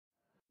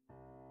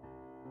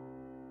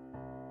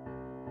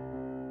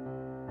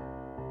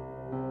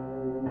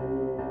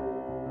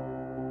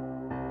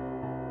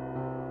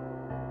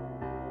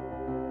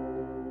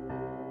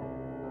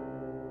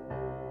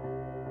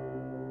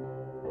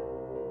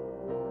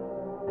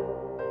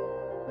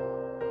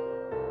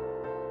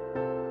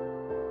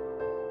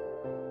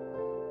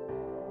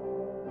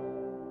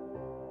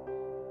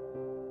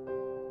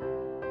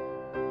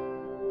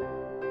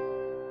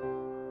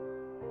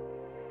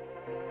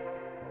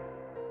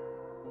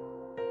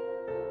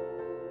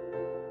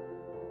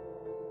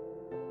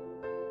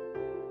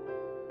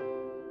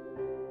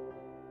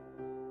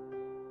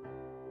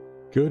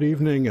Good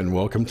evening and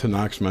welcome to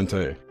Nox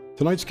Mente.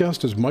 Tonight's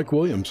guest is Mike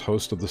Williams,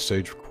 host of the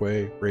Sage of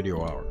Quay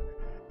Radio Hour.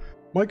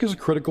 Mike is a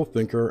critical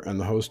thinker and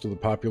the host of the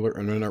popular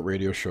internet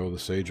radio show, the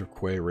Sage of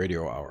Quay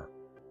Radio Hour.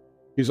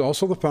 He's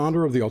also the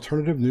founder of the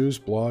alternative news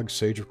blog,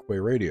 Sage of Quay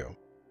Radio.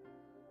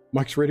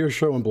 Mike's radio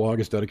show and blog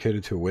is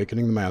dedicated to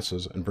awakening the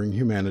masses and bringing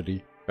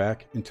humanity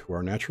back into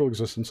our natural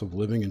existence of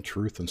living in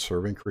truth and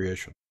serving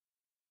creation.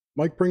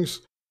 Mike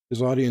brings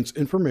his audience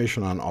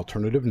information on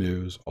alternative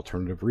news,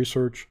 alternative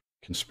research,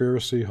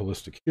 conspiracy,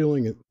 holistic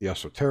healing, the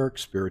esoteric,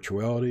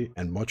 spirituality,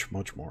 and much,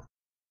 much more.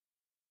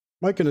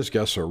 Mike and his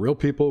guests are real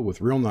people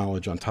with real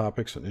knowledge on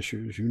topics and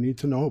issues you need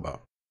to know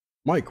about.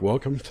 Mike,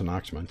 welcome to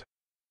Nox Mente.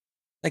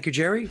 Thank you,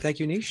 Jerry. Thank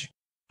you, Nish.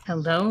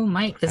 Hello,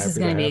 Mike. This is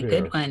going to be a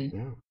good one.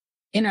 Yeah.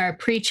 In our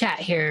pre-chat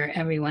here,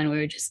 everyone, we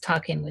were just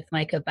talking with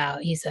Mike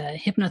about, he's a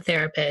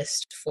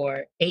hypnotherapist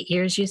for 8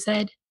 years, you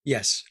said?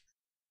 Yes.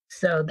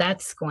 So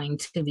that's going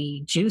to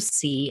be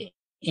juicy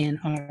in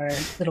our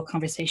little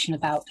conversation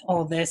about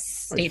all this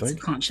states of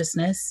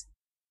consciousness.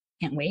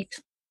 Can't wait.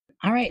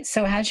 All right.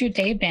 So how's your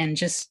day been?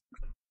 Just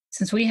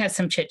since we had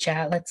some chit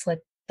chat, let's let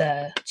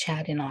the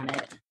chat in on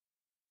it.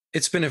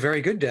 It's been a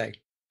very good day.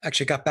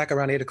 Actually got back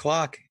around 8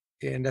 o'clock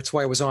and that's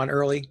why I was on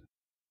early.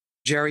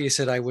 Jerry, you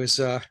said I was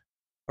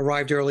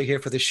arrived early here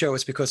for the show.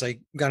 It's because I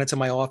got into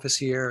my office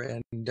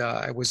here and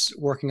I was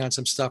working on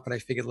some stuff and I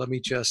figured, let me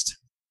just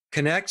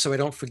connect so I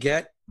don't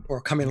forget or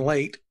come in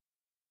late.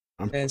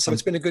 So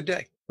it's been a good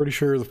day. Pretty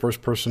sure you're the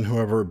first person who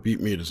ever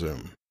beat me to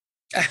Zoom.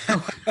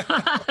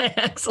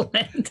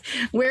 Excellent.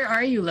 Where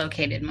are you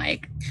located,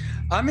 Mike?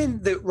 I'm in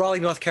the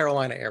Raleigh, North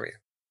Carolina area.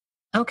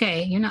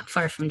 Okay, you're not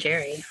far from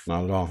Jerry.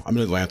 Not at all. I'm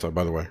in Atlanta,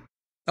 by the way.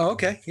 Oh,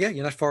 okay. Yeah,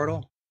 you're not far at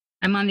all.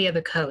 I'm on the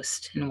other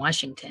coast in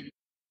Washington.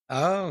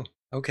 Oh,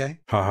 okay.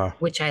 Haha.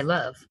 Which I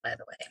love, by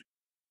the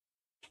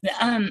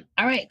way.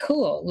 All right,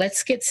 cool.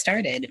 Let's get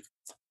started.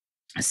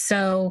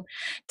 So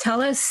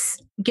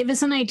give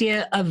us an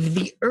idea of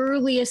the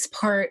earliest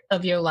part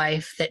of your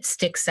life that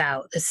sticks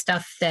out, the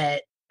stuff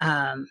that,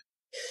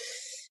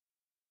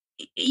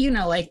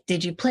 like,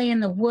 did you play in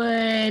the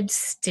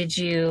woods? Did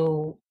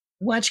you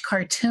watch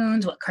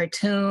cartoons? What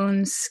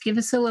cartoons? Give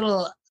us a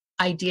little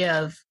idea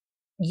of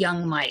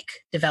young Mike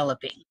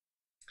developing.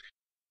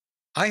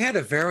 I had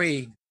a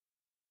very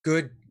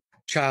good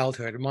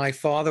childhood. My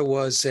father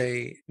was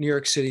a New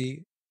York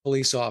City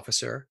police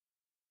officer.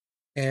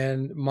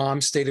 And mom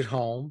stayed at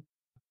home.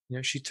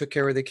 She took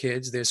care of the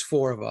kids. There's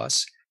 4 of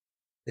us.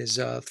 There's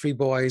 3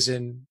 boys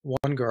and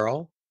 1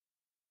 girl.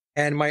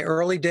 And my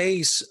early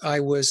days,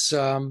 I was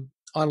on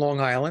Long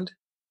Island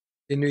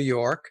in New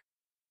York.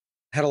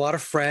 Had a lot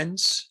of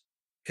friends,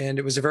 and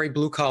it was a very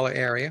blue-collar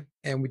area.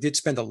 And we did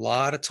spend a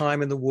lot of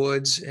time in the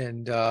woods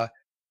and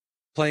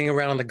playing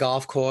around on the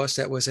golf course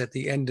that was at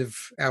the end of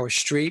our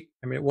street.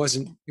 I mean, it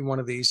wasn't one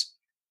of these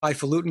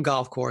highfalutin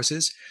golf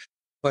courses.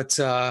 But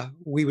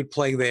we would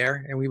play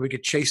there, and we would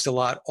get chased a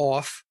lot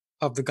off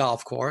of the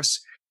golf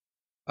course.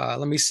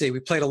 Let me see.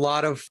 We played a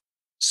lot of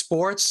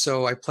sports.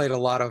 So I played a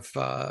lot of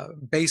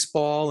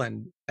baseball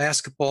and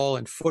basketball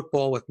and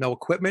football with no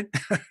equipment.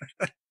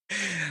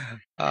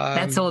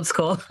 That's old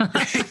school.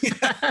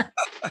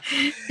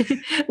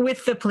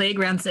 With the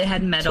playgrounds that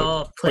had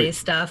metal play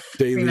stuff.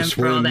 Daily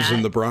swims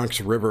in the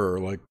Bronx River,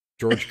 like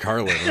George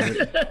Carlin,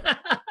 right?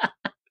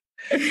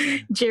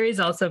 Jerry's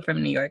also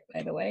from New York,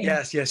 by the way.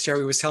 Yes.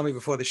 Jerry was telling me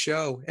before the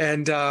show.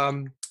 And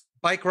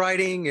bike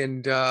riding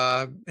and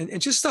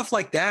just stuff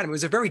like that. It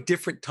was a very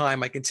different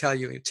time, I can tell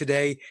you.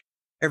 Today,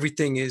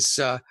 everything is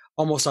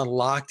almost on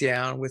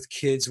lockdown with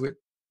kids, with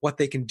what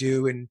they can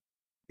do and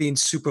being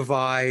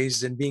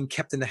supervised and being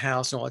kept in the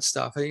house and all that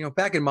stuff. And,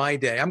 back in my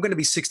day, I'm going to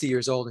be 60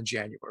 years old in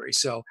January.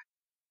 So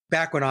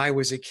back when I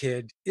was a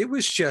kid, it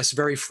was just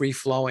very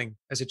free-flowing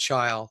as a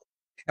child.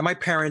 And my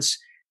parents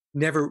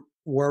never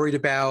worried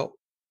about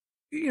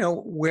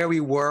where we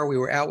were. We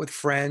were out with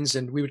friends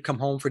and we would come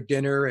home for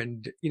dinner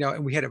and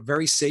we had a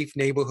very safe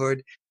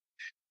neighborhood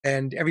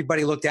and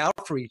everybody looked out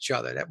for each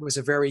other. That was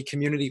a very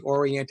community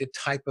oriented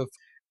type of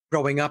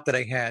growing up that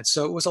I had.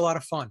 So it was a lot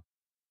of fun.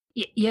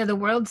 Yeah. The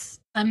world's,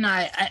 I'm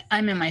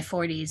in my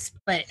 40s,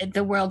 but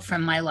the world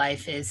from my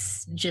life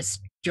is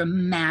just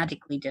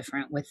dramatically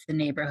different with the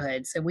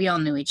neighborhoods. So we all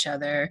knew each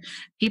other.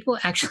 People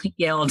actually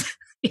yelled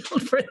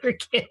for their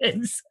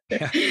kids,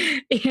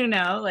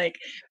 like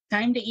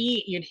time to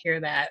eat. You'd hear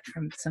that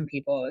from some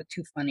people.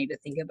 Too funny to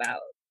think about.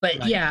 But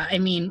right. Yeah, I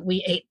mean,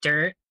 we ate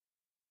dirt.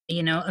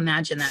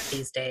 Imagine that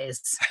these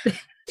days.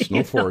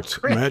 Snow forts.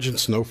 Imagine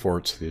snow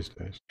forts these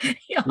days.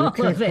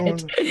 All of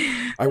it.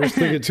 I was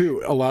thinking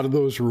too, a lot of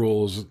those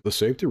rules, the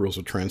safety rules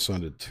are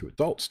transcended to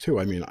adults too.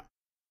 I mean,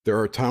 there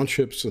are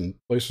townships and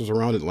places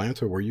around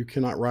Atlanta where you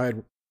cannot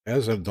ride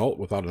as an adult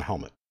without a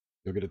helmet.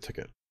 You'll get a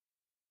ticket.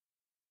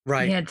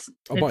 Right. Yeah,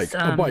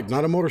 a bike,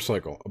 not a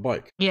motorcycle, a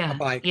bike. Yeah. A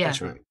bike. Yeah.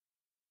 That's right.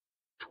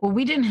 Well,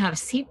 we didn't have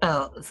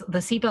seatbelts. The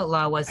seatbelt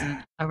law wasn't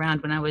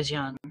around when I was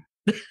young.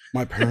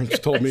 My parents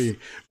told me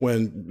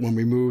when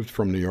we moved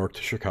from New York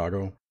to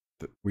Chicago,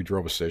 that we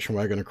drove a station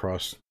wagon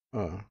across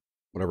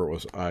whatever it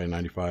was,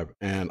 I-95,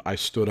 and I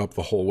stood up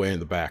the whole way in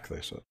the back,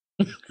 they said.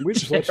 We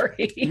just let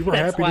you were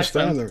That's happy to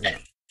stand awesome.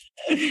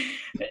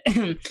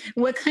 there.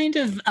 What kind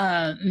of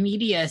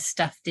media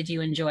stuff did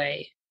you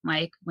enjoy,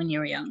 Mike, when you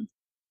were young?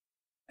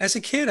 As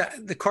a kid,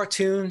 the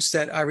cartoons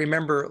that I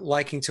remember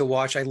liking to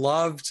watch, I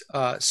loved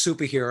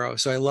superheroes.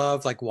 So I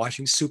loved like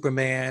watching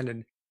Superman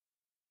and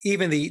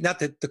even not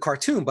the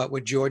cartoon, but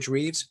with George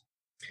Reeves,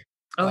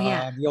 Oh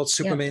yeah, the old yeah.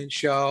 Superman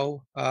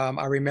show.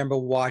 I remember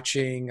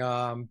watching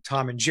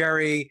Tom and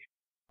Jerry,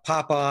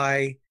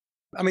 Popeye.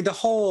 I mean, the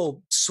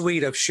whole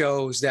suite of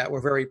shows that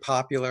were very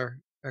popular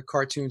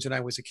cartoons when I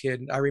was a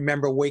kid. I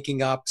remember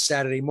waking up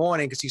Saturday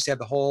morning because he used to have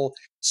the whole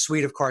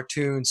suite of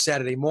cartoons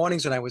Saturday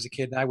mornings when I was a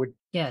kid, and I would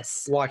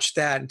Yes. watch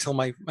that until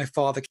my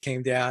father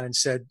came down and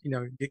said,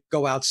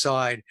 go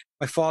outside.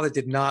 My father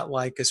did not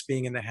like us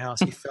being in the house.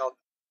 He felt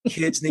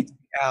kids need to be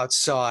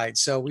outside.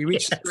 So we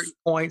reached a certain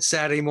point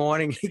Saturday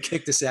morning, he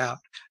kicked us out,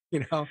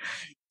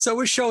 So it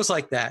was shows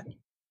like that.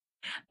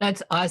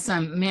 That's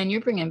awesome. Man,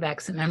 you're bringing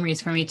back some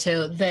memories for me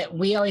too, that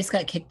we always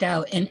got kicked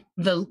out and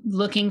the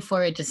looking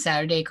forward to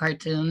Saturday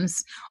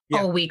cartoons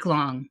all week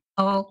long.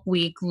 All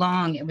week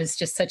long. It was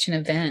just such an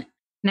event.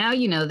 Now,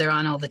 they're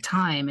on all the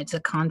time. It's a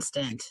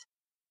constant,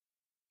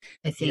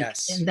 I think.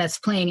 Yes. And that's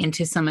playing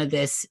into some of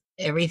this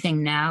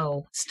everything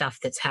now stuff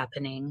that's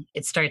happening.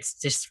 It starts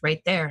just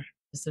right there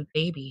as a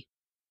baby.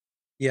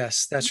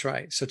 Yes, that's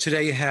right. So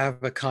today you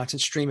have a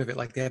constant stream of it,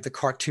 like they have the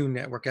Cartoon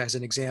Network as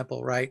an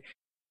example, right?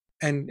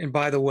 And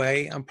by the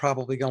way, I'm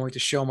probably going to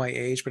show my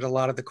age, but a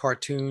lot of the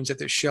cartoons that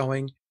they're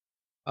showing,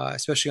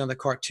 especially on the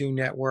Cartoon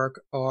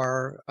Network,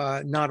 are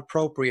not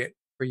appropriate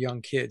for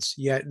young kids.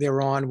 Yet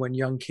they're on when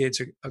young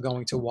kids are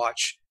going to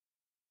watch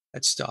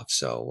that stuff.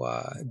 So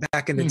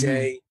back in the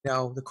day,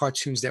 the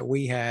cartoons that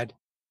we had,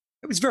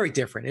 it was very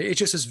different. It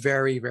just is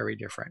very, very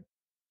different.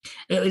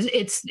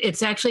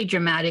 It's actually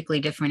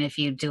dramatically different if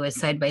you do a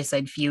side by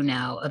side view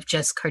now of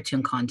just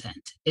cartoon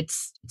content.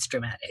 It's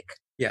dramatic.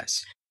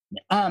 Yes.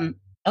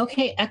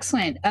 Okay,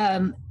 excellent.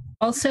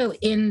 Also,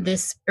 in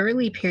this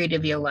early period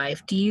of your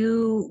life,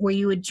 were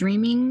you a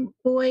dreaming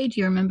boy? Do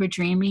you remember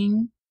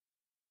dreaming?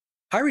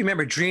 I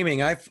remember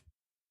dreaming. I've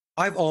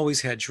always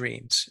had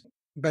dreams,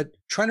 but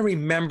trying to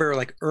remember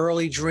like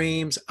early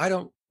dreams, I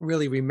don't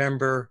really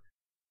remember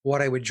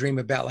what I would dream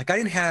about. Like I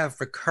didn't have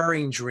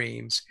recurring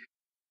dreams.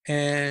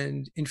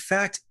 And in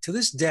fact, to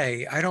this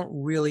day, I don't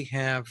really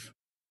have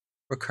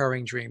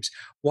recurring dreams.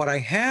 What I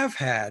have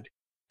had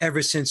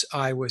ever since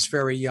I was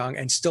very young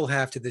and still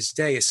have to this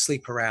day is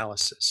sleep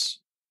paralysis.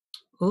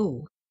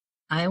 Ooh,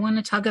 I want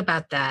to talk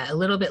about that a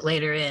little bit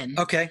later in.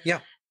 Okay, yeah.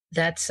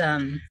 That's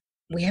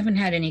we haven't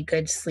had any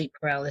good sleep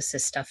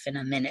paralysis stuff in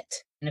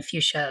a few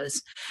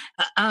shows.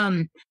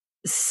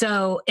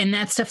 So, and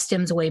that stuff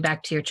stems way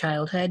back to your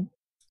childhood?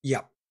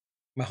 Yeah,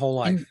 my whole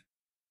life.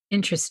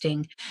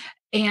 Interesting.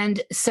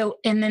 And so,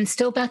 and then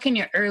still back in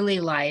your early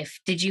life,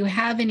 did you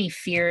have any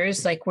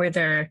fears? Like, were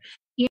there,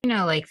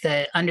 like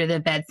the under the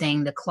bed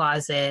thing, the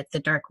closet, the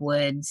dark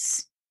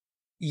woods?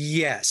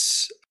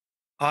 Yes.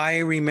 I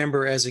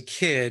remember as a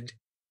kid,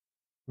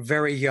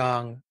 very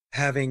young,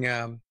 having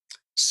a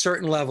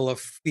certain level of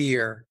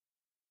fear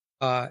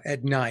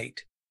at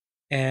night.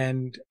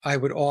 And I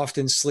would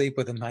often sleep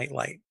with a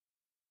nightlight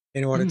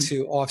in order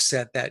to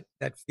offset that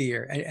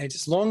fear. And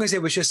as long as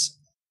it was just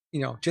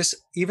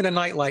even a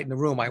nightlight in the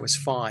room, I was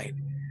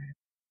fine.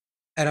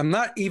 And I'm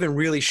not even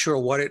really sure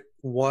what it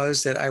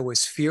was that I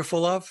was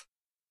fearful of.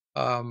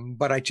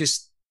 But I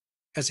just,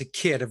 as a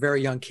kid, a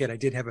very young kid, I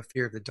did have a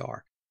fear of the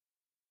dark.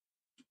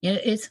 Yeah,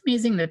 it's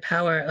amazing the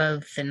power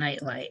of the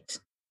nightlight.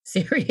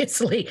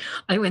 Seriously,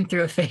 I went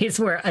through a phase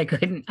where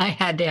I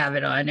had to have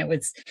it on. It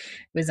was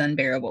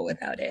unbearable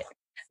without it.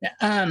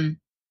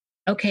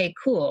 Okay,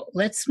 cool.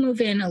 Let's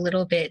move in a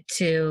little bit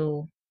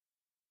to,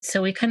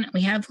 so we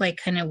have like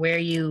kind of where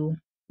you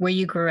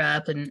grew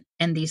up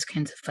and these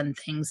kinds of fun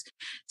things.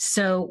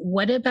 So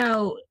what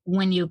about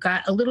when you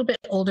got a little bit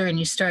older and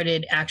you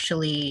started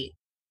actually,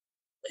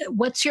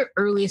 what's your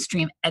earliest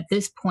dream at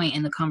this point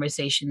in the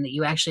conversation that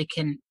you actually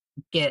can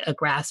get a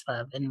grasp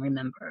of and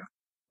remember?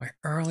 My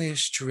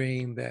earliest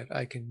dream that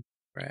I can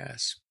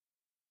grasp.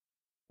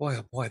 Boy,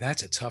 oh boy,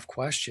 that's a tough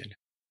question.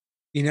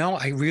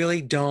 I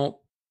really don't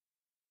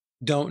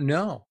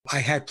know. I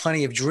had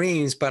plenty of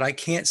dreams, but I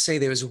can't say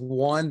there was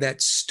one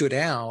that stood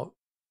out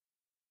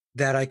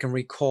that I can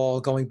recall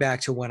going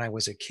back to when I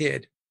was a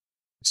kid.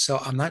 So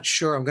I'm not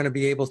sure I'm going to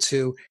be able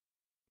to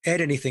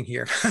add anything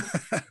here.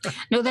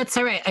 No, that's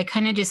all right. I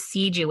kind of just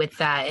seed you with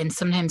that. And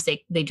sometimes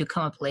they do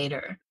come up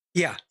later.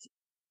 Yeah.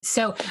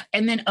 So,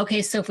 and then,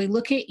 okay, so if we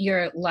look at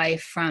your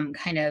life from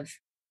kind of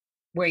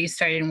where you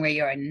started and where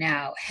you are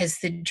now, has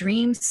the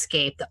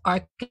dreamscape, the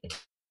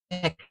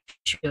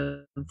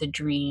architecture of the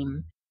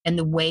dream and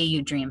the way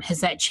you dream, has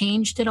that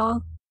changed at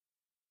all?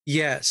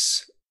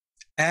 Yes.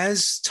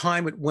 As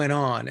time went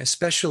on,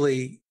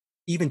 especially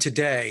even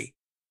today,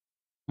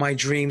 my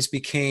dreams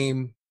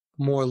became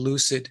more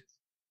lucid.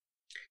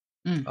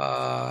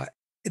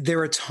 There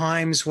are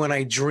times when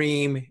I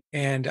dream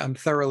and I'm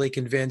thoroughly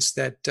convinced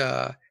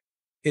that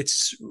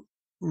it's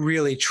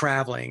really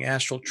traveling,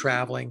 astral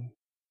traveling.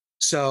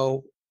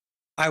 So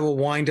I will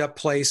wind up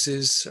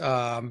places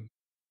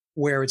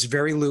where it's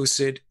very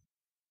lucid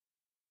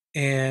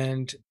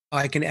and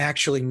I can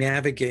actually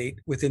navigate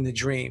within the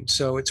dream.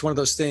 So it's one of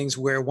those things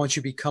where once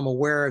you become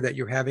aware that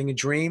you're having a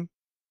dream,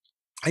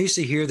 I used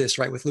to hear this,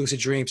 right, with lucid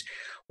dreams.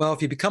 Well,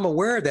 if you become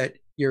aware that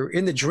you're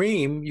in the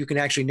dream, you can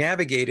actually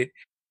navigate it.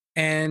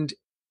 And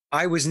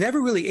I was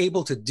never really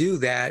able to do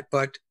that.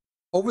 But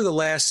over the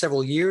last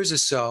several years or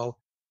so,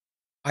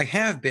 I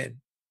have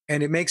been.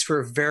 And it makes for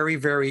a very,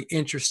 very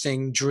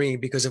interesting dream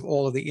because of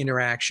all of the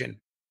interaction.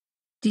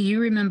 Do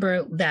you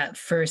remember that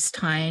first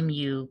time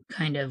you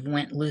kind of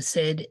went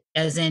lucid,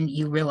 as in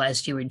you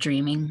realized you were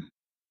dreaming?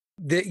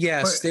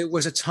 Yes, Or there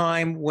was a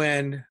time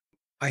when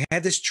I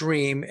had this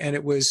dream and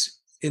it was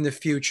in the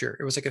future.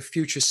 It was like a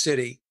future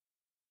city.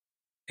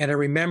 And I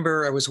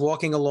remember I was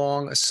walking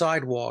along a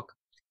sidewalk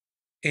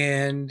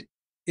and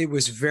it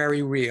was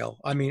very real.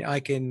 I mean, I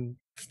can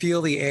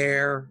feel the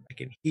air, I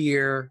can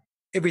hear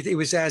everything. It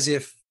was as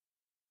if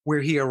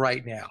we're here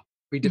right now,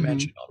 three Mhm.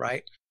 dimensional,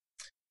 right?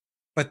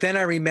 But then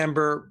I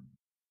remember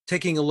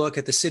taking a look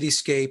at the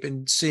cityscape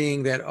and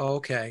seeing that, oh,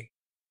 okay,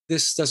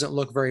 this doesn't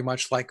look very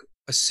much like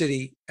a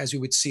city as we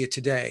would see it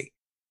today.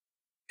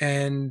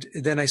 And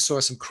then I saw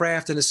some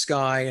craft in the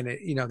sky, and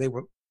they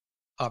were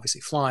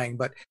obviously flying,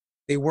 but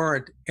they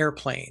weren't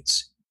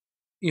airplanes.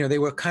 They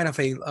were kind of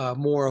a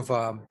more of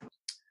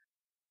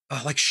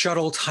like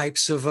shuttle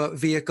types of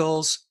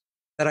vehicles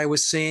that I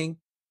was seeing.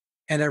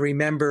 And I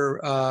remember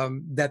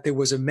that there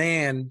was a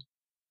man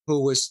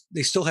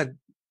they still had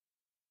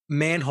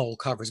manhole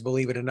covers,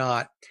 believe it or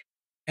not.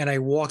 And I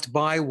walked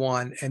by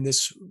one, and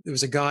there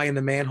was a guy in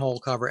the manhole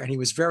cover, and he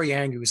was very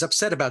angry. He was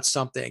upset about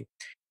something.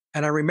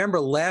 And I remember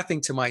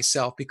laughing to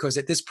myself because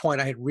at this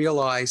point I had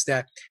realized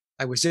that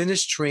I was in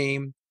this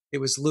dream, it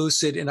was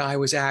lucid, and I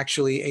was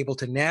actually able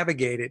to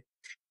navigate it.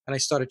 And I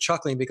started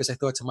chuckling because I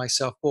thought to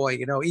myself, boy,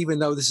 even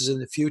though this is in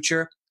the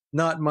future,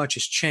 not much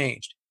has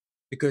changed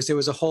because there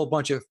was a whole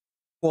bunch of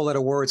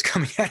four-letter words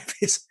coming out of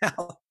his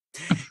mouth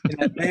in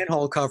that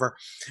manhole cover.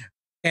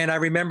 And I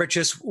remember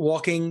just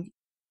walking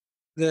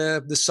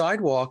the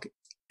sidewalk,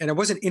 and I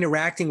wasn't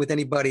interacting with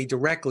anybody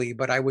directly,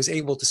 but I was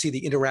able to see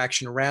the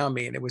interaction around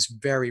me, and it was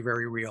very,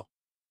 very real.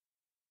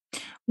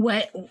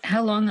 What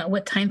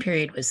time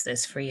period was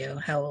this for you?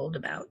 How old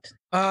about?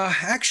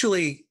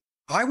 Actually,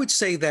 I would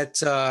say that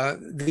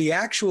the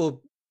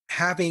actual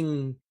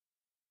having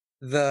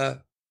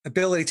the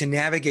ability to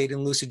navigate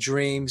in lucid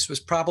dreams was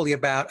probably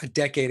about a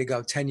decade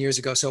ago, 10 years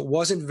ago. So it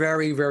wasn't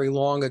very, very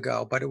long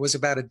ago, but it was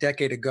about a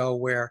decade ago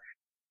where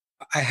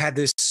I had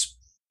this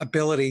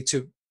ability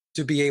to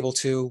be able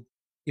to,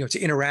 to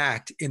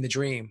interact in the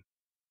dream.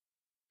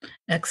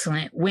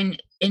 Excellent.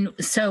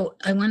 So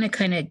I want to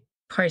kind of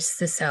parse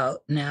this out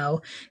now,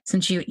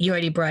 since you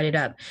already brought it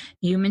up.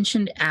 You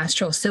mentioned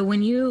astral. So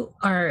when you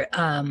are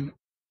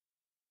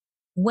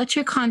what's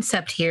your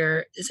concept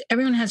here?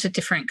 Everyone has a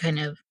different kind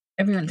of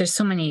everyone. There's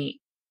so many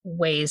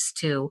ways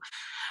to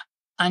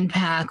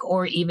unpack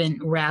or even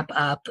wrap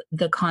up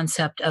the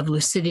concept of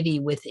lucidity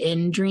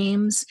within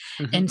dreams.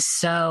 Mhm. And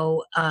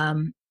so,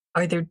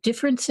 are there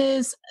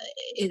differences?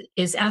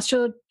 Is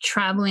astral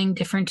traveling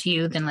different to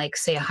you than, like,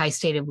 say, a high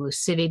state of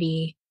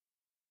lucidity?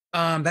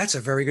 That's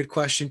a very good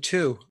question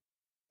too.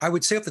 I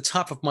would say off the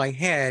top of my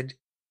head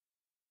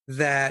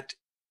that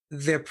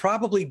they're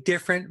probably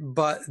different,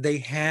 but they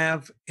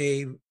have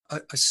a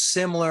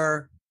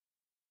similar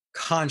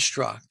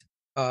construct,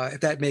 if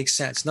that makes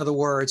sense. In other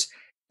words,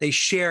 they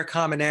share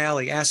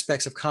commonality,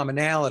 aspects of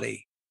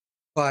commonality,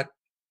 but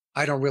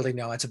I don't really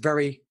know. It's a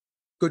very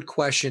good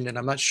question, and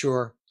I'm not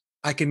sure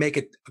I can make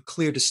it a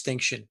clear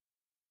distinction,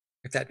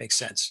 if that makes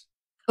sense.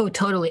 Oh,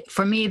 totally.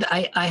 For me,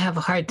 I have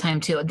a hard time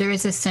too. There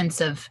is a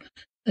sense of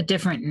a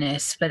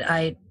differentness, but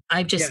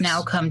I've just now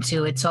Yes. come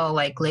to it's all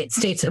like late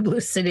states of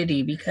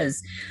lucidity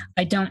because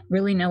I don't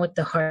really know what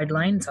the hard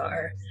lines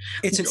are.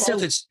 It's an So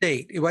altered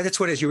state. Well, that's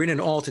what it is. You're in an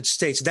altered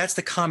state. So that's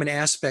the common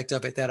aspect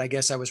of it that I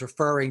guess I was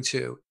referring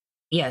to,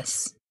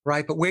 yes.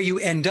 right? But where you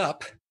end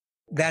up,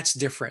 that's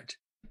different.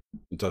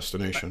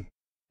 Destination.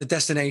 The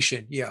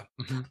destination, yeah.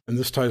 Mhm. And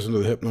this ties into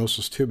the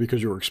hypnosis too,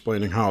 because you were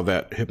explaining how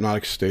that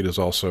hypnotic state is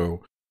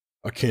also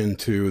akin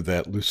to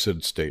that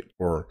lucid state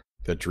or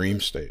that dream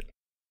state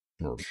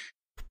or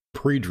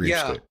pre-dream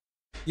Yeah. state.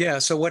 Yeah.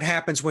 So what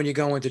happens when you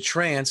go into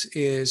trance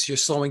is you're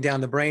slowing down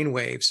the brain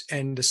waves,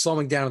 and the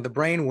slowing down of the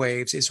brain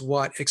waves is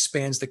what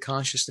expands the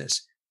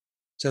consciousness.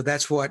 So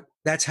that's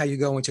how you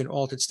go into an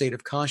altered state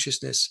of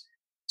consciousness.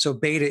 So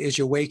beta is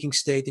your waking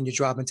state, then you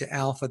drop into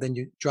alpha, then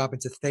you drop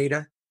into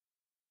theta.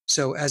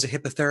 So as a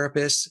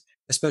hypnotherapist,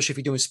 especially if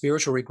you're doing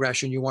spiritual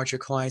regression, you want your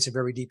clients in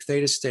very deep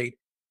theta state.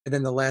 And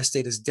then the last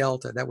state is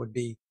delta. That would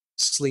be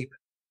sleep.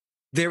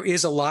 There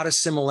is a lot of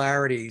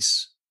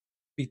similarities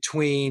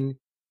between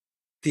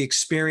the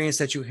experience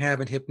that you have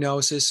in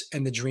hypnosis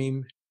and the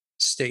dream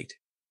state.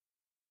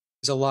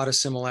 There's a lot of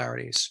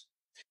similarities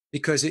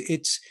because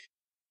it's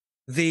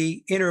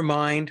the inner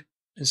mind,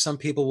 and some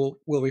people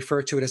will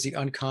refer to it as the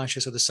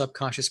unconscious or the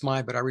subconscious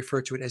mind, but I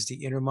refer to it as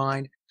the inner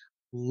mind,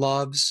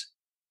 loves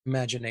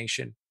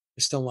imagination.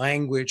 It's the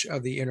language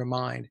of the inner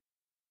mind.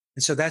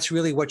 And so that's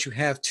really what you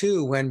have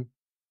too when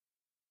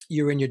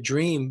you're in your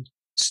dream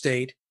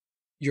state.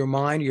 Your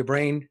mind, your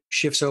brain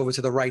shifts over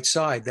to the right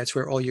side. That's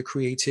where all your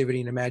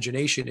creativity and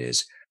imagination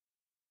is.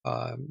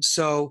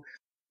 So,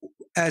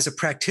 as a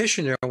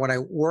practitioner, when I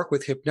work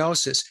with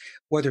hypnosis,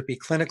 whether it be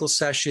clinical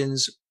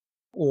sessions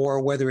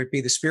or whether it be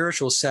the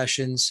spiritual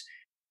sessions,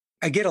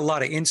 I get a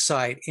lot of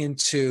insight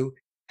into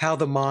how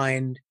the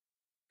mind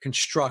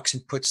constructs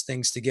and puts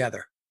things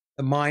together.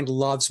 The mind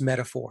loves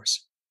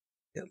metaphors,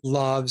 it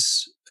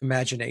loves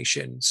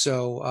imagination.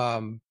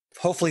 So,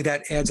 hopefully,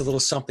 that adds a little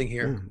something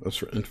here. Yeah,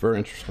 that's very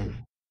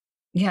interesting.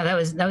 Yeah,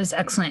 that was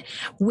excellent.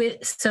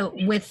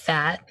 With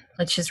that,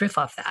 let's just riff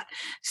off that.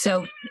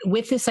 So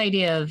with this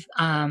idea of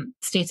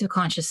states of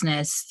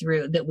consciousness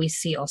through that we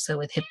see also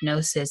with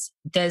hypnosis,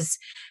 does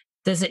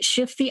it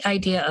shift the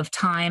idea of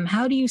time?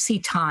 How do you see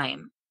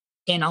time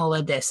in all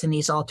of this, in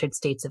these altered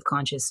states of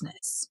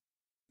consciousness?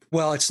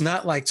 Well, it's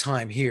not like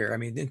time here. I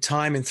mean,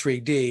 time in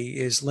 3D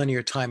is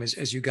linear time,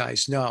 as you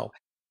guys know.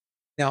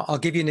 Now, I'll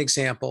give you an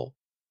example,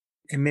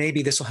 and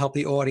maybe this will help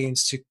the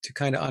audience to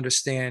kind of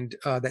understand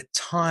that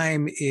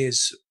time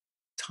is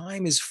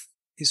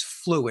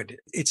fluid.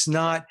 It's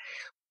not.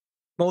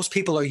 Most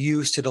people are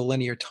used to the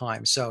linear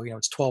time, so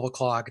it's 12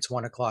 o'clock, it's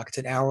 1 o'clock, it's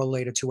an hour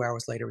later, 2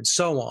 hours later, and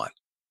so on.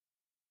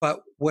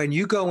 But when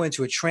you go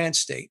into a trance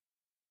state,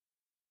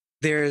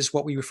 there's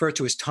what we refer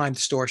to as time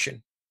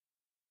distortion.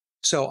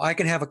 So I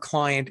can have a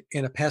client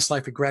in a past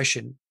life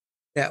regression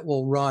that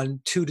will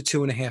run 2 to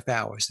 2.5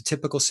 hours. The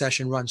typical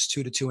session runs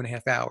 2 to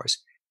 2.5 hours.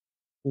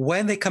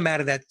 When they come out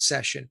of that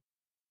session,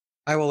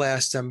 I will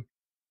ask them,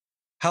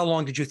 how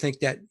long did you think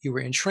that you were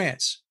in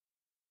trance?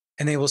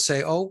 And they will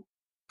say, oh,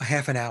 a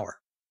half an hour,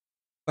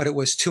 but it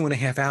was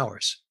 2.5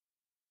 hours.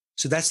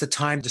 So that's the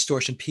time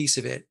distortion piece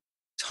of it.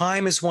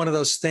 Time is one of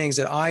those things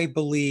that I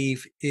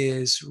believe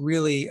is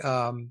really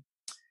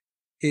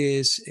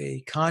is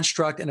a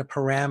construct and a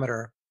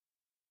parameter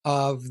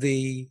of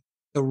the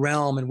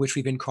realm in which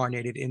we've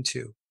incarnated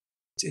into.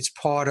 It's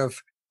part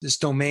of this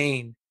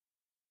domain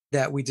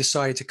that we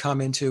decided to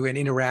come into and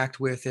interact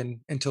with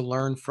and to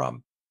learn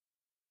from.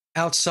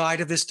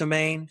 Outside of this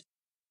domain,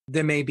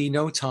 there may be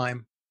no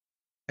time.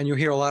 And you'll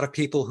hear a lot of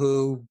people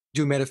who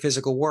do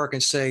metaphysical work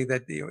and say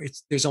that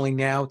there's only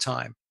now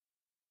time.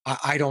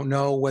 I don't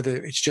know whether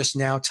it's just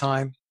now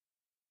time.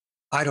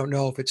 I don't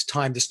know if it's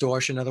time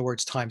distortion. In other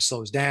words, time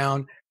slows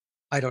down.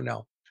 I don't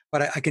know.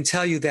 But I can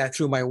tell you that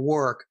through my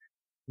work,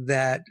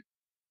 that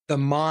the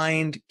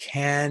mind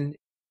can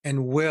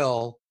and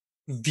will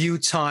view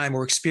time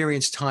or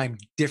experience time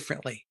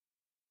differently.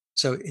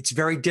 So it's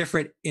very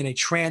different in a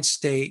trance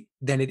state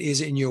than it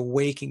is in your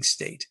waking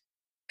state.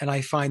 And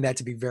I find that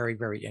to be very,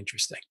 very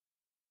interesting.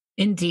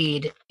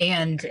 Indeed.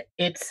 And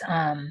it's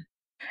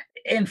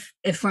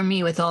if for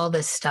me with all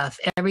this stuff,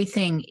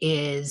 everything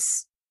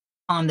is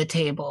on the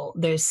table.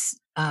 There's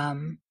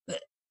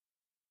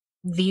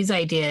these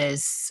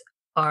ideas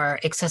are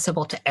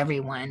accessible to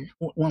everyone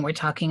when we're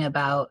talking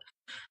about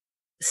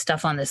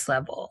stuff on this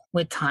level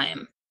with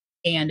time.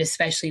 And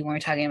especially when we're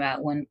talking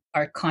about when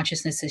our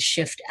consciousnesses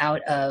shift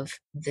out of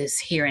this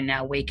here and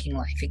now waking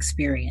life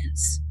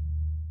experience,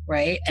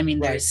 right? I mean,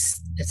 Right.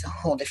 it's a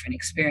whole different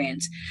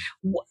experience.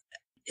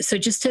 So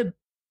just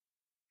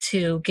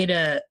to get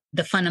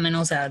the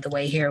fundamentals out of the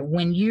way here,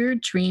 when you're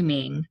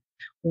dreaming,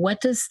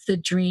 what does the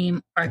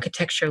dream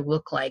architecture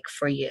look like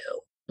for you?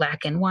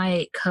 Black and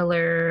white,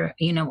 color,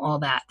 all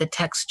that, the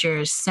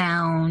textures,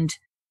 sound.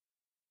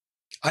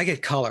 I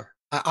get color.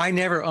 I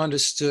never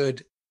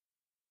understood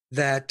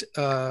that.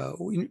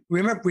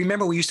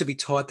 Remember, we used to be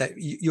taught that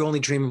you only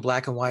dream in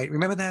black and white.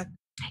 Remember that?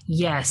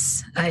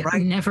 Yes, I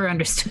Right? never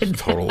understood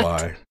Total that.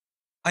 lie.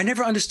 I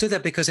never understood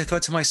that because I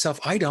thought to myself,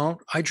 I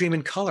dream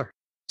in color.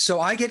 So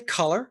I get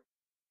color,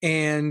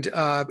 and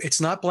it's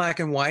not black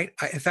and white.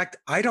 In fact,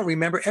 I don't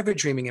remember ever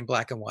dreaming in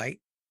black and white.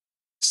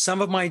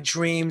 Some of my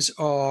dreams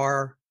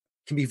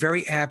can be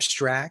very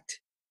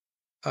abstract,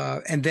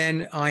 and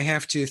then I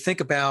have to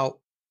think about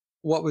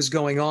what was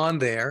going on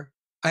there.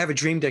 I have a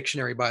dream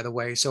dictionary, by the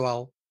way, so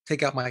I'll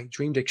take out my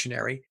dream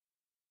dictionary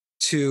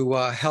to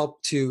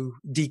help to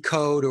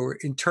decode or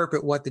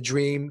interpret what the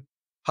dream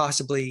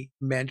possibly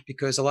meant,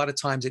 because a lot of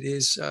times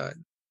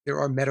there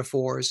are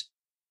metaphors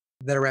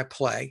that are at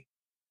play.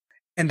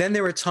 And then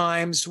there are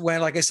times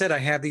when, like I said, I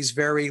have these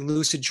very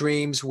lucid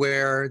dreams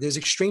where there's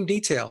extreme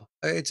detail.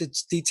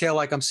 It's detail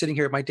like I'm sitting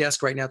here at my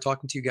desk right now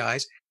talking to you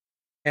guys,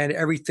 and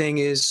everything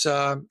is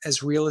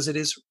as real as it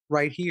is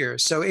right here.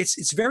 So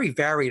it's very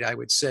varied, I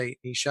would say,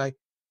 Nisha.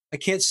 I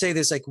can't say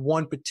there's like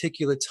one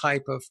particular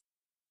type of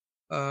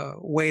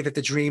way that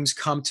the dreams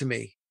come to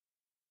me.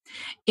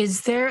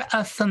 Is there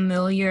a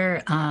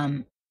familiar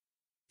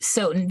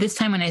so this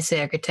time when I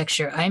say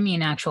architecture, I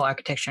mean actual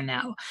architecture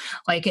now.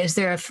 Like, is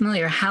there a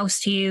familiar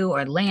house to you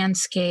or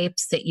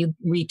landscapes that you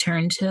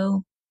return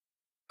to?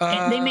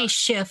 And they Uh, may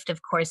shift,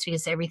 of course,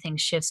 because everything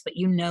shifts, but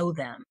you know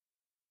them.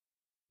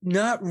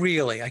 Not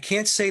really. I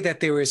can't say that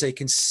there is a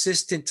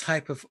consistent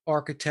type of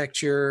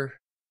architecture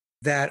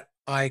that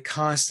I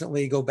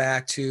constantly go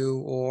back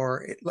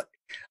to,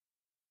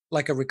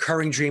 like a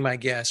recurring dream, I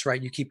guess,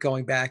 right? You keep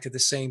going back to the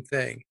same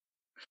thing.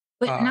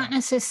 But Uh, not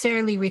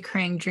necessarily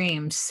recurring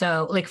dreams.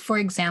 So, like for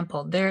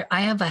example,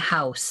 I have a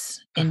house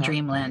in uh-huh.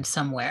 dreamland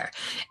somewhere,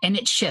 and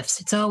it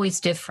shifts. It's always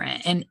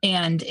different,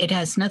 and it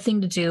has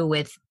nothing to do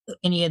with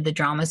any of the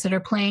dramas that are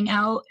playing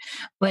out.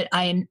 But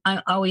I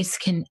always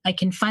can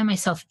find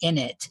myself in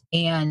it,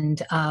 and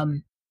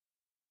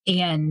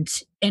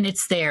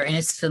it's there and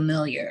it's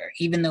familiar,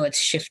 even though it's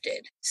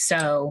shifted.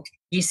 So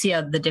you see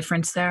the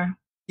difference there.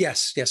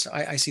 Yes, yes,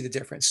 I see the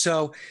difference.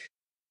 So,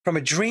 from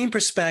a dream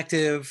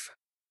perspective,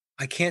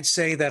 I can't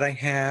say that I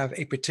have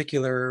a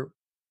particular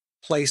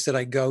place that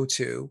I go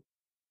to.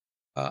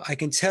 I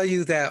can tell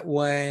you that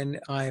when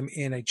I'm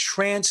in a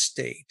trance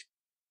state,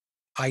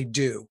 I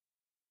do.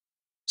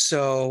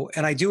 So,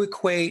 and I do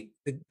equate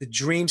the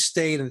dream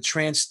state and the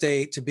trance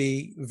state to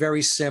be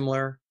very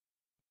similar.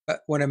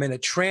 When I'm in a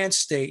trance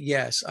state,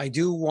 yes, I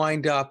do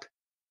wind up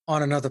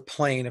on another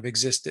plane of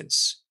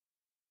existence.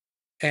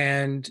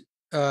 And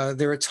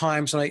there are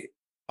times when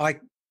I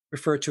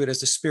refer to it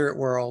as the spirit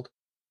world,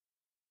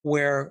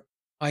 where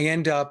I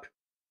end up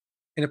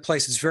in a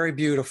place that's very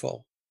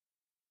beautiful.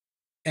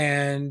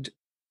 And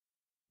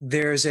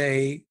there's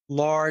a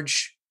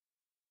large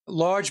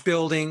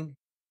building,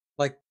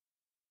 like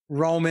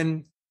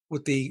Roman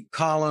with the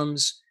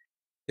columns.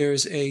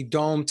 There's a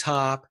dome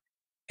top,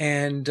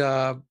 and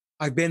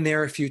I've been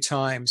there a few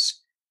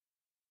times.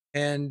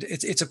 And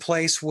it's a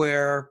place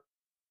where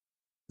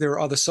there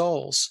are other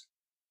souls,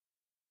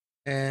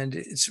 and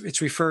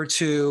it's referred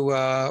to.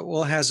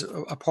 Well, it has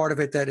a part of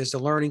it that is the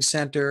learning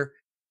center.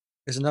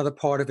 There's another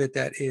part of it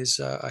that is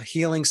a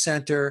healing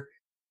center,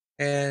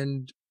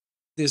 and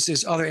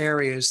there's other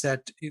areas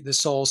that the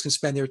souls can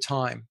spend their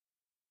time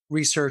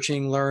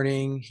researching,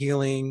 learning,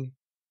 healing,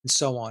 and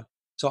so on.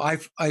 So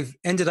I've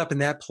ended up in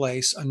that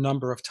place a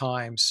number of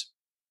times.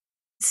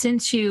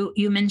 Since you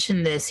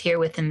mentioned this here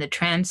within the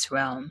trance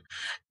realm,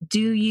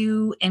 do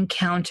you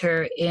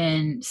encounter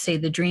in, say,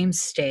 the dream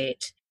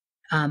state,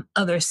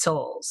 other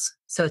souls?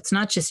 So it's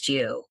not just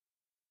you.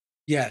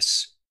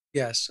 Yes,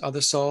 yes.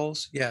 Other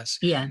souls, yes.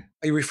 Yeah.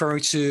 Are you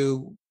referring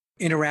to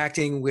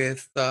interacting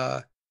with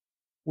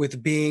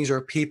beings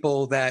or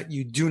people that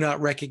you do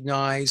not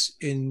recognize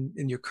in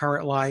your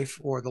current life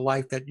or the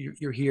life that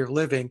you're here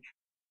living,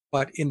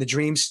 but in the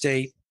dream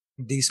state,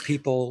 these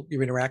people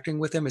you're interacting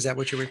with them? Is that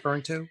what you're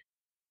referring to?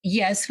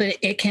 Yes, but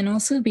it can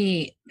also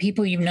be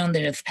people you've known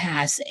that have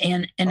passed,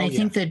 and Oh I yeah.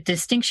 think the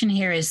distinction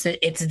here is that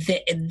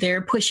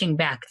they're pushing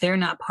back. They're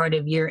not part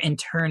of your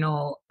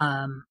internal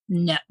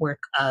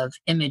network of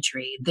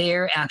imagery.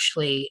 They're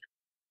actually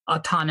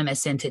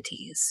autonomous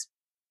entities.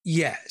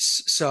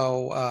 Yes.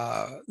 So,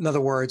 in other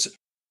words,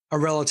 a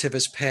relative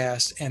has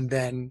passed, and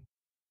then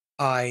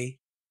I,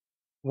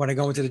 when I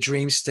go into the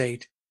dream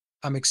state,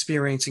 I'm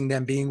experiencing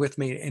them being with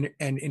me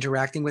and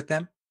interacting with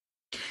them.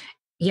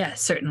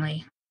 Yes,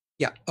 certainly.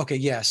 Yeah. Okay.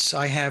 Yes,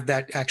 I have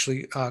that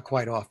actually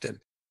quite often,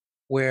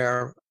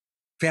 where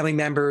family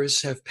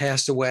members have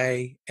passed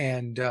away,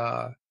 and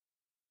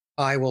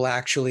I will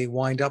actually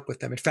wind up with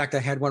them. In fact, I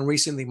had one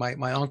recently.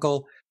 My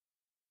uncle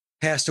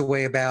passed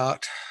away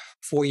about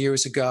 4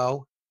 years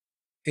ago,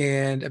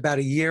 and about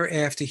a year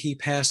after he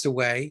passed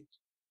away,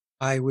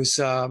 I was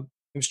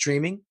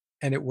dreaming,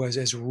 and it was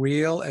as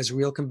real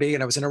can be.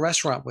 And I was in a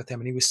restaurant with him,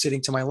 and he was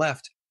sitting to my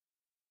left,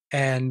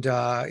 and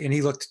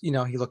he looked, he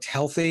looked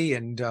healthy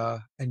and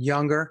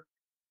younger.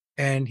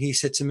 And he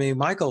said to me,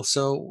 "Michael,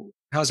 so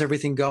how's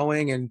everything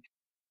going?" And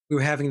we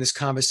were having this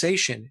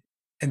conversation.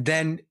 And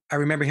then I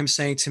remember him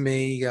saying to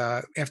me,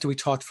 after we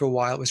talked for a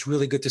while, it was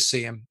really good to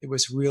see him. It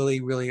was really,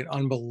 really an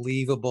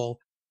unbelievable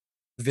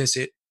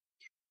visit.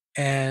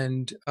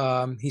 And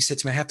he said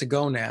to me, "I have to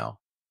go now."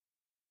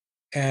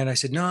 And I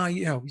said,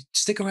 "No,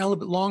 stick around a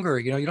little bit longer.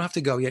 You don't have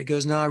to go yet." He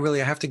goes, "No, really,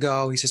 I have to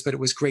go." He says, "But it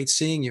was great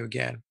seeing you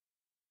again."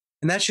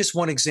 And that's just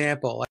one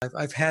example.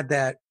 I've had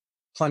that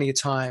plenty of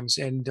times.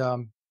 And,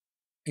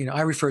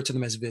 I refer to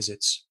them as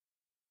visits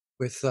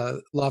with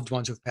loved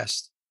ones who've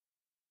passed.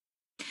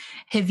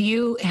 Have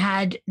you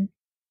had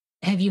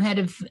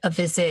a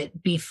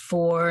visit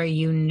before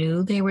you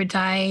knew they were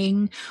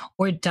dying,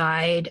 or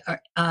died,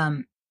 or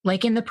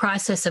like in the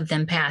process of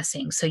them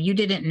passing? So you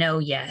didn't know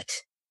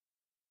yet,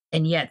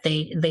 and yet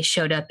they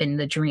showed up in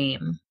the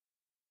dream.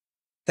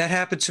 That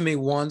happened to me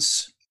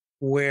once,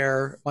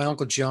 where my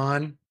Uncle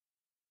John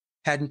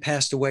hadn't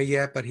passed away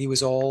yet, but he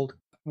was old.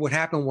 What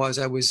happened was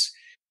I was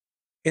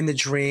in the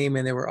dream,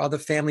 and there were other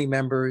family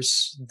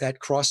members that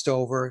crossed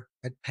over,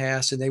 had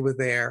passed, and they were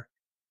there.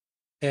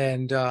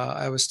 And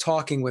I was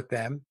talking with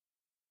them,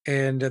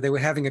 and they were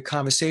having a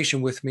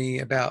conversation with me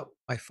about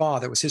my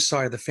father. It was his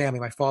side of the family.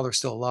 My father was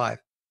still alive.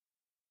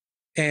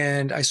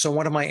 And I saw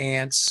one of my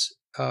aunts.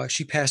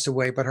 She passed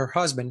away, but her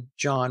husband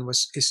John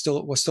was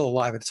still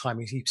alive at the time.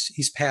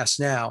 He's passed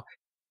now,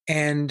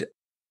 and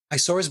I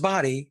saw his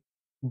body,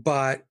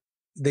 but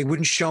they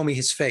wouldn't show me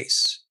his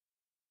face.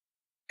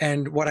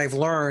 And what I've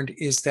learned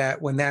is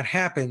that when that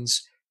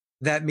happens,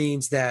 that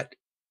means that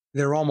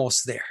they're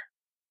almost there.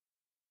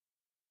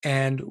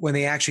 And when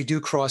they actually do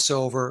cross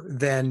over,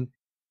 then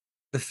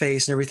the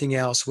face and everything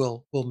else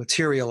will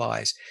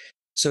materialize.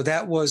 So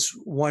that was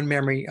one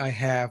memory I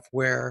have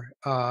where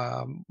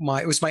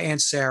it was my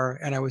Aunt Sarah,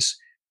 and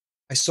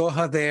I saw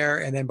her there,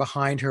 and then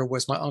behind her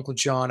was my Uncle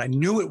John. I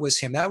knew it was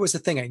him. That was the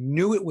thing. I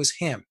knew it was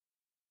him,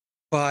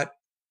 but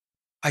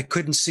I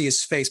couldn't see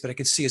his face, but I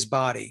could see his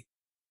body.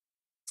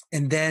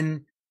 And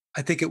then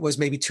I think it was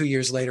maybe 2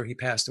 years later he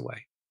passed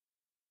away.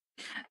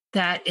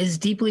 That is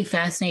deeply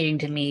fascinating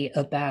to me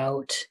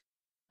about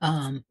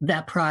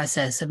that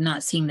process of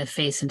not seeing the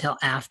face until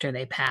after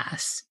they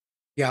pass.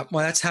 Yeah,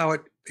 well, that's how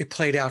it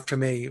played out for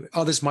me.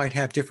 Others might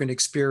have different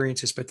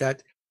experiences, but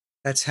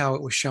that's how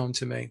it was shown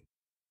to me.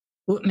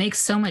 Well, it makes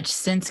so much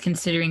sense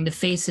considering the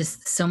face is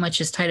so much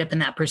is tied up in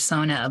that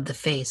persona of the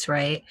face,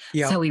 right?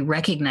 Yeah. That's how we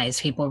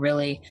recognize people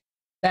really.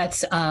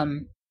 That's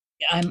I'm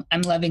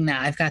loving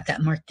that. I've got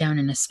that marked down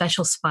in a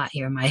special spot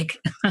here, Mike.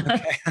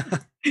 Okay.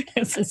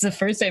 It's the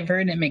first I've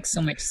heard, and it makes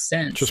so much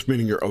sense. Just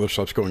meaning your other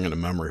stuff's going in a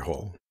memory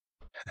hole.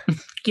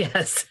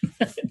 Yes,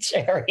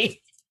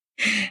 Jerry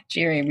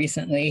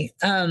recently.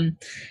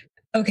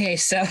 Okay,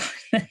 so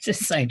that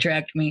just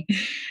sidetracked me.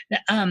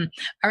 All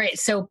right,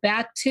 so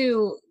back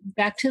to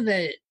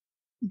the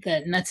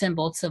nuts and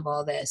bolts of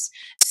all this.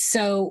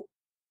 So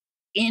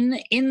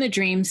in the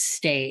dream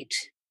state,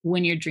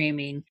 when you're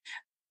dreaming,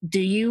 do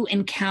you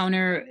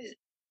encounter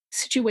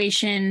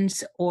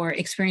situations or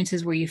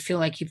experiences where you feel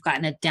like you've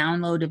gotten a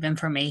download of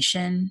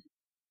information?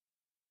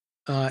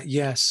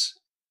 Yes,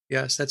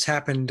 that's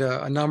happened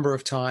a number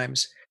of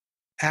times.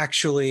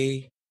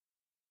 Actually,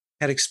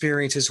 had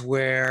experiences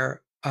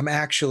where I'm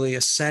actually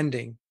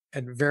ascending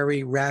at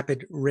very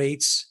rapid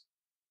rates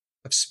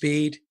of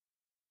speed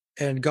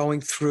and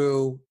going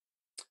through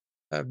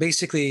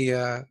basically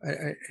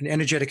an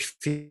energetic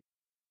field.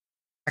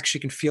 Actually,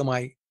 can feel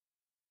my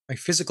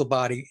physical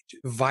body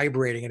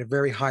vibrating at a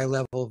very high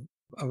level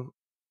of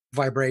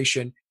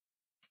vibration,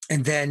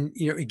 and then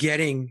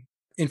getting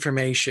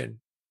information,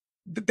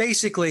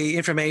 basically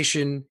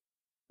information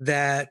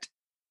that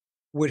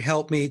would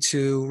help me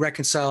to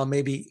reconcile,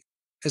 maybe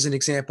as an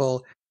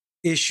example,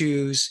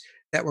 issues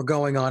that were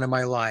going on in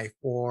my life,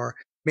 or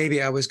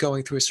maybe I was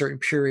going through a certain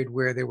period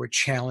where there were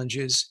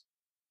challenges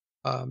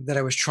that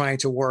I was trying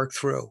to work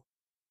through,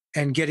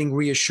 and getting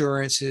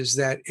reassurances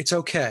that it's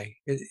okay.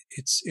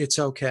 It's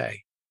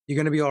okay. You're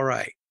going to be all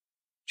right.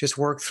 Just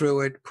work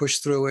through it, push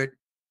through it.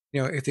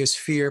 If there's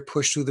fear,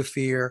 push through the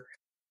fear,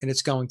 and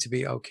it's going to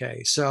be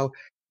okay. So,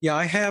 yeah,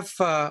 I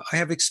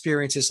have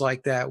experiences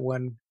like that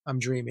when I'm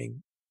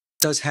dreaming.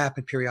 It does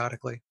happen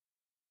periodically.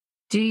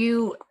 Do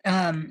you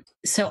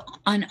so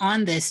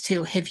on this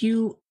too, have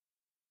you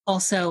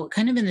also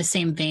kind of in the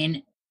same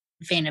vein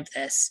of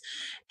this,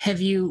 have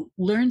you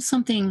learned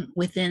something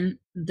within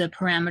the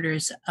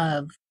parameters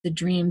of the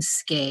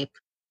dreamscape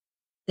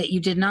that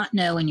you did not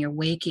know in your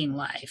waking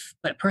life,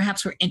 but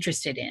perhaps were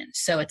interested in?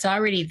 So it's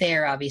already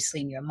there, obviously,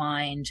 in your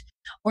mind,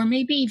 or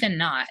maybe even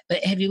not.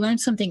 But have you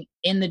learned something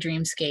in the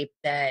dreamscape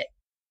that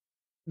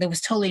was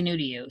totally new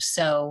to you?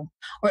 So,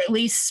 or at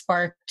least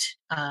sparked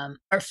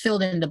or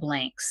filled in the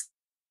blanks.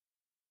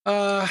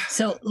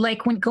 So,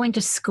 like when going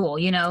to school,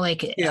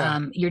 like Yeah.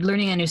 you're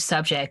learning a new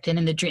subject, and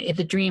in the dream, if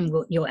the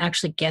dream, you'll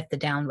actually get the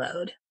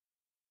download.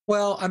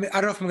 Well, I mean,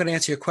 I don't know if I'm going to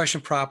answer your question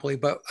properly,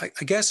 but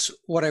I guess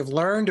what I've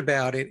learned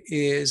about it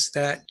is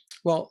that,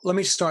 well, let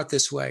me start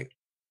this way.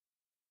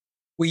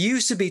 We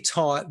used to be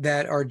taught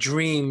that our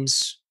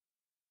dreams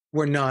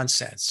were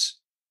nonsense.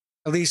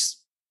 At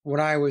least when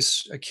I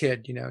was a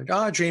kid,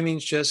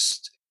 dreaming's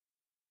just,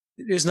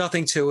 there's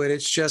nothing to it.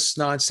 It's just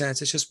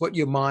nonsense. It's just what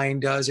your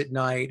mind does at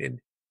night. And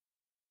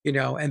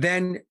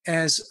then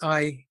as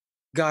I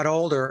got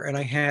older and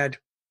I had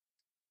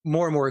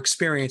more and more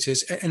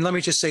experiences, and let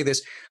me just say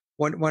this,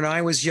 when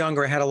I was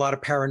younger, I had a lot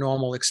of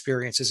paranormal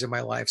experiences in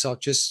my life. So I'll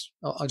just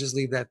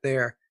leave that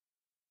there.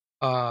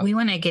 We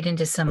want to get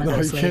into some of No,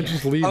 those you later. can't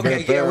just leave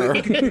Okay, that there.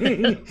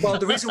 Well,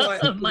 the reason why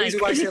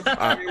I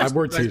said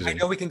we're I teasing.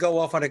 know we can go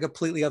off on a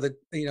completely other,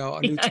 a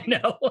new I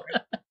know.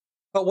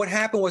 But what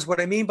happened was, what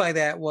I mean by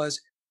that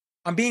was,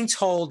 I'm being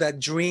told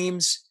that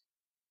dreams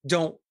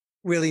don't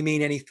really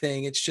mean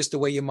anything. It's just the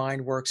way your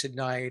mind works at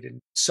night and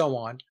so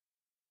on.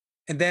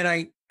 And then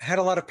I had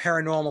a lot of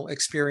paranormal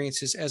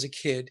experiences as a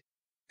kid,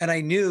 and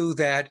I knew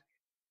that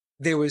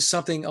there was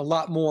something a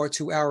lot more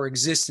to our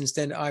existence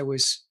than I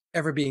was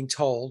ever being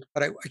told.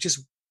 But I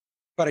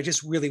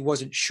just really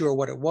wasn't sure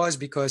what it was,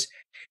 because,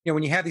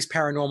 when you have these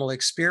paranormal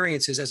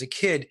experiences as a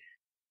kid,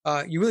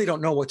 you really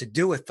don't know what to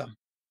do with them.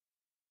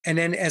 And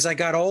then as I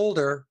got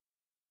older,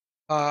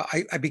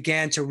 I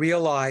began to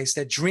realize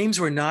that dreams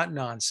were not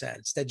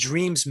nonsense, that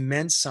dreams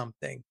meant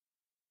something.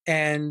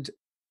 And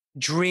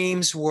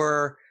dreams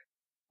were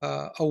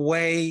a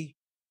way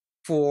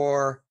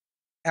for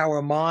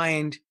our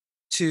mind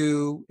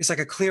to, it's like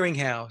a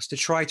clearinghouse to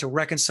try to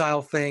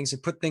reconcile things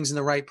and put things in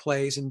the right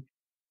place, and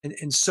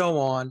so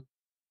on,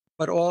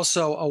 but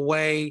also a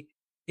way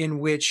in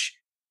which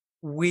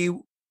we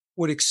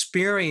would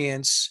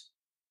experience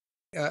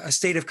a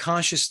state of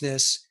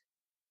consciousness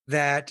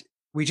that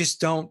we just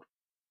don't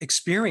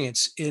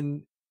experience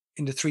in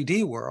the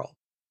 3D world.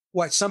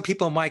 what some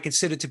people might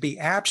consider to be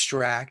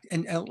abstract,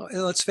 and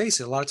let's face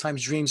it, a lot of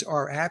times dreams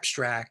are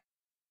abstract.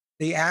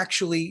 They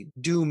actually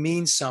do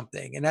mean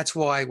something. And that's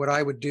why what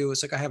I would do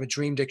is, like, I have a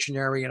dream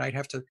dictionary, and I'd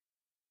have to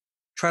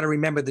try to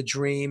remember the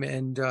dream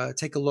and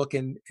take a look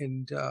and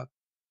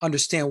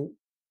understand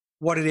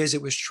what it is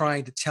it was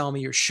trying to tell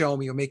me or show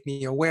me or make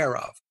me aware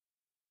of.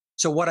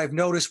 So what I've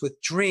noticed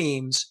with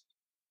dreams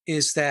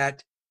is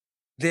that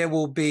there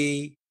will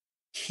be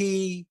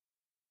key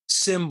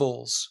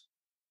symbols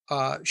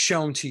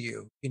shown to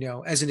you. You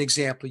know, as an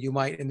example, you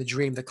might, in the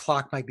dream, the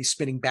clock might be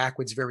spinning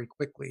backwards very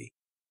quickly,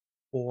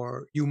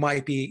 or you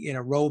might be in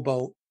a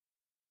rowboat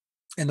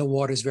and the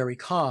water's very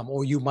calm,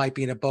 or you might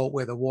be in a boat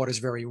where the water's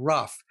very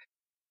rough.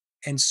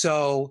 And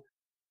so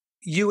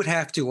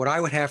what I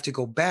would have to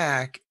go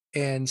back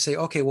and say,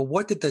 okay, well,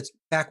 what did the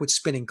backward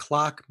spinning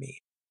clock mean?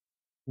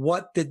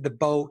 What did the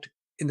boat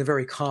in the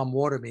very calm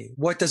water mean?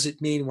 What does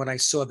it mean when I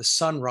saw the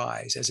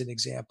sunrise, as an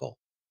example?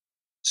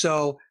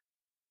 So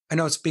I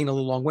know it's being a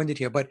little long winded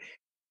here, but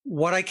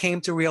what I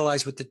came to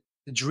realize with the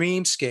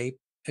dreamscape,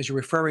 as you're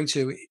referring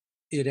to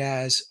it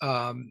as,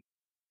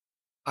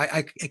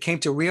 I came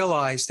to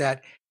realize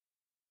that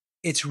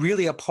it's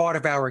really a part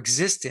of our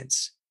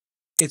existence.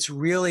 It's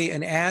really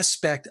an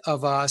aspect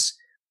of us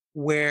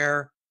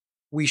where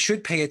we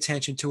should pay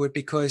attention to it,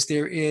 because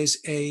there is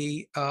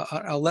a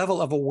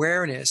level of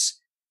awareness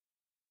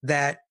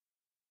that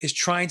is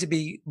trying to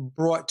be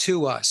brought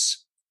to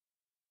us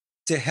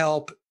to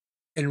help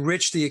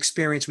enrich the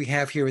experience we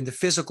have here in the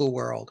physical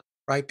world,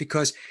 right?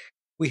 Because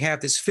we have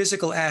this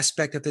physical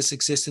aspect of this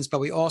existence, but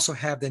we also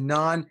have the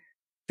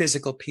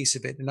non-physical piece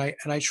of it. And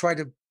I try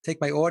to take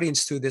my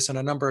audience through this on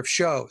a number of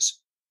shows.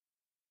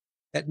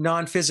 That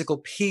non-physical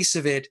piece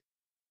of it,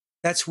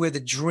 that's where the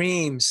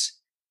dreams,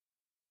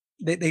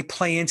 they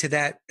play into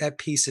that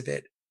piece of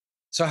it.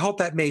 So I hope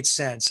that made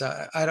sense.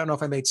 I don't know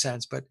if I made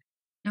sense, but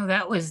No,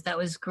 that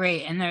was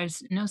great. And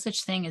there's no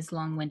such thing as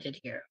long-winded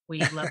here. We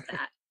love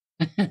that.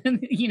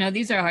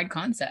 These are hard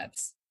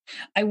concepts.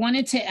 I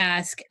wanted to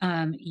ask,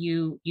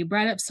 you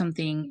brought up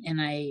something,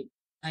 and I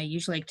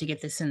usually like to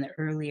get this in the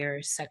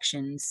earlier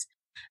sections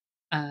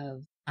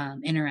of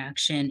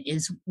interaction.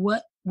 Is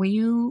what were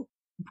you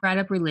brought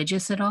up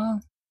religious at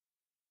all?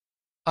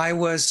 I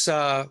was,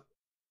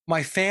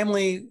 my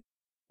family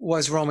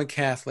was Roman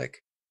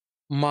Catholic.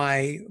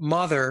 My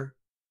mother,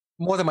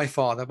 more than my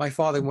father. My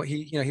father,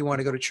 he wanted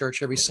to go to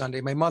church every Sunday.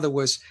 My mother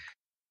was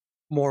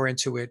more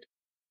into it.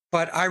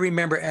 But I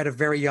remember at a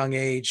very young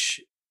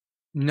age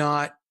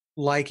not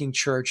liking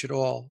church at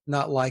all,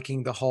 not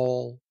liking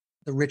the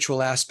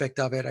ritual aspect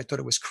of it. I thought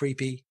it was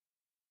creepy.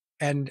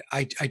 And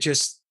I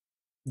just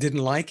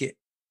didn't like it.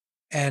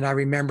 And I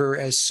remember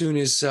as soon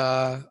as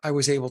I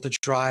was able to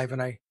drive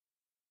and I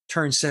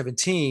turned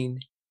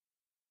 17,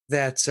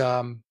 that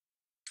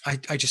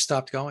I just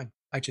stopped going.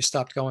 I just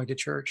stopped going to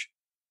church.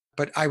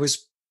 But I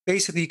was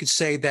basically, you could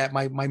say that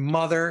my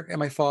mother and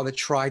my father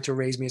tried to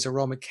raise me as a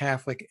Roman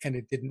Catholic, and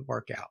it didn't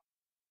work out.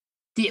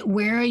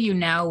 Where are you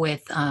now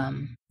with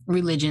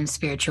religion,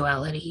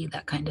 spirituality,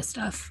 that kind of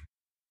stuff?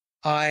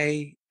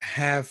 I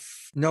have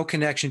no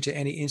connection to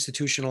any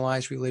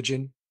institutionalized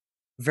religion,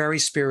 very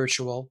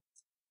spiritual.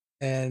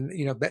 And,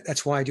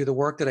 that's why I do the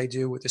work that I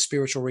do with the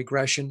spiritual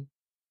regression.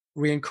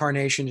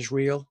 Reincarnation is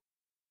real.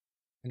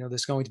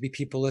 There's going to be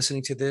people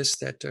listening to this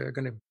that are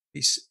going to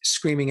be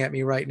screaming at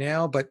me right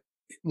now. But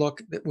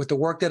look, with the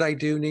work that I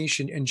do, Nish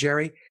and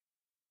Jerry,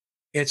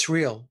 it's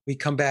real. We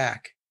come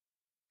back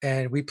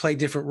and we play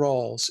different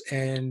roles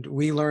and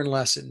we learn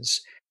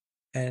lessons.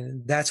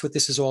 And that's what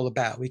this is all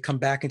about. We come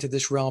back into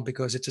this realm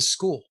because it's a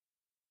school.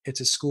 It's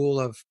a school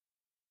of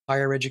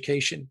higher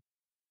education.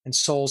 And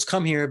souls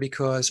come here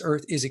because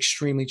Earth is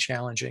extremely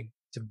challenging.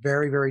 It's a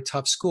very, very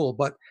tough school.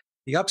 But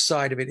the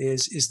upside of it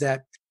is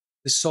that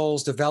the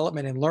soul's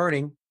development and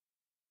learning,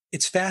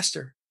 it's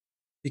faster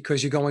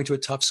because you're going to a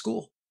tough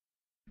school.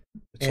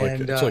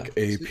 It's like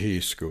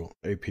AP school,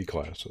 AP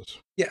classes.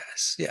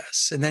 Yes,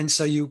 yes. And then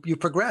so you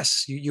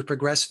progress. You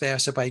progress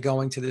faster by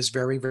going to this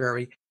very,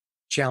 very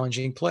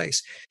challenging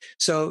place.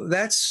 So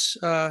that's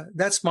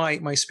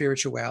my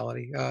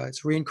spirituality.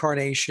 It's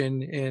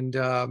reincarnation, and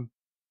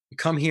you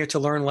come here to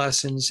learn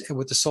lessons, and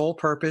with the sole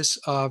purpose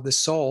of the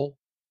soul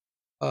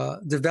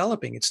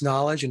developing its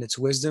knowledge and its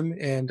wisdom,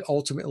 and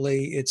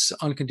ultimately its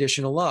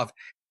unconditional love,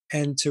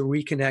 and to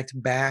reconnect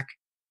back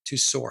to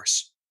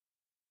source.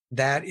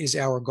 That is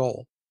our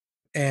goal.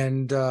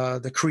 And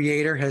the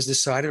Creator has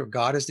decided, or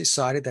God has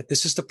decided, that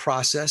this is the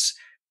process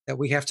that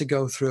we have to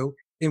go through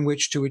in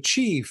which to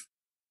achieve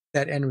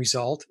that end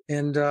result.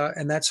 And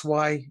that's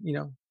why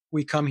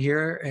we come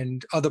here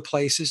and other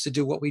places to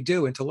do what we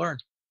do and to learn.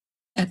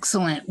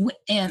 Excellent.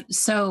 And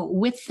so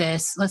with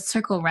this, let's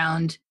circle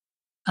around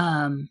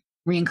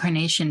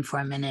reincarnation for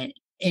a minute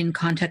in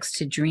context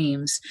to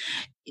dreams.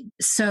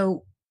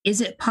 So is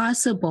it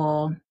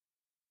possible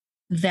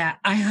that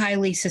I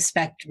highly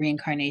suspect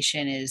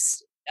reincarnation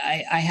is,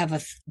 I have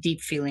a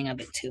deep feeling of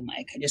it too,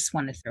 Mike. I just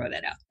want to throw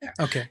that out there.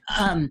 Okay.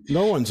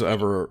 No one's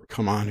ever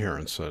come on here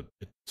and said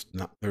it's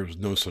not, there's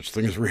no such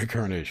thing as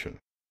reincarnation.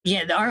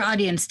 Yeah, our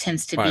audience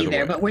tends to By be the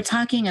there, way. but we're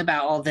talking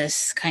about all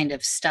this kind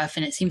of stuff,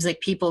 and it seems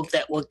like people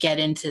that will get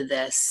into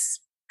this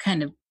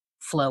kind of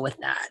flow with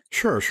that.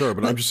 Sure,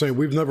 but I'm just saying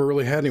we've never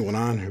really had anyone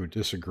on who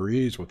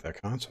disagrees with that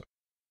concept.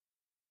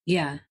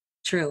 Yeah,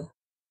 true.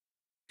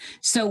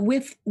 So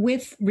with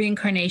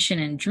reincarnation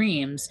and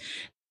dreams,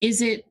 is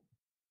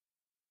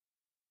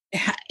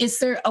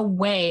there a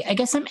way? I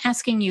guess I'm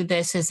asking you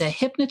this as a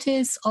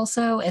hypnotist,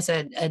 also as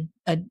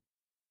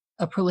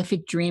a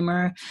prolific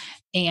dreamer,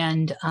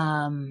 and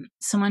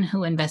someone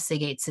who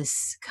investigates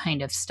this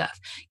kind of stuff.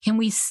 Can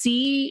we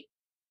see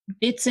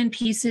bits and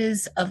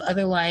pieces of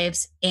other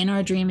lives in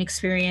our dream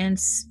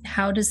experience?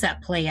 How does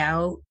that play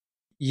out?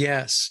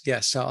 Yes.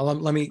 So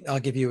I'll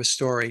give you a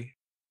story,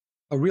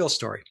 a real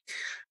story.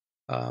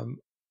 Um,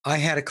 I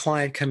had a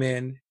client come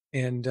in,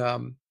 and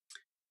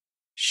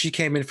she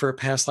came in for a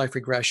past life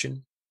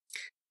regression,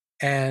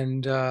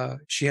 and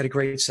she had a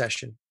great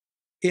session.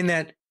 In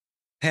that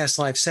past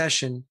life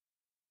session,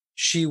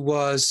 she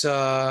was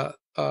a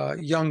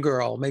young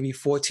girl, maybe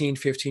 14,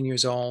 15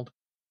 years old.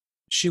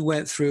 She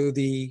went through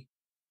the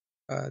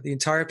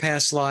entire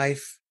past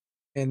life,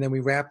 and then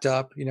we wrapped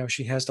up. You know,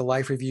 she has the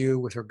life review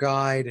with her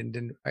guide, and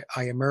then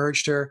I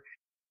emerged her.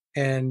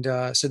 And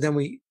so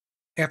then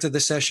after the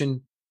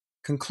session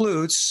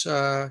concludes,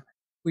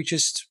 we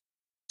just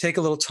take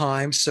a little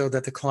time so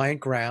that the client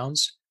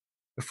grounds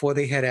before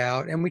they head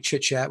out, and we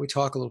chit chat, we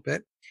talk a little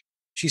bit.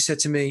 She said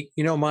to me,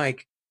 "You know,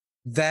 Mike,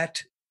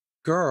 that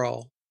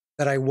girl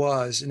that I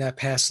was in that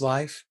past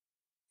life,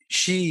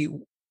 she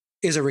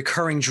is a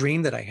recurring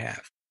dream that I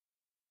have.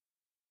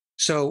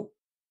 So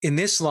in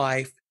this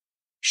life,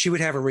 she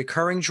would have a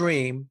recurring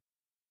dream.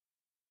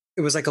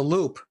 It was like a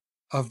loop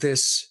of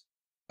this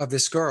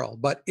girl.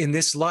 But in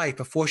this life,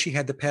 before she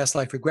had the past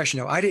life regression,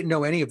 now I didn't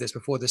know any of this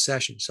before the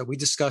session. So we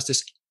discussed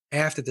this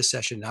after the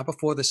session, not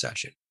before the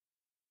session.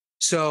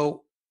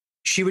 So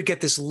she would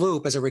get this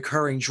loop as a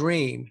recurring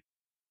dream.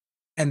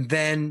 And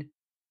then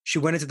she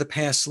went into the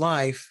past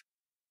life,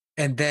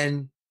 and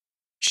then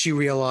she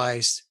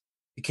realized,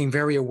 became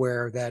very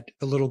aware that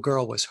the little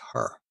girl was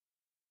her.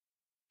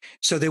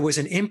 So there was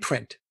an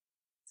imprint.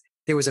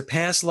 There was a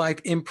past life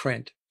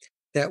imprint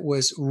that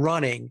was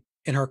running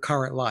in her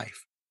current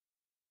life.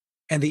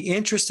 And the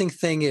interesting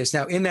thing is,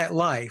 now in that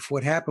life,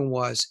 what happened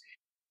was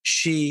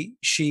she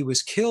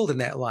was killed in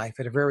that life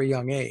at a very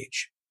young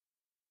age.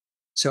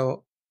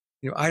 So,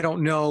 you know, I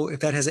don't know if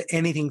that has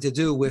anything to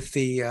do with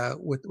the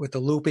with the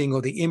looping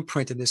or the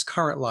imprint in this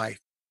current life.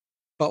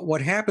 But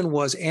what happened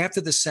was, after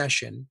the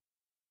session,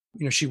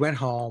 you know, she went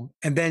home,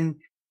 and then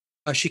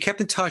she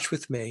kept in touch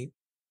with me,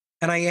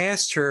 and I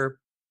asked her,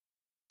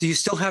 "Do you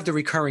still have the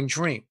recurring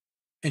dream?"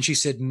 And she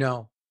said,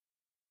 "No."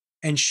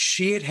 And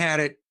she had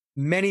it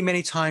many,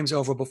 many times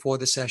over before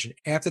the session.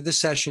 After the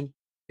session,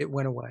 it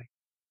went away.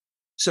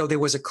 So there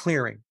was a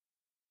clearing.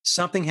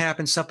 Something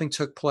happened, something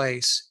took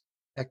place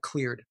that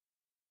cleared.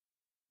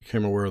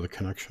 Became aware of the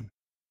connection.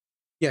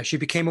 Yeah, she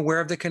became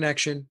aware of the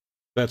connection.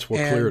 That's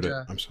what And cleared it,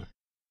 I'm saying.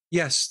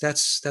 yes,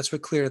 that's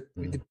what cleared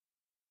it.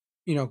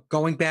 You know,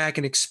 going back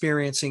and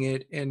experiencing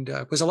it. And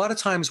because a lot of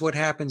times what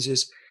happens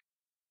is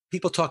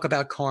people talk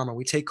about karma.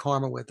 We take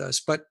karma with us,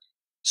 but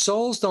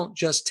souls don't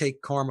just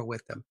take karma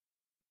with them.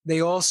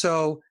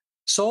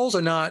 Souls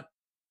are not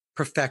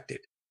perfected,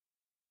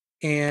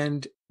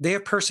 and they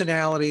have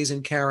personalities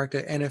and character.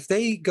 And if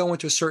they go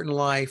into a certain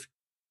life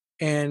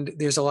and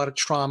there's a lot of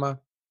trauma,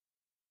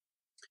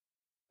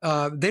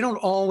 they don't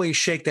always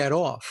shake that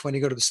off when they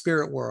go to the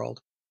spirit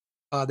world.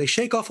 They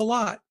shake off a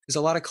lot. There's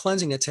a lot of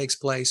cleansing that takes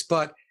place,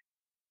 but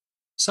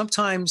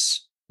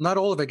sometimes not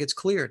all of it gets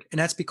cleared. And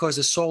that's because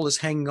the soul is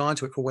hanging on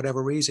to it for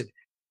whatever reason.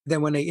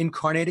 Then when they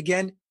incarnate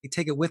again, they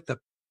take it with them.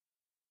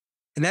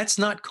 And that's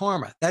not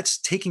karma. That's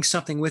taking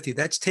something with you.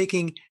 That's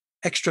taking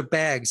extra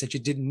bags that you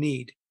didn't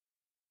need.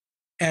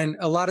 And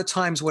a lot of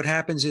times what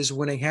happens is,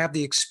 when they have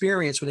the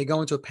experience, when they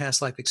go into a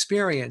past life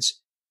experience,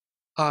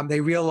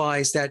 they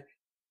realize that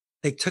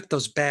they took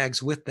those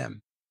bags with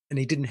them and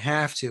they didn't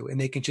have to,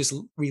 and they can just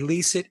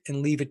release it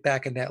and leave it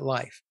back in that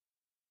life.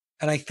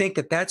 And I think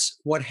that that's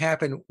what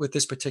happened with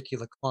this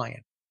particular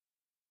client.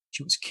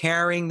 She was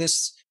carrying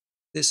this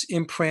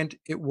imprint.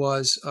 It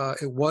was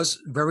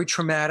very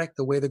traumatic,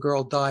 the way the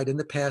girl died in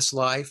the past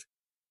life.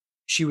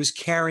 She was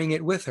carrying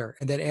it with her,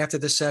 and then after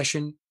the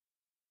session,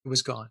 it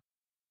was gone.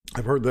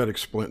 I've heard that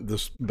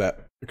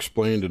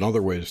explained in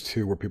other ways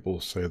too, where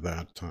people say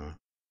that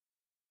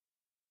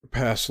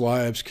past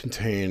lives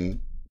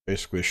contain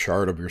basically a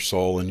shard of your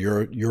soul, and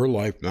your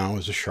life now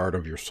is a shard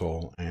of your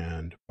soul.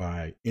 And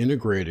by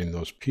integrating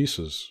those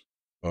pieces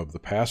of the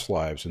past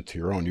lives into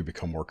your own, you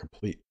become more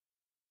complete.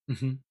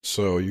 Mm-hmm.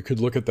 So you could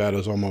look at that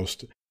as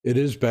almost, it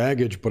is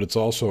baggage, but it's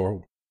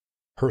also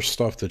her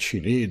stuff that she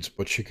needs,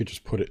 but she could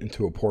just put it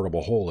into a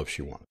portable hole if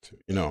she wanted to,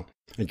 you know,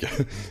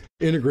 and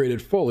integrate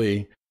it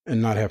fully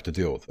and not have to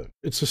deal with it.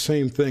 It's the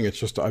same thing. It's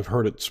just, I've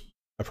heard it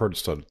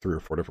said 3 or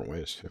 4 different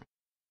ways too.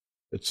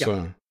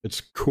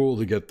 It's cool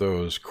to get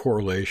those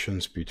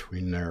correlations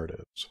between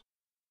narratives.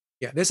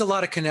 Yeah, there's a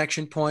lot of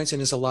connection points, and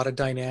there's a lot of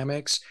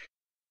dynamics.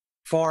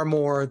 far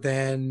more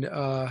than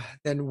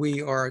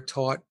we are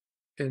taught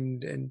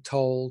and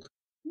told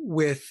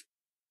with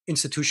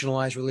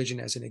institutionalized religion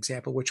as an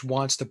example, which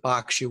wants to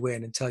box you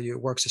in and tell you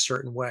it works a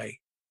certain way.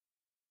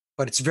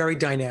 But it's very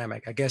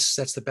dynamic. I guess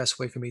that's the best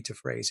way for me to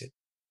phrase it.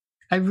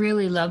 I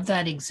really love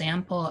that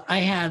example. I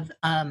have,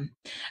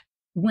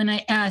 when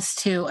I asked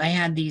too, I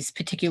had these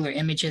particular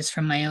images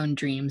from my own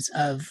dreams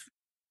of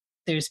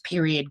there's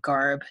period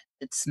garb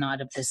that's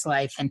not of this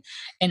life, and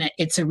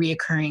it's a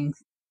reoccurring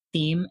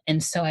theme.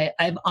 And so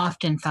I've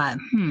often thought,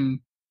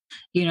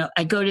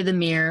 I go to the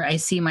mirror, I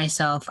see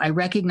myself, I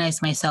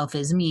recognize myself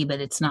as me, but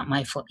it's not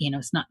my,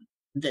 it's not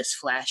this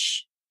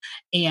flesh,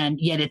 and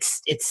yet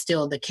it's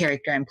still the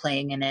character I'm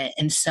playing in it.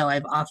 And so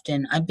I've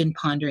been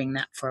pondering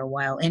that for a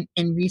while,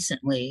 and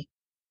recently,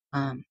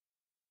 um,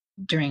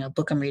 during a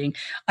book I'm reading,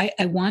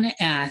 I want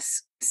to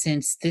ask,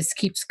 since this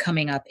keeps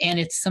coming up, and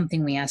it's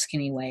something we ask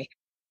anyway,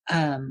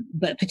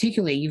 but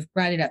particularly you've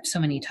brought it up so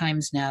many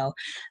times now,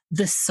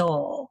 the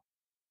soul.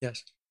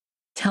 Yes.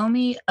 Tell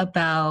me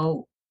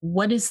about,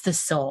 what is the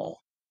soul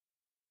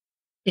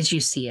as you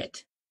see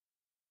it?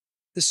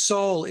 The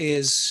soul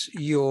is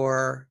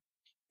your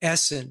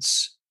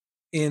essence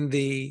in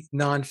the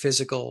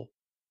non-physical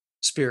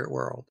spirit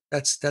world.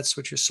 That's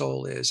what your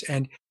soul is.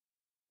 And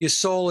your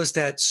soul is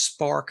that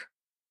spark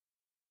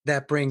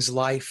that brings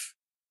life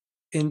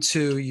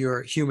into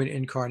your human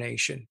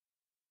incarnation.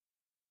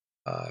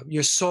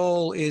 Your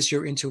soul is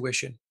your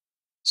intuition.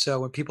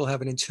 So when people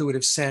have an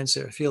intuitive sense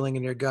or a feeling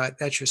in their gut,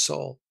 that's your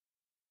soul.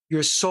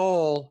 Your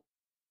soul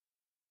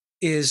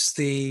is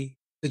the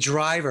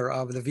driver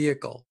of the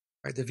vehicle,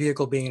 right? The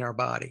vehicle being our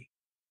body.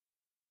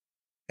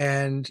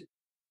 And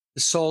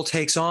the soul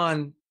takes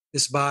on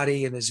this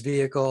body and this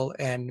vehicle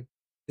and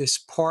this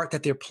part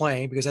that they're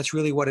playing, because that's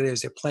really what it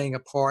is. They're playing a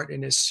part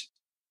in this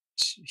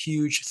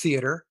huge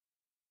theater,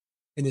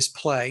 in this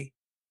play,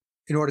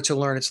 in order to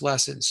learn its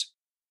lessons.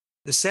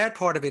 The sad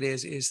part of it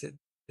is that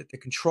the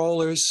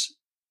controllers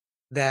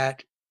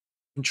that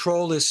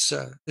control this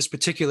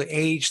particular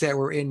age that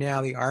we're in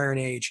now, the Iron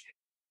Age,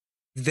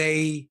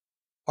 they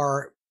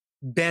are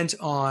bent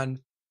on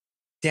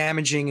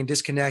damaging and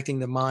disconnecting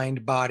the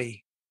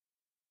mind-body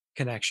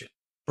connection,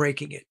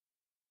 breaking it,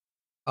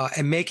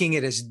 and making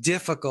it as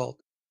difficult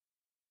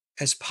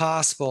as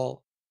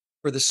possible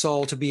for the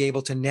soul to be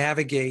able to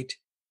navigate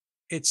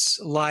its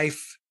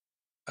life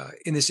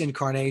in this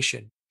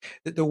incarnation.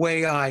 The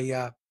way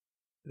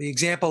the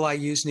example I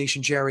use, Nish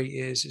and Jerry,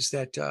 is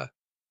that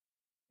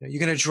you're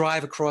going to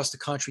drive across the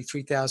country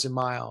 3,000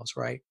 miles,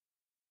 right?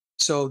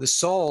 So the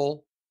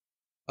soul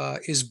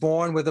is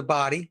born with a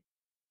body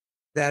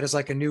that is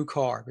like a new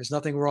car. There's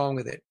nothing wrong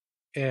with it,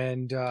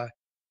 and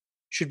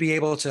should be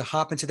able to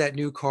hop into that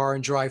new car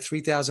and drive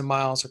 3,000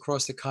 miles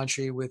across the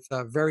country with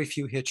very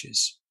few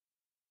hitches.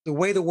 The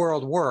way the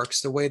world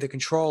works, the way the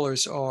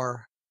controllers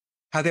are,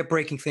 how they're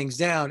breaking things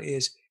down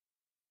is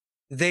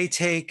they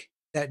take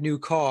that new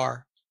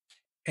car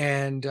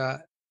and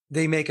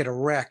they make it a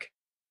wreck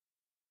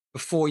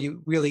before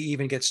you really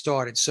even get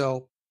started.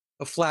 So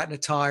they'll flatten the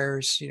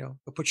tires, they'll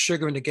put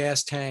sugar in the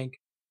gas tank.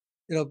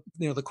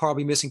 The car will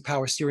be missing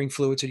power steering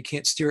fluid, so you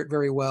can't steer it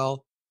very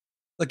well.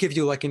 They'll give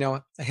you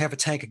a half a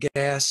tank of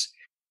gas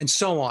and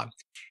so on.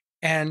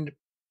 And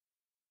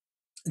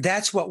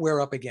that's what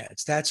we're up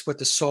against. That's what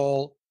the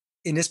soul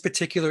in this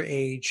particular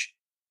age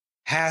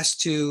has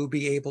to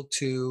be able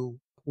to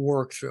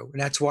work through.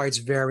 And that's why it's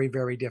very,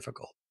 very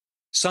difficult.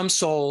 Some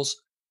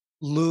souls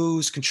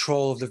lose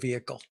control of the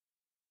vehicle.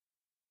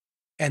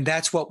 And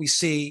that's what we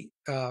see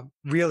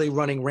really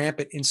running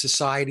rampant in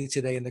society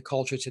today, in the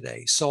culture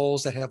today.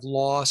 Souls that have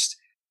lost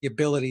the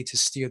ability to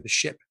steer the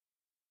ship.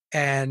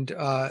 And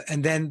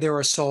then there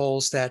are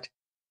souls that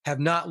have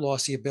not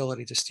lost the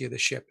ability to steer the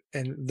ship.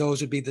 And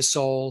those would be the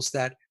souls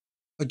that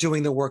are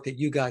doing the work that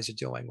you guys are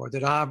doing, or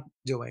that I'm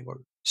doing, or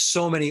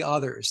so many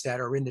others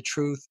that are in the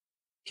truth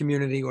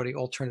community or the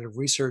alternative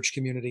research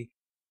community,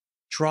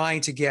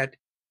 trying to get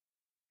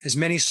as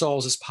many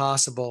souls as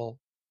possible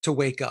to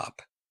wake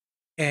up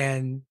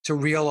and to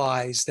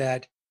realize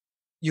that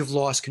you've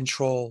lost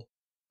control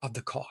of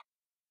the car.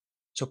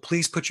 So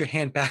please put your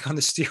hand back on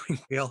the steering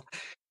wheel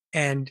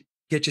and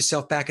get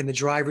yourself back in the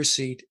driver's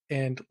seat,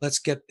 and let's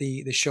get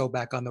the show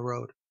back on the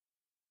road.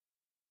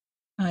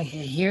 I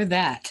hear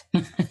that.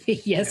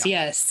 Yes,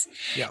 Yeah. yes.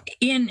 Yeah.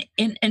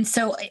 And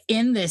so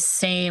in this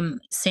same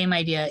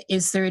idea,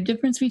 is there a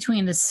difference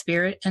between the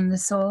spirit and the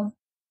soul?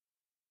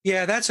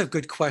 Yeah, that's a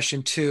good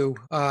question too.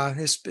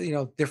 There's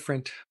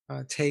different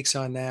takes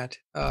on that.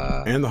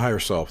 And the higher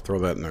self, throw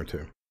that in there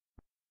too.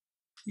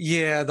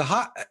 Yeah, the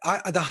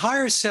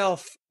higher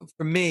self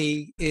for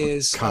me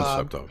is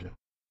Concept of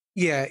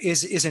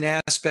is an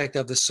aspect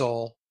of the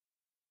soul.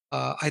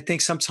 I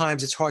think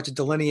sometimes it's hard to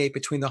delineate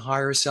between the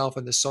higher self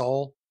and the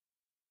soul.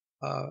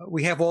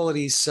 We have all of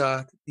these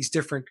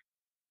different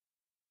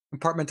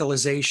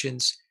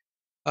compartmentalizations.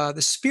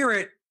 The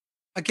spirit,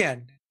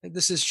 again,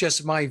 this is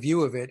just my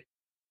view of it.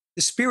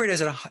 The spirit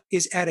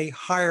is at a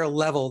higher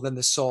level than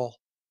the soul.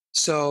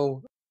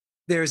 So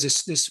there's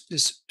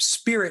this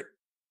spirit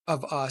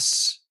of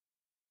us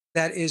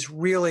that is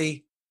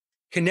really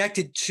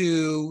connected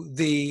to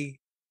the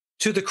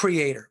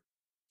creator,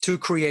 to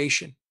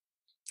creation.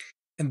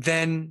 And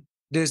then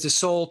there's the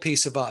soul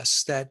piece of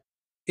us that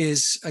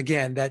is,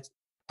 again, that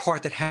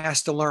part that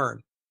has to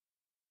learn,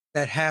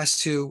 that has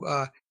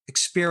to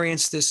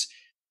experience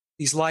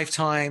these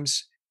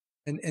lifetimes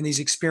and these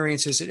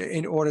experiences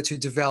in order to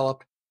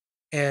develop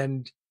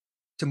and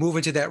to move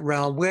into that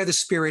realm where the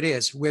spirit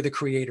is, where the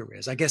creator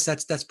is. I guess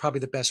that's probably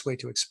the best way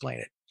to explain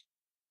it.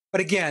 But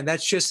again,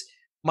 that's just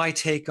my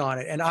take on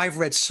it. And I've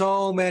read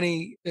so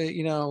many,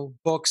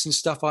 books and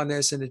stuff on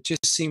this, and it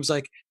just seems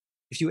like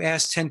if you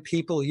ask 10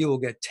 people, you will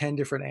get 10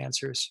 different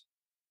answers,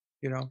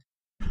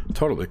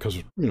 Totally,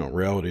 because,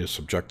 reality is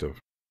subjective.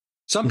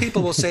 Some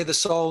people will say the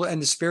soul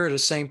and the spirit are the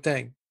same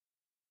thing,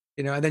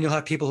 and then you'll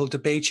have people who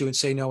debate you and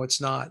say, no,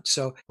 it's not.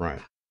 So, right.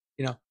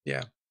 Yeah.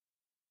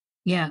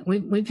 Yeah,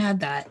 we've had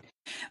that.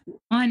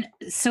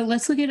 So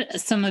let's look at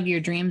some of your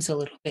dreams a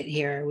little bit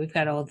here. We've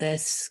got all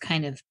this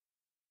kind of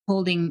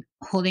holding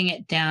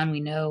it down. We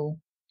know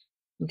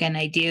we've got an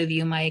idea of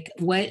you, Mike.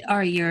 What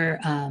are your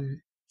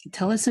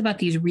tell us about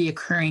these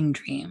reoccurring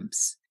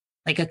dreams,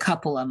 like a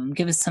couple of them.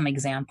 Give us some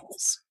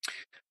examples.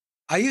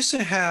 I used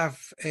to have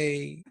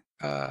a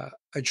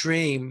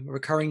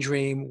recurring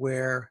dream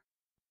where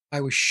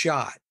I was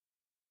shot,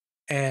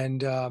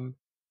 and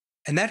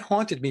that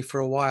haunted me for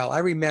a while. I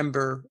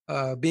remember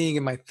being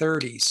in my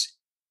 30s,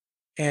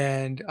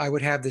 and I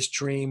would have this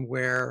dream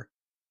where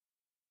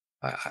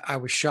I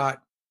was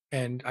shot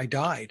and I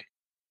died.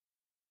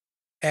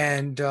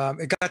 And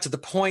it got to the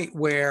point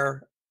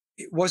where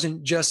it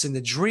wasn't just in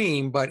the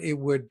dream, but it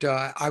would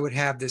I would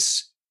have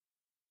this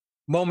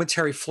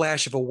momentary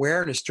flash of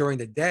awareness during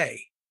the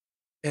day,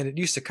 and it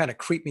used to kind of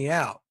creep me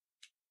out.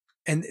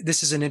 And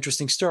this is an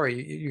interesting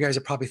story. You guys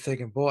are probably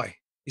thinking, boy,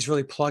 he's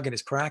really plugging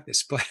his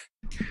practice. But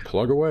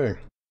plug away.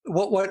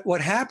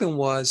 What happened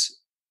was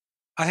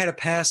I had a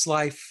past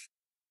life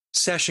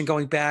session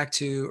going back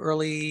to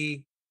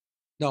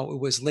it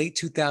was late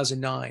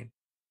 2009.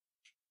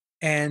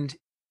 And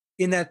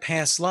in that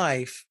past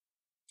life,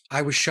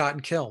 I was shot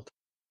and killed.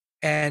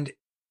 And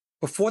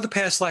before the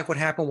past life, what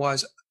happened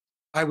was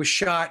I was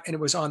shot, and it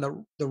was on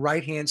the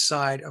right-hand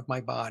side of my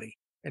body.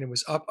 And it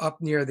was up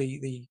near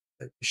the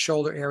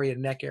shoulder area,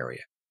 neck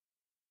area.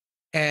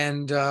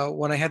 And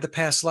when I had the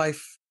past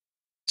life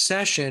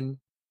session,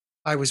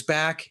 I was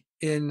back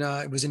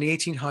it was in the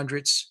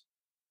 1800s.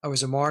 I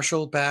was a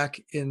marshal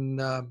back in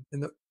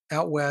the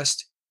out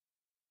west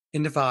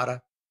in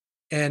Nevada,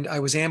 and I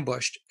was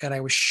ambushed, and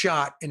I was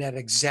shot in that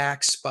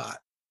exact spot.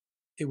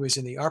 It was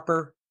in the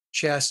upper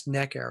chest,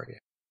 neck area.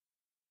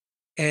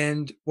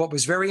 And what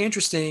was very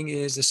interesting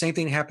is the same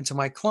thing happened to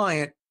my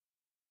client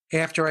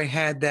after I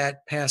had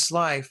that past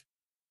life.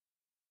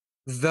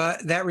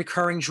 That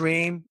recurring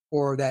dream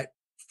or that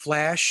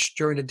flash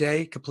during the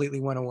day completely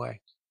went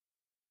away.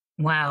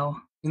 Wow.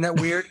 Isn't that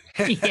weird?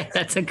 Yeah,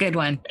 that's a good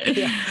one.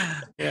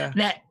 Yeah.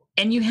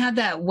 And you had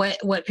that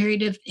what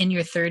period of in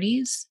your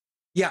 30s?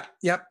 Yeah,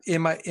 yep,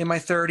 in my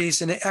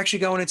 30s, and actually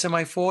going into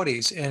my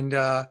 40s, and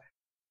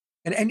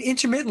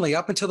intermittently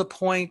up until the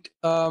point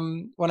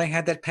when I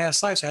had that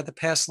past life. So I had the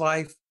past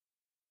life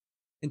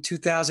in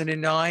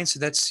 2009, so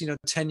that's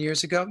 10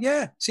 years ago.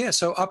 Yeah.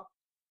 So up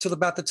till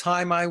about the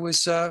time I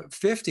was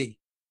 50,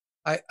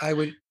 I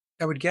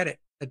would get it,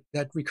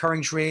 that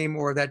recurring dream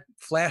or that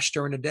flash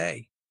during the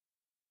day.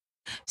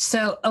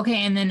 So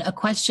okay, and then a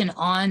question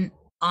on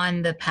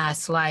the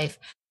past life.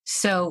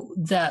 So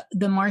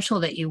the marshal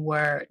that you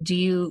were,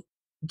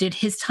 did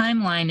his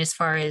timeline as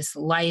far as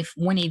life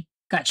when he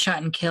got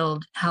shot and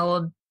killed, how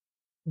old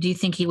do you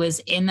think he was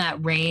in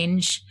that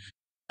range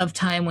of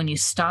time when you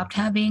stopped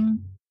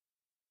having?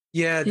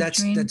 Yeah,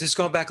 that's just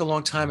going back a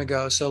long time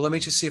ago. So let me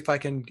just see if I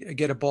can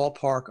get a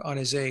ballpark on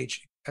his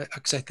age,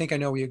 because I think I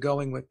know where you're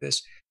going with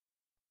this.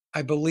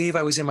 I believe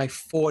I was in my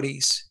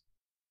 40s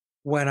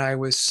when I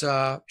was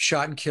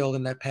shot and killed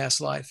in that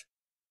past life.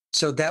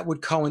 So that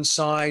would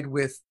coincide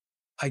with,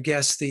 I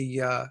guess,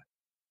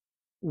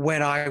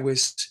 when I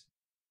was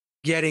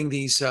getting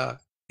these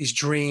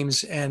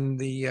dreams and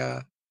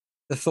the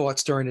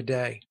thoughts during the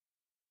day.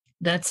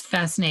 That's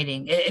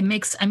fascinating. It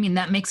makes,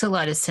 that makes a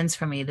lot of sense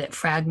for me that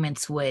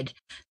fragments would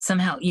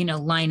somehow,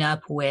 line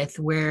up with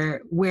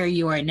where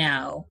you are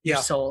now, your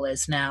soul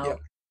is now. Yeah.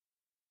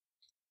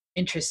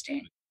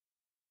 Interesting.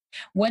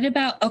 What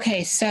about,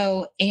 okay,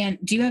 so, and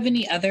do you have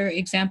any other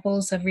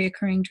examples of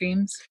reoccurring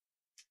dreams?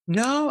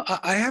 No,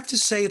 I have to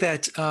say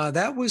that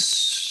that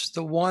was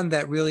the one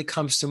that really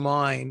comes to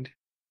mind.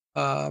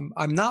 I'm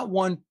not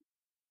one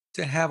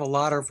to have a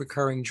lot of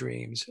recurring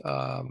dreams.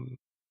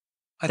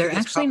 They're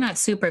actually not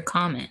super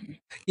common.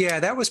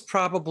 Yeah, that was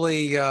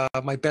probably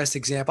my best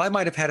example. I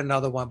might have had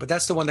another one, but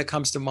that's the one that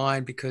comes to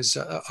mind because,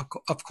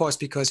 of course,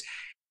 because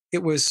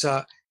it was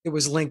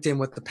linked in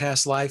with the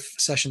past life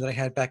session that I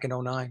had back in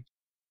 2009.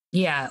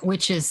 Yeah,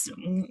 which is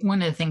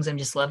one of the things I'm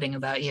just loving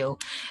about you.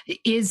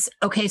 Is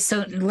okay.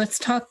 So let's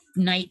talk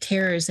night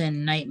terrors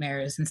and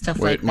nightmares and stuff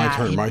like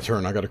that. My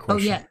turn. I got a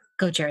question. Oh yeah,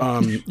 Go, Jerry.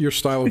 Your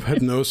style of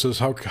hypnosis,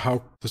 how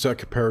does that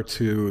compare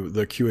to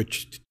the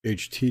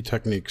QHT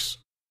techniques,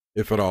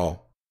 if at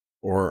all?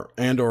 Or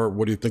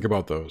what do you think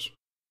about those?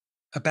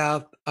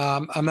 About,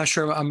 I'm not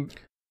sure.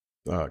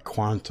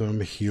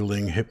 Quantum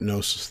healing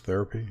hypnosis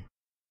therapy.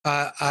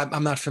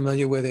 I'm not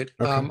familiar with it.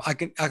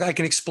 Okay. I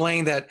can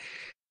explain that.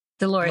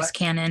 Dolores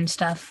Cannon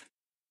stuff.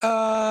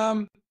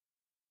 There's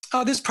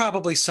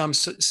probably some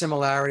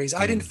similarities.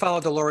 I didn't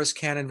follow Dolores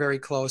Cannon very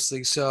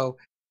closely, so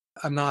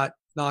I'm not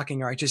knocking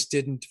her. I just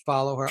didn't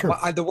follow her. Sure.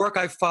 The work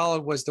I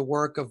followed was the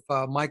work of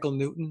Michael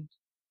Newton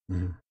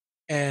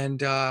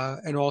and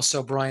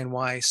also Brian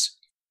Weiss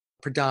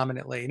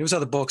predominantly. And there was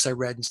other books I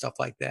read and stuff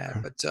like that.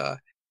 Okay. But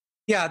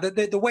yeah,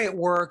 the way it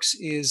works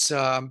is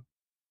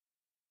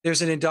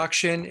there's an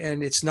induction,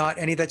 and it's not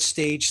any of that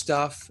stage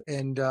stuff,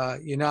 and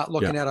you're not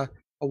looking at a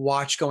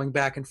watch going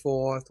back and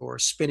forth or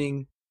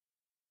spinning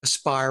a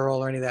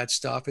spiral or any of that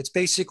stuff. It's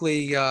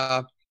basically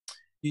you're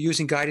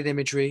using guided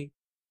imagery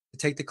to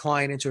take the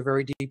client into a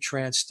very deep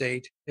trance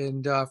state.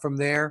 And from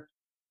there,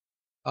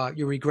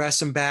 you regress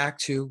them back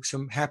to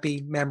some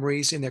happy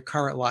memories in their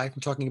current life.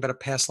 I'm talking about a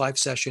past life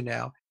session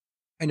now.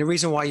 And the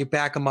reason why you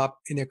back them up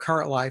in their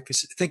current life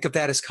is think of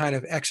that as kind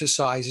of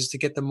exercises to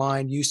get the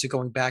mind used to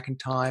going back in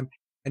time.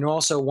 And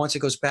also, once it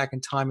goes back in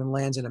time and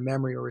lands in a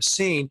memory or a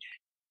scene,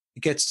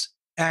 it gets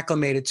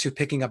acclimated to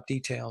picking up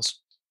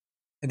details.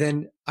 And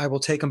then I will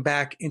take them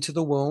back into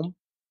the womb.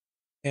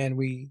 And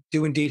we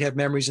do indeed have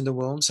memories in the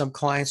womb. Some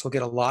clients will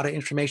get a lot of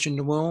information in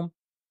the womb.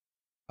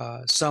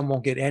 Some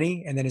won't get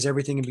any. And then there's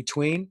everything in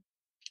between.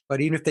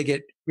 But even if they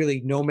get really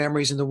no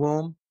memories in the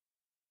womb,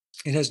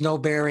 it has no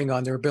bearing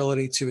on their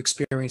ability to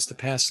experience the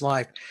past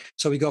life.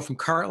 So we go from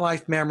current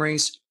life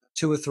memories,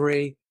 2 or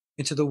 3,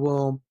 into the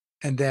womb.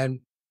 And then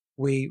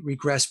we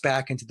regress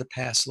back into the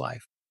past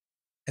life.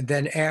 And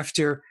then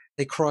after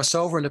they cross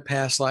over into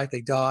past life, they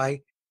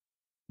die.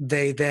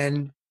 They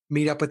then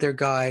meet up with their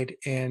guide,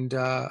 and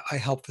I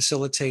help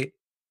facilitate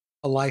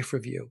a life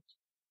review.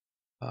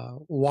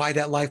 Why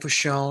that life was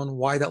shown,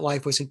 why that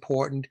life was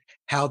important,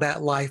 how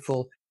that life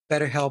will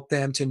better help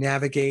them to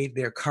navigate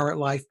their current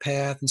life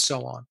path, and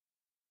so on.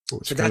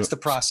 So that's the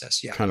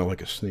process. Yeah. Kind of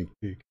like a sneak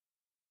peek.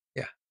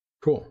 Yeah.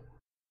 Cool.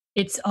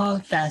 It's all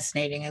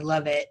fascinating. I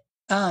love it.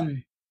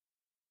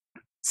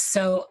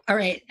 So, all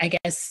right, I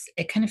guess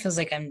it kind of feels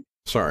like I'm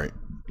sorry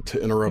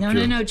to interrupt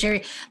you. No,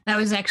 Jerry. That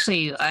was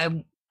actually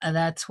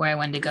that's where I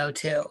wanted to go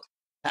to.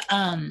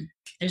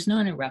 There's no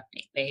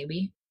interrupting,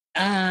 baby.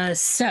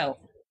 So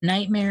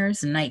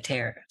nightmares and night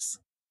terrors.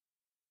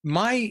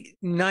 My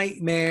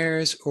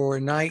nightmares or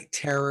night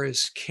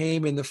terrors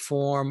came in the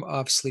form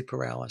of sleep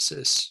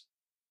paralysis.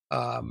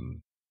 All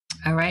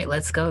right,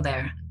 let's go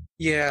there.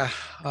 Yeah.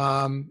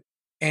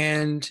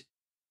 And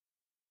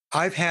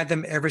I've had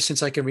them ever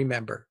since I can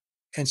remember.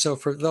 And so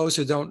for those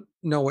who don't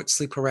know what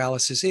sleep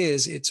paralysis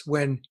is, it's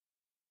when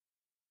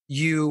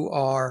you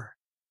are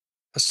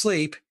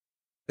asleep,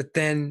 but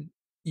then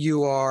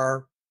you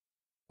are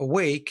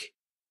awake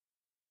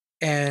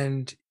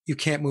and you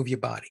can't move your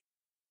body.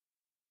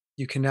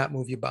 You cannot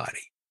move your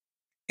body.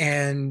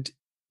 And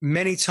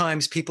many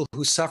times people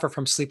who suffer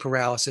from sleep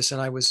paralysis,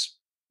 and I was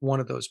one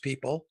of those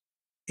people,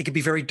 it can be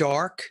very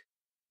dark,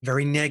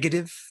 very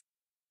negative.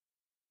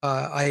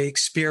 I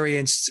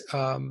experienced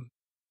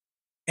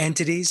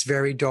entities,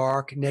 very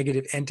dark,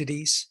 negative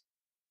entities,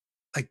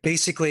 like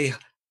basically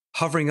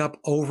hovering up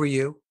over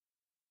you,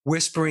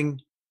 whispering,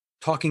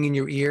 talking in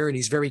your ear, and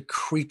these very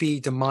creepy,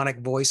 demonic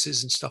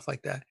voices and stuff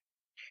like that.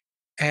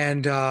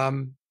 And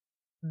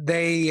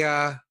they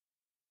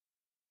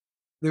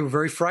were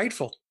very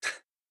frightful.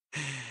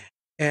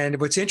 And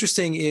what's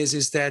interesting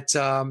is that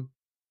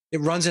it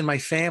runs in my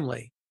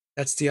family.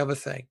 That's the other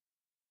thing.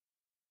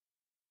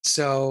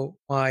 So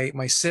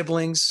my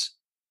siblings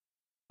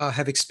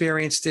have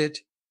experienced it.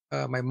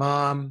 My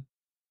mom,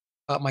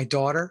 my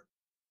daughter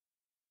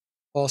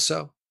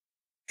also.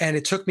 And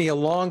it took me a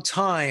long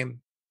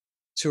time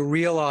to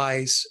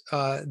realize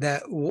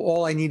that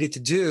all I needed to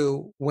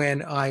do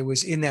when I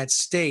was in that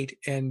state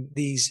and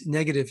these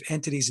negative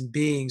entities and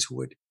beings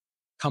would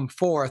come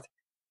forth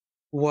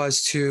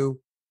was to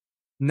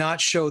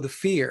not show the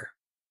fear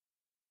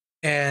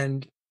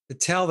and to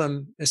tell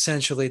them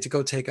essentially to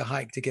go take a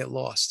hike, to get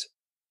lost.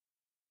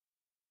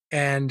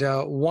 And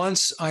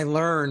once I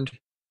learned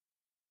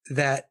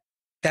that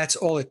that's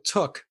all it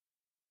took,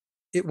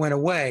 it went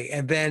away.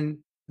 And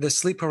then the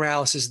sleep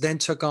paralysis then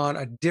took on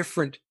a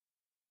different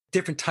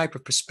type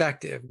of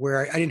perspective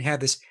where I didn't have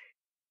this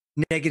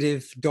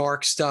negative,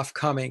 dark stuff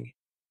coming,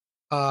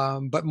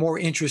 but more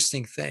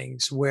interesting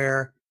things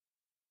where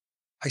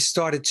I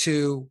started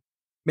to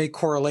make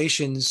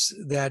correlations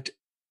that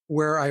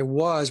where I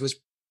was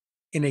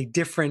in a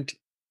different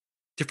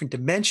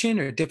dimension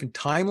or a different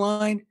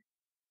timeline.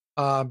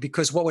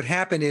 Because what would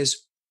happen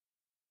is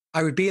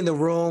I would be in the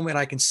room and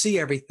I can see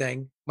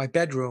everything, my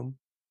bedroom.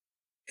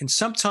 And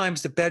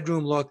sometimes the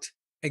bedroom looked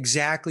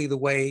exactly the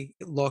way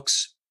it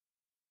looks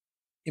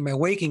in my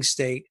waking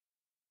state.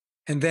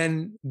 And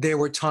then there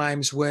were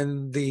times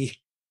when the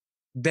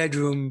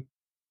bedroom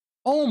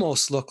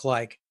almost looked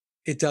like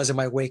it does in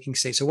my waking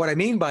state. So what I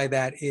mean by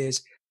that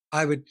is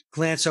I would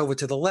glance over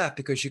to the left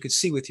because you could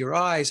see with your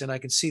eyes, and I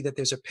can see that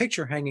there's a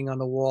picture hanging on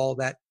the wall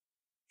that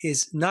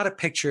is not a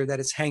picture that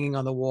is hanging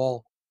on the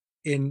wall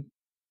in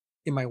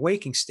my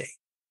waking state.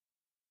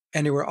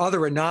 And there were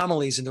other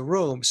anomalies in the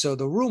room. So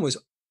the room was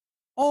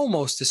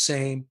almost the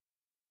same,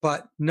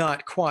 but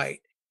not quite.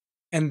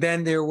 And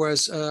then there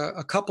was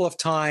a couple of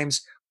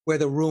times where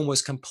the room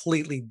was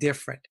completely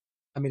different.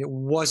 I mean, it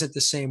wasn't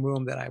the same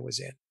room that I was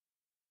in.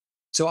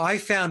 So I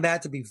found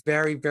that to be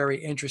very, very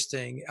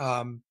interesting,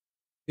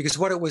 because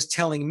what it was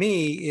telling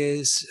me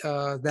is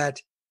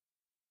that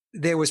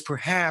there was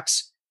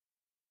perhaps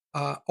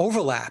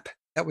overlap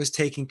that was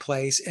taking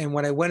place. And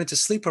when I went into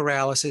sleep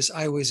paralysis,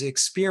 I was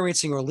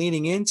experiencing or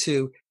leaning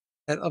into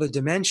that other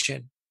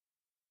dimension.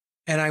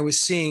 And I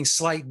was seeing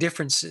slight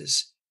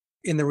differences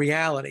in the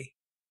reality.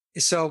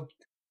 So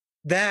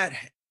that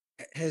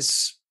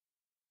has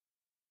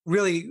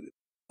really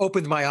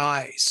opened my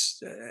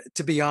eyes,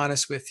 to be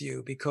honest with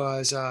you,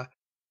 because for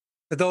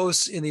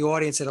those in the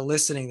audience that are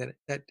listening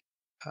that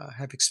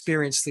have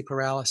experienced sleep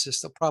paralysis,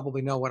 they'll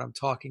probably know what I'm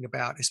talking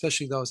about,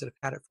 especially those that have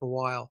had it for a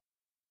while.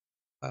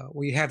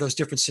 We have those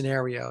different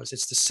scenarios.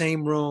 It's the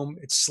same room,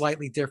 it's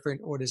slightly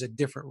different, or there's a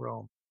different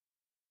room,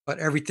 but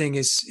everything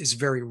is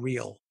very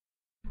real.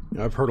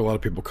 I've heard a lot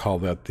of people call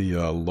that the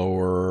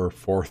lower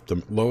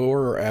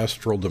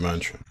astral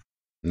dimension,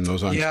 and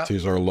those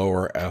entities are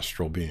lower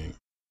astral being.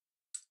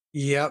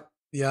 Yep.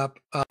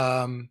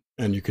 And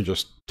you can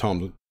just tell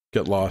them to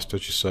get lost,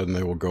 as you said, and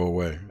they will go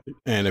away.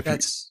 And if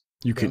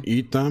you can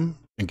eat them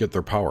and get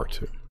their power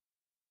too.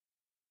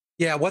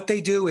 Yeah, what they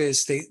do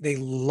is they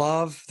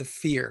love the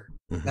fear.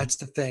 Mm-hmm. That's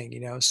the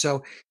thing,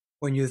 So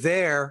when you're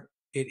there,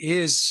 it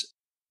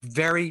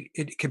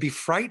can be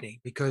frightening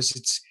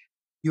because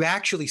you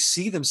actually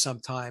see them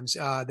sometimes.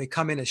 They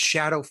come in as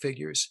shadow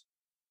figures,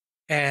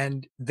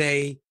 and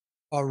they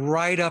are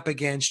right up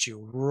against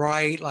you,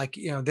 right? Like,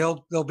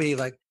 they'll be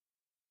like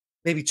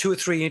maybe 2 or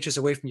 3 inches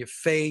away from your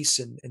face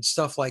and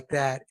stuff like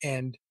that.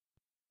 And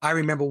I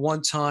remember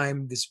one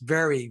time this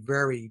very,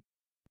 very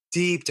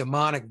deep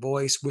demonic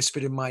voice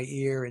whispered in my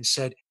ear and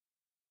said,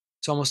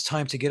 "It's almost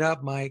time to get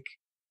up, Mike.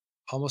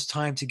 Almost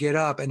time to get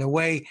up." And the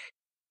way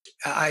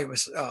I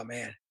was, oh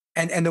man.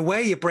 And the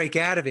way you break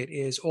out of it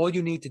is all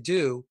you need to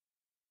do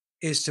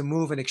is to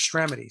move an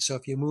extremity. So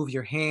if you move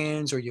your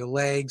hands or your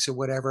legs or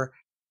whatever,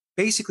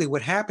 basically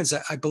what happens,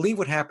 I believe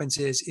what happens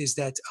is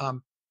that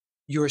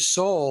your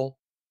soul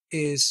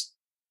is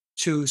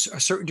to a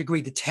certain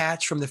degree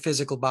detached from the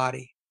physical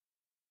body.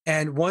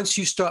 And once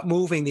you start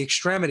moving the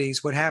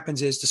extremities, what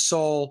happens is the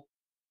soul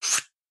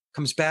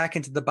comes back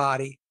into the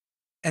body,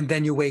 and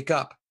then you wake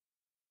up.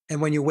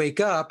 And when you wake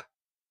up,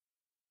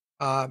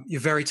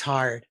 you're very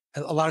tired.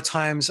 A lot of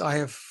times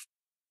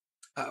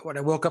when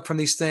I woke up from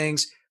these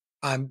things,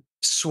 I'm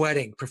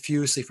sweating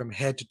profusely from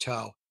head to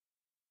toe.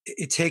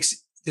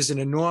 There's an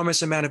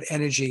enormous amount of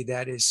energy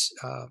that is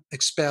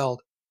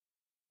expelled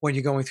when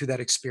you're going through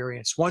that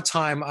experience. One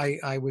time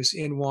I was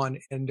in one,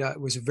 and it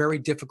was a very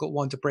difficult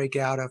one to break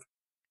out of.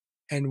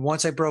 And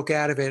once I broke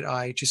out of it,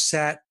 I just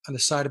sat on the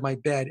side of my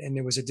bed, and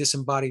there was a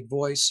disembodied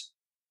voice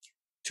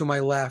to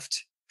my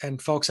left.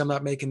 And folks, I'm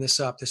not making this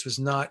up. This was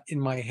not in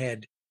my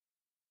head.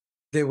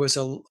 There was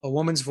a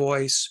woman's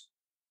voice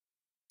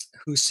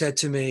who said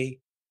to me,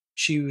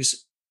 she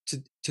was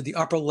to the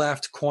upper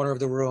left corner of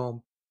the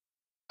room,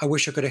 "I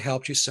wish I could have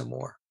helped you some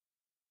more."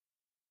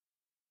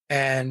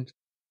 And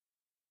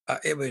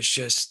it was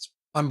just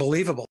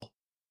unbelievable.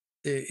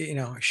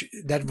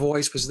 That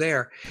voice was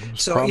there. It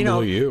was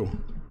probably you.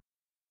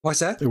 What's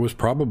that? It was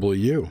probably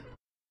you.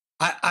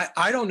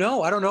 I don't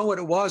know. I don't know what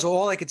it was.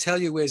 All I could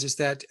tell you is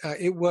that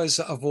it was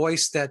a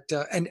voice that,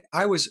 and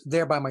I was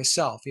there by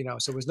myself,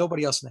 so there was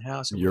nobody else in the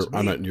house.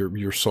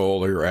 Your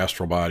soul or your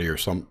astral body or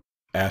some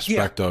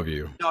aspect of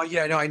you. No,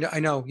 yeah, no, I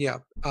know, yeah.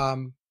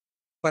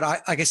 But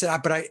like I said,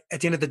 at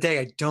the end of the day,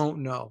 I don't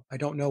know. I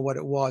don't know what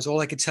it was. All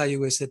I could tell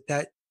you is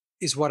that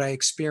is what I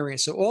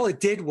experienced. So all it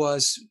did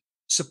was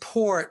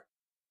support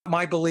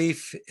my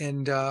belief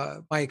and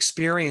my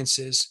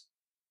experiences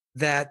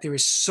that there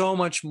is so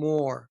much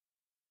more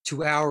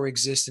to our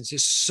existence.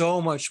 There's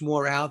so much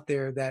more out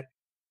there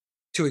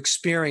to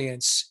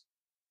experience.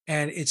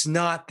 And it's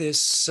not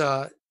this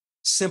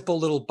simple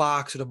little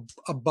box with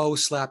a bow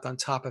slapped on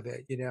top of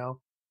it,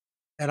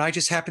 And I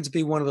just happen to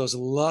be one of those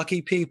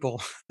lucky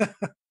people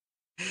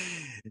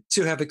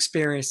to have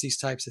experienced these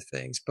types of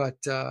things. But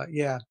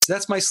yeah, so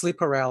that's my sleep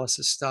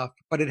paralysis stuff,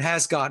 but it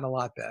has gotten a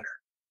lot better.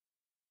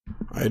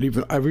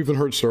 I've even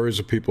heard stories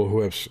of people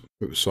who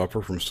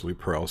suffer from sleep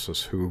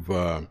paralysis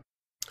who've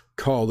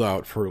called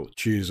out for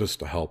Jesus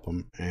to help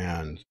them,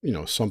 and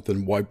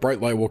something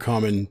bright light will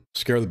come and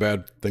scare the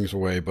bad things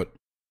away. But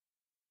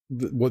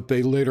what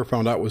they later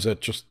found out was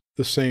that just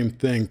the same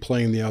thing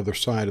playing the other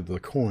side of the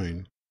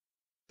coin,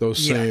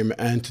 those same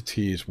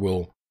entities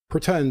will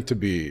pretend to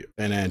be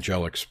an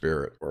angelic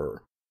spirit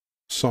or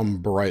some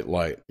bright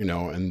light,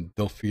 and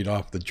they'll feed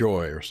off the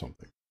joy or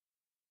something.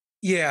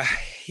 Yeah.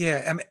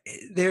 I mean,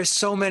 there's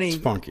so many. It's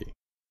funky.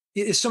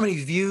 there's so many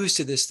views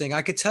to this thing.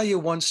 I could tell you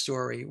one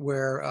story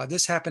where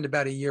this happened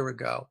about a year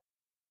ago,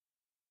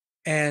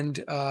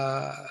 and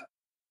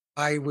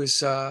I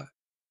was uh,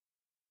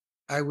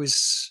 I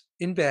was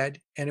in bed,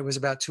 and it was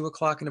about 2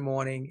 o'clock in the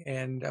morning,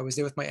 and I was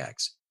there with my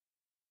ex,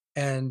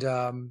 and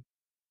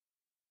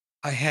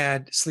I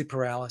had sleep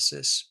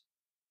paralysis,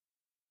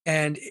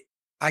 and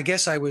I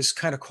guess I was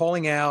kind of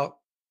calling out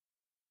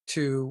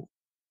to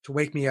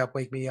wake me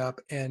up,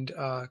 and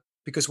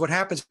because what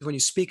happens when you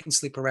speak in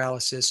sleep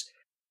paralysis,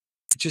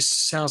 it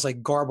just sounds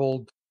like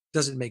garbled,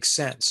 doesn't make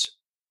sense,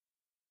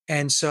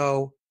 and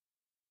so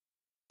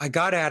I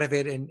got out of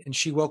it, and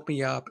she woke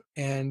me up,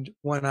 and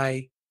when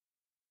I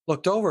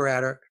looked over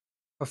at her,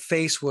 her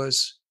face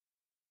was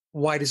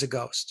white as a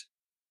ghost,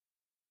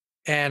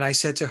 and I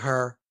said to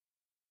her,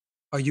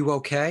 "Are you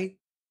okay?"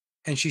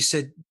 And she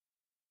said,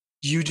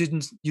 you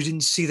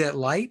didn't see that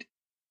light?"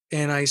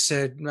 And I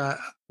said,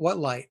 "What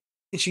light?"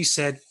 And she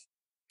said,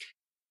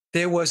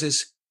 "There was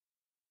this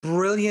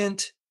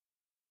brilliant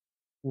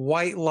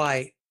white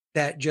light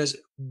that just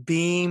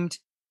beamed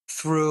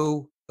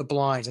through the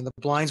blinds, and the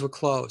blinds were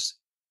closed."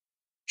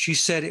 She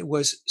said it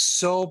was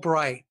so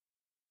bright,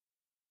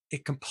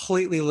 it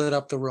completely lit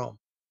up the room.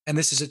 And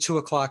this is at 2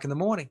 o'clock in the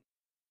morning.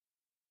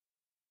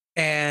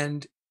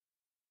 And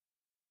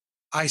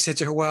I said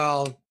to her,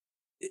 "Well,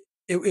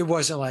 it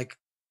wasn't like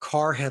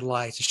car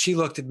headlights." And she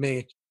looked at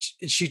me,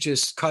 and she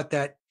just shut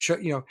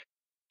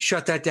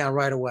that down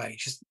right away.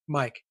 She's,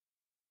 "Mike,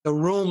 the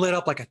room lit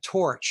up like a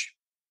torch.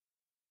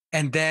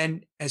 And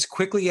then as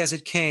quickly as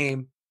it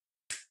came,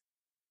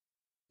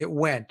 it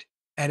went.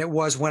 And it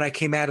was when I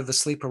came out of the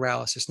sleep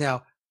paralysis."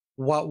 Now,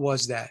 what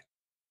was that?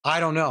 I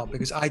don't know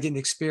because I didn't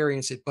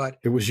experience it, but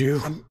It was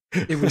you.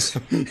 it was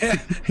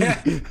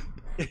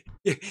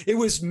it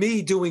was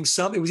me doing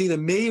something. It was either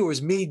me or it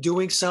was me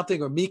doing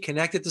something or me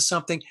connected to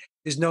something.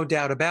 There's no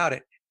doubt about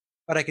it.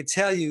 But I could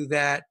tell you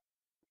that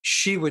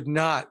she would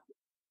not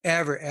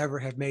ever, ever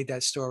have made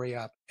that story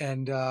up.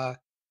 And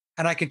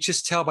I could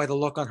just tell by the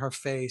look on her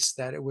face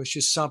that it was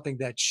just something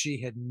that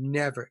she had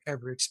never,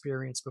 ever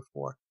experienced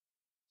before.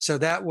 So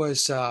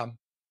that's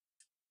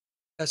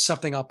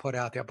something I'll put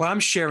out there. But I'm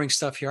sharing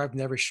stuff here I've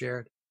never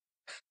shared.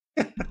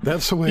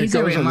 That's the way These it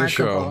are goes on the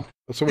show. remarkable.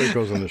 That's the way it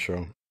goes on the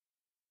show.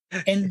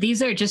 And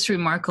these are just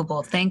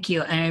remarkable. Thank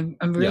you. And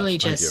I'm really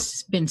Yes, thank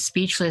just been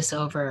speechless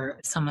over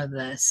some of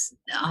this.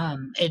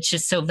 It's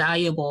just so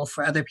valuable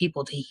for other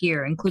people to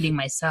hear, including Can you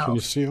myself.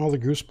 see all the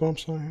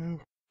goosebumps I have?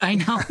 I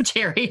know,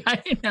 Jerry.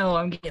 I know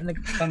I'm getting the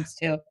goosebumps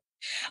too.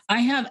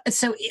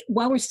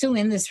 While we're still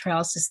in this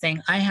paralysis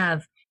thing,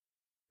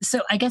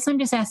 so I guess I'm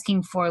just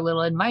asking for a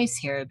little advice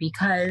here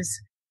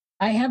because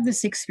I have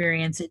this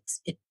experience.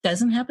 It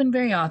doesn't happen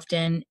very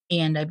often,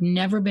 and I've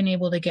never been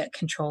able to get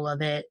control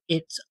of it.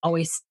 It's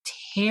always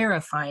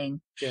terrifying.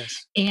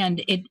 Yes.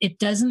 And it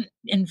doesn't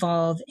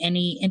involve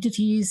any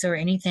entities or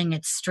anything.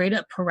 It's straight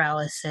up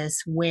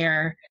paralysis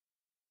where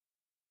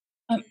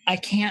I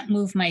can't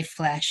move my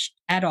flesh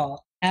at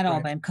all, at all.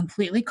 Right. But I'm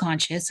completely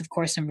conscious. Of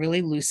course, I'm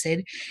really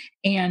lucid,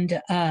 and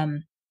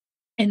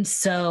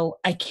so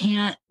I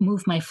can't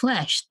move my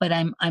flesh, but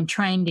I'm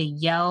trying to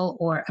yell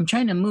or I'm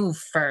trying to move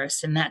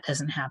first, and that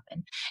doesn't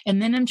happen.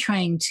 And then I'm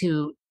trying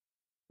to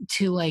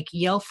like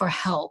yell for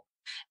help,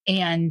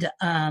 and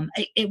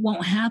it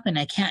won't happen.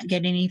 I can't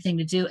get anything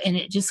to do, and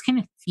it just kind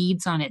of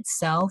feeds on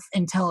itself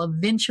until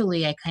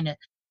eventually I kind of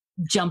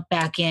jump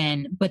back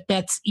in. But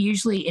that's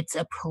usually it's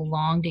a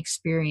prolonged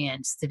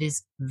experience that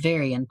is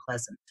very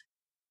unpleasant.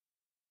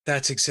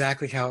 That's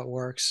exactly how it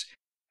works.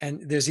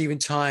 And there's even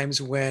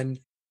times when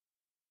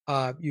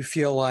you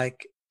feel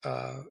like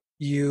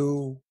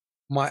you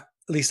might,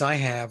 at least I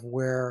have,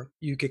 where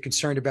you get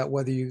concerned about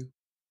whether you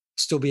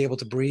still be able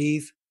to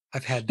breathe.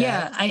 I've had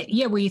that.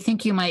 Where you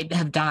think you might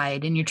have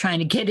died and you're trying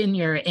to get in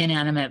your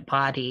inanimate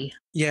body.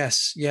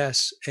 Yes,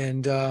 yes.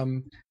 And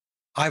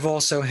I've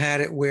also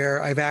had it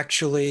where I've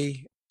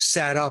actually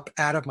sat up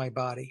out of my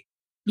body.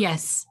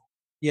 Yes.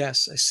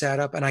 Yes, I sat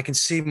up and I can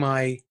see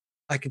my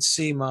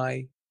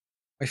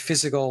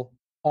physical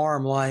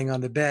arm lying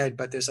on the bed,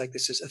 but there's like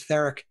this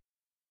etheric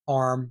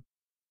arm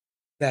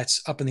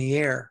that's up in the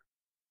air.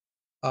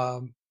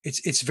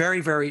 It's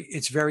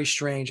very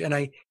strange,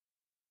 and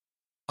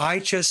I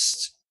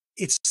just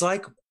it's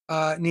like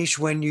Niche,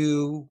 when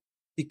you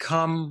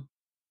become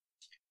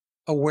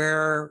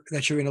aware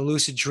that you're in a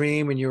lucid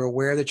dream and you're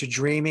aware that you're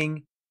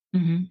dreaming.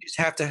 Mm-hmm. You just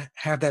have to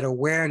have that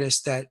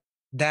awareness that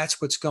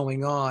that's what's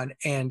going on,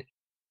 and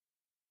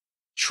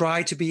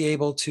try to be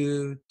able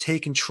to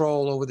take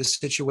control over the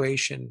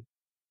situation.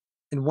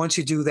 And once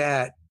you do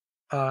that,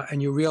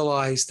 and you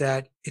realize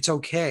that it's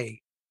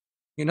okay,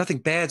 nothing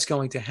bad's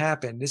going to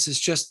happen. This is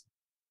just,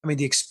 I mean,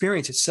 the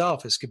experience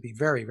itself could be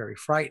very, very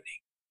frightening,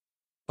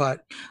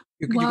 but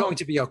you're going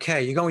to be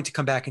okay. You're going to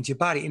come back into your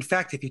body. In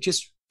fact, if you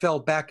just fell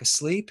back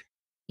asleep,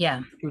 yeah,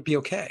 it would be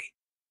okay.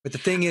 But the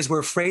thing is, we're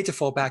afraid to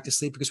fall back to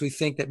sleep because we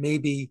think that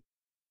maybe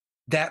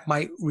that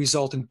might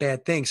result in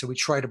bad things. So we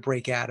try to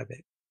break out of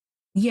it.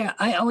 Yeah,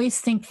 I always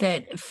think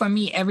that for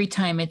me, every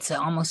time it's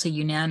almost a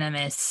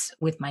unanimous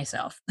with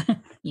myself,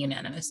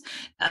 unanimous.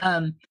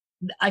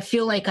 I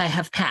feel like I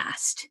have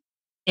passed.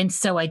 And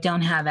so I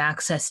don't have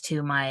access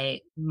to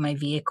my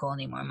vehicle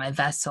anymore, my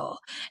vessel.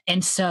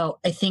 And so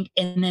I think,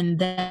 and then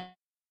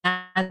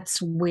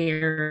that's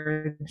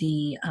where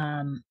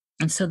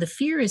and so the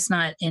fear is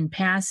not in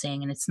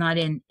passing, and it's not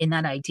in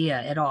that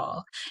idea at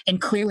all. And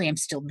clearly I'm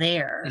still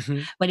there, Hmm.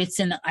 but it's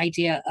in the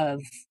idea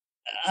of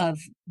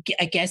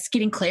I guess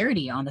getting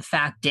clarity on the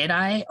fact, did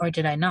I or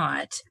did I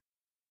not?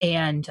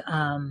 And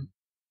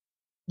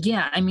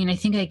yeah, I mean, I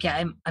think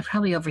I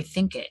probably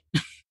overthink it.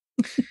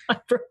 I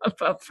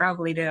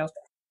probably do.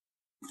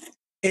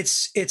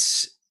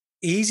 It's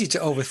easy to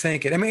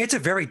overthink it. I mean, it's a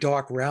very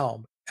dark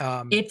realm.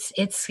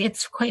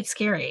 It's quite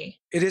scary.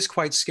 It is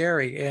quite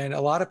scary, and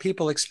a lot of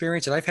people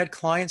experience it. I've had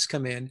clients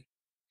come in,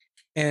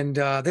 and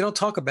they don't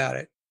talk about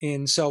it.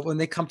 And so when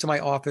they come to my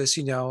office,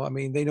 I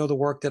mean, they know the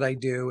work that I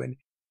do, and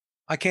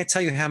I can't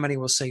tell you how many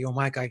will say, "Oh,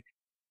 Mike, I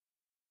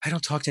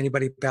don't talk to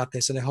anybody about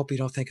this, and I hope you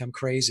don't think I'm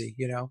crazy."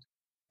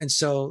 And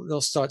so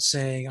they'll start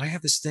saying, "I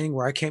have this thing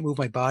where I can't move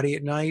my body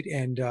at night,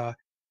 and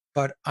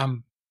but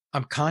I'm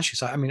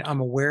conscious. I mean,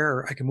 I'm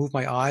aware. I can move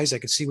my eyes. I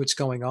can see what's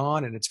going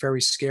on, and it's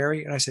very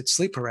scary." And I said,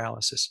 "Sleep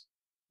paralysis."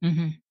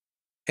 Hmm.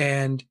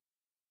 And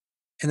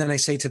then I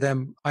say to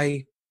them,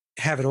 "I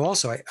have it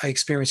also. I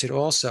experience it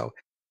also."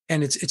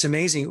 And it's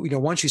amazing.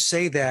 Once you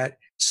say that,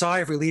 sigh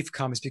of relief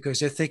comes because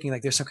they're thinking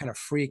like they're some kind of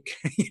freak,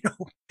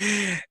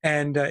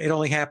 and it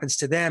only happens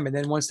to them. And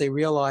then once they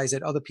realize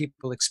that other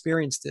people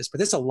experience this, but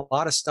there's a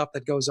lot of stuff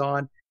that goes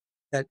on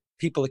that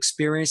people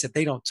experience that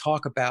they don't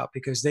talk about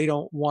because they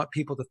don't want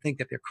people to think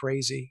that they're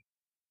crazy.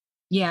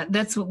 Yeah,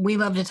 that's what we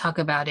love to talk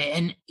about it,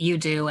 and you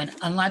do, and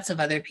lots of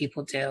other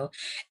people do.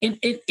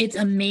 It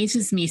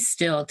amazes me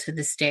still to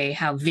this day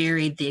how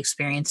varied the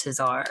experiences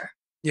are.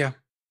 Yeah.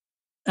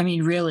 I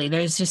mean, really,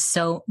 there's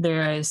so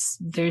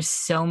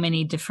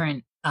many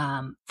different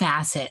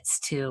facets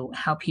to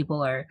how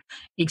people are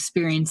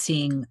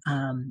experiencing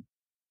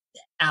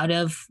out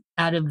of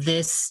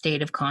this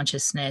state of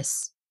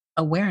consciousness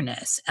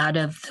awareness, out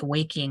of the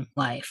waking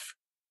life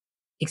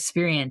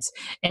experience.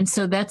 And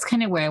so that's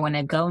kind of where I want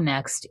to go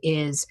next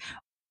is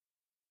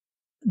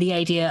the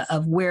idea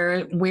of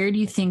where do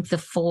you think the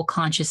full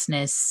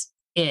consciousness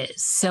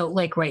is? So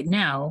like right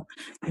now,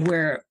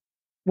 we're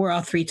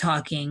all three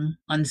talking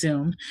on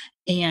Zoom,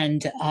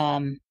 and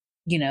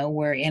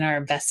we're in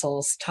our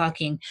vessels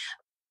talking,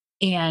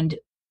 and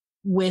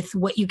with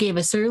what you gave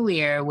us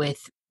earlier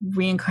with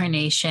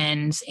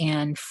reincarnations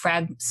and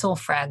soul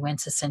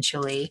fragments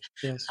essentially,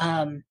 Yes.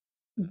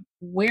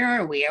 where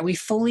are we? Are we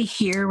fully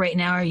here right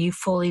now? Are you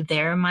fully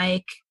there,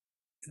 Mike?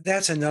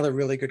 That's another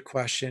really good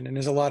question. And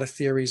there's a lot of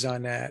theories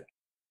on that.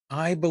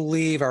 I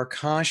believe our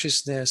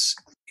consciousness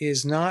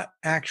is not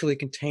actually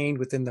contained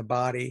within the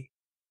body.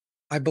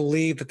 I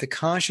believe that the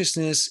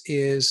consciousness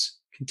is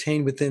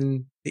contained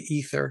within the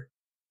ether,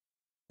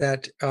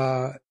 that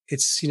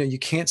you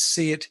can't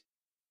see it.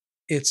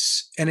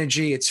 It's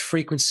energy, it's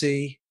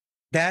frequency.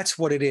 That's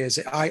what it is.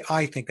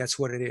 I think that's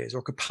what it is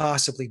or could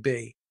possibly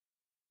be.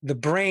 The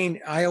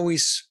brain, I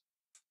always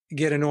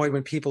get annoyed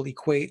when people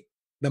equate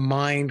the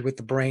mind with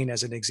the brain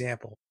as an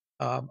example.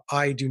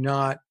 I do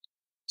not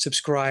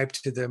subscribe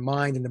to the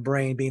mind and the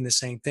brain being the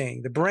same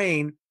thing. The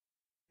brain,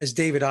 as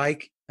David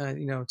Icke,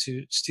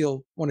 to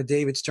steal one of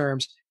David's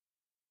terms,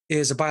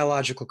 is a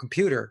biological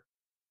computer,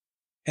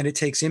 and it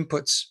takes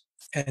inputs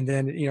and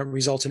then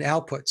results in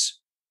outputs.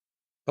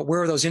 But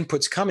where are those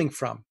inputs coming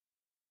from?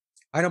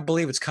 I don't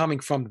believe it's coming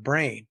from the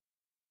brain.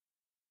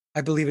 I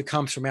believe it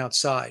comes from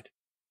outside.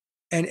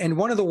 And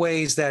one of the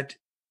ways that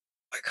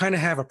I kind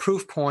of have a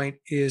proof point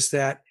is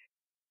that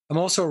I'm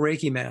also a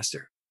Reiki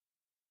master.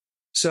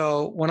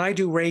 So when I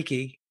do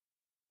Reiki,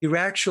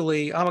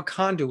 I'm a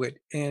conduit,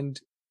 and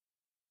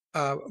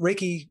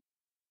Reiki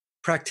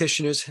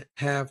practitioners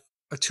have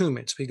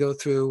attunements. We go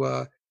through,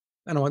 I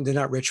don't want, they're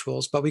not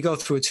rituals, but we go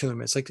through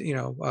attunements, like,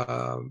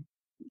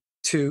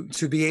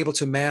 to be able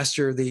to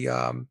master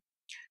the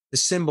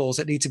symbols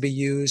that need to be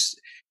used,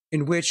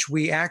 in which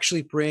we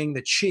actually bring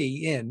the chi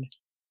in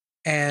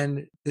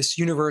and this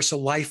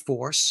universal life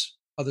force,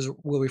 others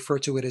will refer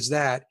to it as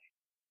that,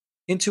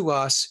 into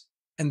us,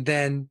 and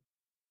then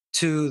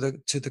to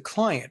the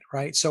client,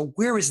 right? So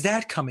where is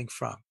that coming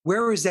from?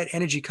 Where is that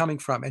energy coming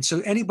from? And so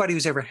anybody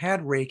who's ever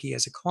had Reiki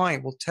as a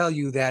client will tell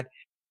you that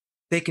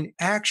they can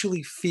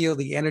actually feel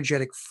the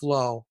energetic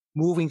flow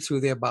moving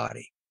through their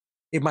body.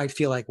 It might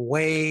feel like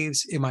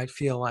waves, it might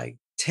feel like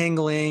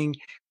tingling.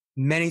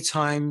 Many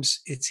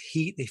times it's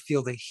heat. They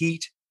feel the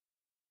heat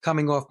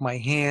coming off my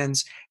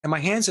hands, and my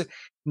hands are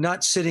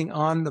not sitting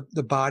on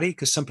the body,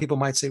 because some people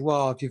might say,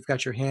 well, if you've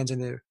got your hands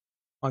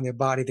on their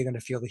body, they're going to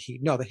feel the heat.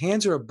 No, the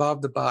hands are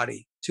above the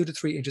body, 2 to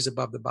 3 inches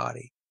above the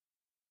body.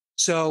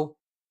 So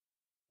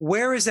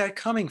where is that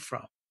coming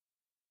from?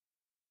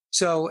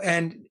 So,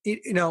 and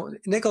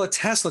Nikola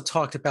Tesla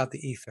talked about the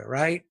ether,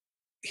 right?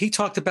 He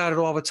talked about it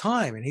all the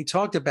time, and he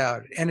talked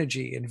about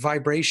energy and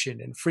vibration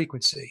and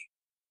frequency.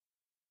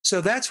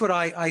 So that's what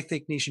I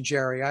think, Nish and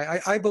Jerry.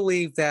 I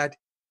believe that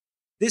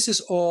this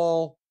is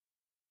all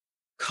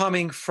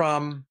coming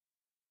from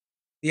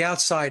the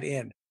outside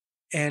in.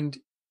 And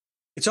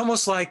it's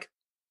almost like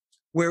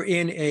we're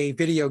in a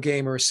video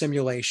game or a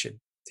simulation,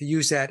 to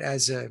use that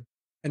as an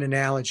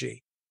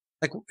analogy.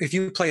 Like if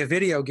you play a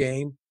video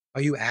game,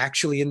 are you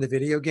actually in the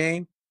video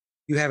game?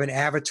 You have an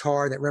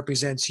avatar that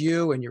represents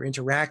you, and you're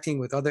interacting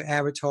with other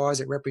avatars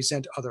that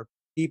represent other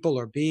people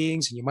or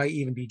beings, and you might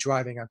even be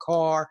driving a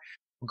car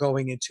or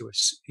going into a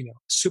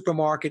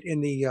supermarket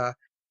in the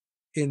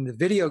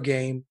video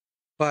game,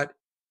 but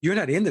you're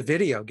not in the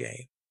video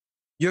game.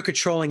 You're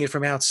controlling it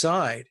from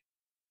outside.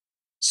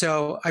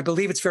 So I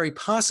believe it's very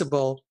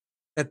possible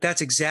that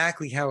that's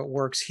exactly how it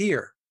works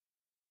here,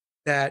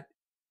 that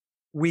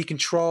we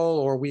control,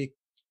 or we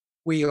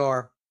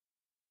are,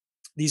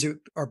 these are,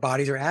 our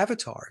bodies are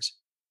avatars,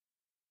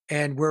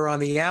 and we're on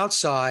the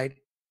outside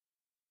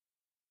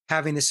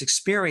having this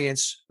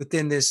experience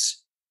within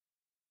this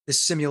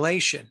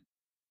simulation.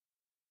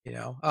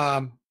 I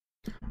mean,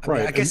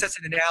 Right. I guess that's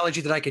an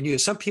analogy that I can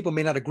use. Some people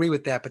may not agree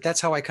with that, but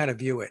that's how I kind of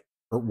view it.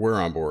 We're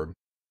on board.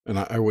 And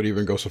I would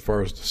even go so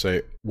far as to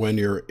say, when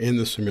you're in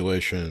the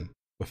simulation,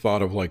 the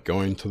thought of like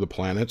going to the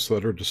planets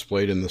that are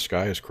displayed in the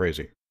sky is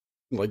crazy.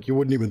 Like you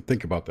wouldn't even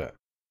think about that.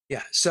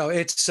 Yeah. So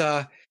it's,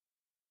 I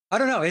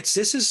don't know.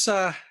 This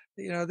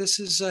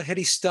is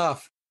heady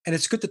stuff, and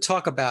it's good to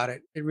talk about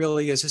it. It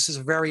really is. This is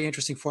a very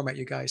interesting format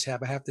you guys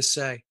have, I have to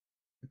say,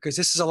 because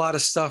this is a lot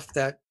of stuff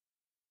that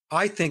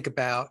I think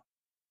about,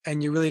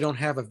 and you really don't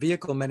have a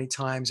vehicle many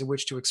times in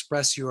which to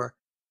express your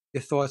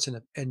thoughts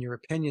and your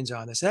opinions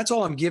on this. And that's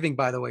all I'm giving,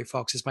 by the way,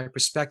 folks, is my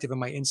perspective and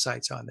my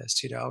insights on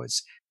this.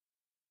 It's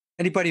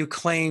anybody who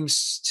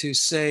claims to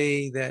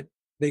say that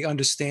they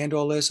understand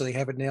all this or they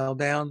have it nailed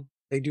down,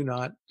 they do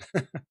not.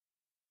 They're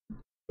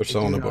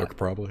selling a book,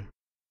 probably.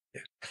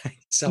 Yeah,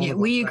 yeah,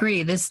 we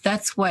agree.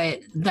 That's one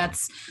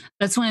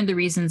of the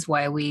reasons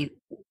why we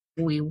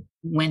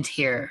went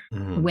here,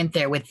 went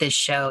there with this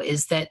show,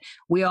 is that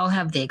we all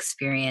have the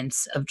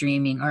experience of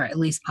dreaming, or at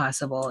least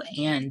possible,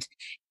 and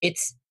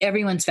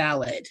everyone's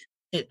valid.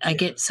 I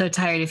get so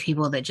tired of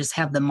people that just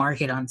have the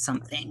market on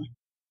something.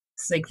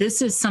 It's like,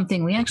 this is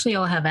something we actually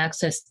all have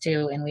access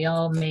to, and we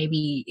all may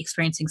be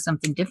experiencing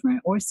something different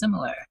or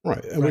similar.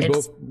 Right. And we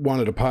both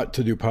wanted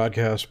to do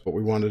podcasts, but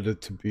we wanted it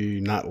to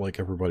be not like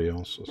everybody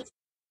else's.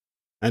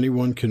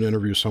 Anyone can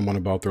interview someone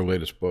about their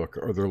latest book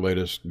or their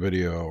latest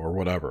video or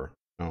whatever,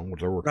 what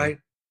they're working on.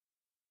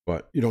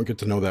 But you don't get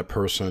to know that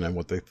person and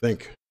what they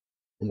think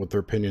and what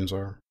their opinions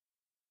are.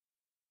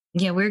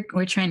 Yeah,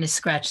 we're trying to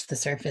scratch the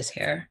surface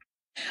here.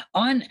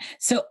 On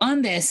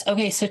this,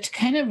 okay, so to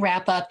kind of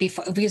wrap up,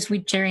 because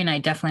Jerry and I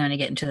definitely want to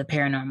get into the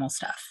paranormal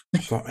stuff. I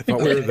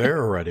thought we were there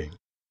already.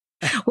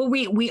 Well,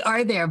 we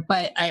are there,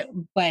 but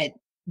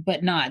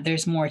not.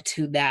 There's more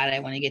to that. I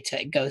want to get to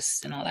it,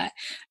 ghosts and all that.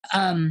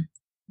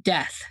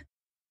 Death,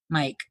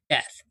 Mike,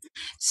 death.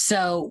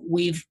 So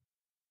we've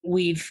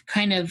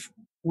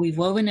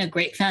woven a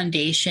great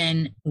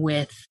foundation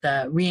with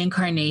the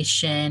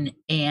reincarnation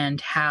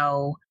and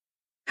how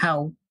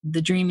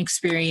the dream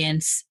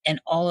experience and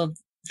all of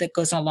that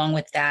goes along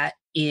with that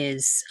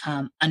is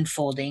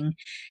unfolding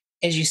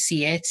as you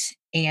see it.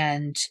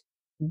 And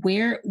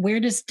where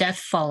does death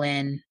fall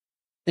in?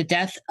 The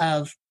death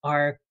of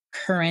our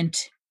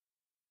current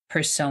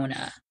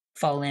persona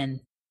fall in?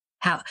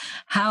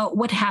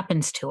 What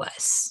happens to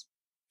us?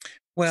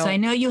 Well, so I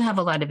know you have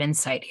a lot of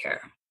insight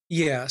here.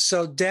 Yeah.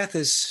 So death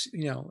is,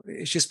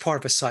 it's just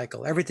part of a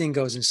cycle. Everything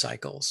goes in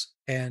cycles.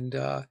 And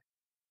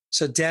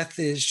so death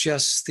is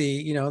just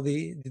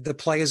the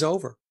play is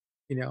over,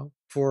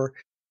 for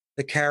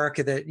the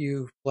character that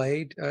you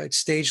played. It's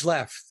stage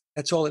left.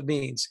 That's all it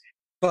means.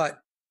 But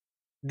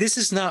this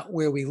is not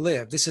where we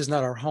live. This is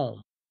not our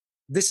home.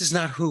 This is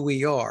not who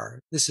we are.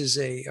 This is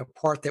a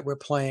part that we're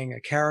playing,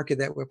 a character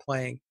that we're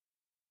playing.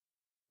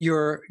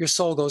 Your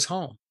soul goes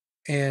home,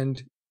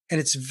 and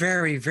it's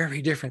very,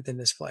 very different than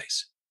this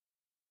place,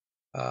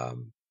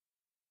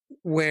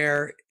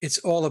 where it's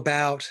all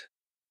about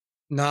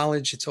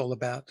knowledge. It's all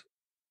about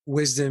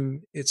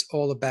wisdom. It's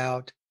all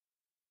about,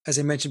 as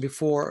I mentioned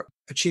before,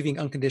 achieving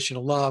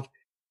unconditional love,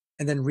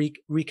 and then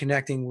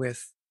reconnecting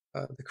with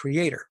the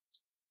Creator.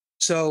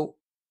 So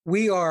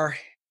we are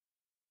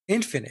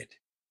infinite,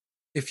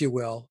 if you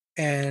will,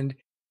 and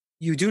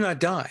you do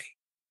not die.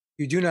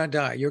 You do not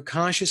die. Your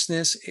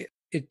consciousness,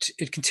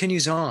 it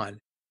continues on.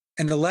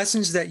 And the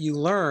lessons that you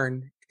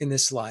learn in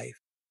this life,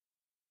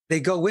 they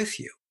go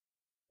with you.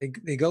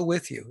 They go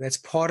with you. That's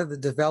part of the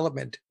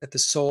development that the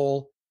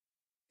soul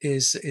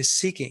is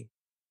seeking,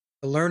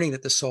 the learning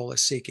that the soul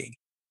is seeking.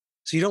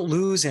 So you don't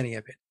lose any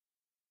of it.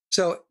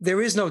 So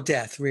there is no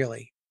death,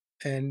 really.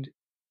 And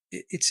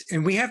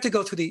we have to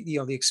go through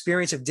the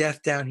experience of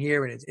death down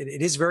here. And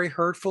it is very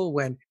hurtful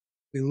when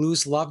we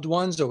lose loved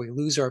ones or we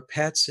lose our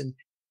pets, and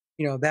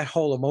that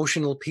whole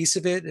emotional piece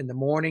of it in the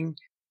morning.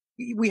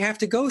 We have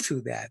to go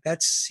through that.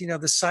 That's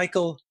the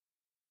cycle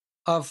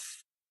of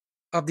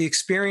the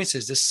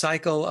experiences, the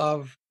cycle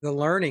of the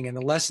learning and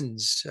the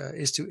lessons,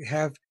 is to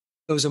have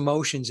those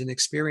emotions and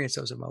experience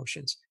those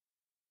emotions.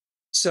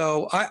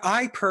 So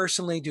I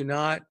personally do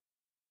not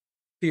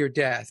fear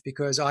death,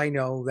 because I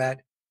know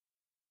that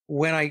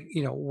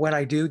when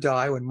I do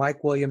die, when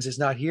Mike Williams is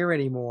not here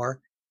anymore,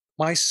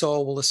 my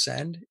soul will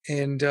ascend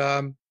and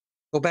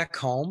go back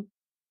home.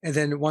 And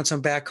then once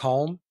I'm back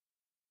home,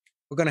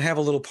 we're going to have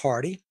a little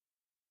party.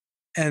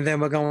 And then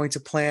we're going to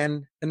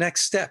plan the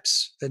next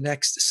steps, the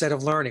next set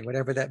of learning,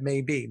 whatever that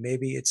may be.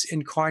 Maybe it's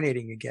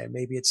incarnating again.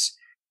 Maybe it's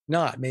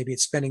not. Maybe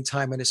it's spending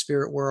time in the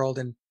spirit world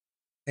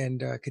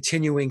and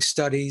continuing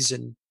studies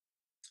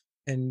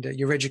and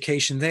your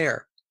education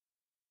there.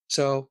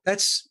 So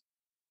that's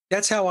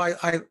how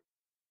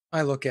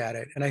I look at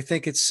it. And I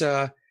think it's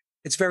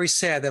very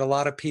sad that a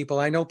lot of people,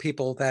 I know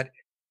people that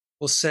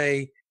will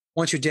say,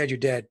 once you're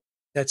dead,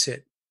 that's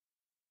it.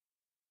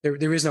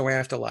 There is no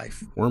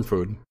afterlife. Worm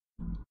food.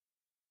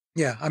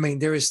 Yeah, I mean,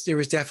 there is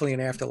definitely an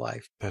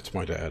afterlife. That's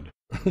my dad.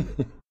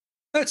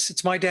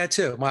 It's my dad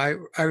too. I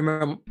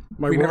remember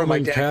my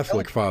Roman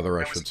Catholic father,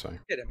 I should say.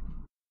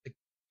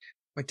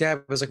 My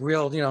dad was like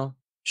real,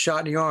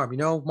 shot in the arm.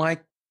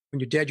 Mike, when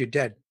you're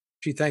dead.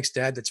 Gee, thanks,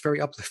 Dad. That's very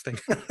uplifting.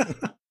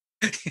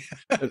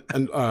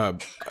 and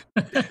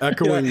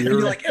echoing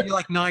your, you're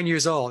like 9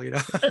 years old.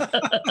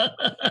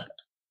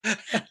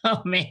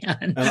 Oh man.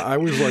 And I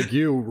was like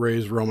you,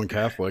 raised Roman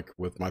Catholic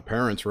with my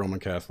parents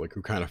Roman Catholic,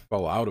 who kind of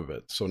fell out of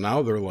it. So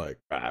now they're like,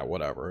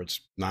 whatever, it's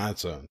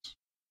nonsense.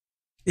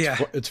 Yeah.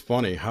 It's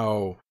funny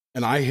how,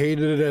 and I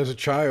hated it as a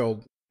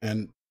child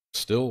and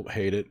still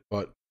hate it,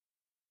 but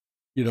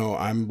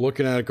I'm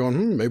looking at it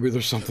going, maybe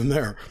there's something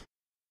there.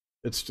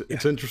 It's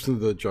interesting,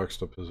 the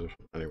juxtaposition.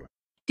 Anyway.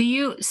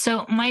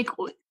 So Mike,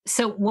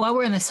 while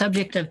we're on the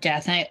subject of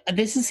death,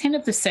 this is kind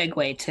of the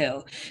segue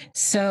too.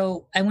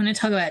 So I want to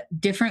talk about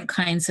different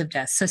kinds of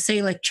death. So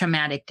say like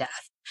traumatic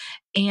death.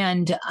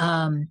 And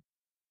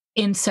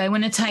so I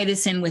want to tie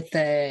this in with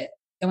I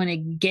want to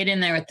get in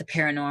there with the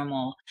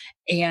paranormal.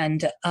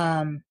 And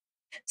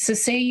so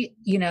say,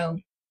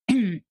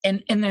 and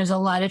there's a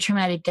lot of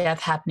traumatic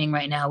death happening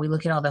right now. We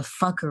look at all the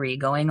fuckery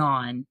going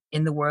on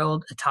in the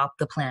world atop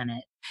the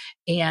planet.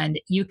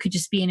 And you could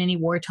just be in any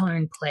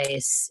war-torn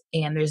place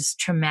and there's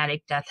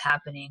traumatic death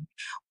happening.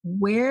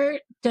 How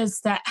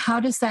does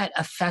that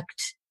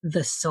affect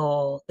the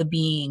soul, the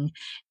being?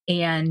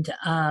 And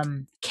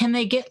can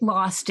they get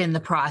lost in the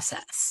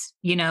process?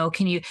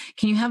 Can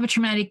you have a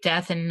traumatic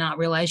death and not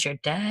realize you're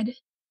dead?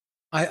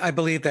 I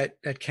believe that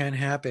can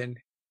happen.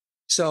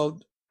 So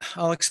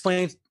I'll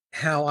explain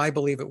how I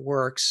believe it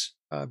works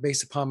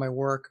based upon my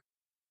work.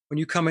 When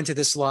you come into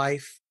this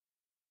life,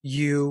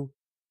 you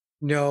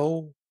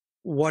know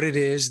what it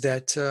is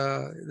that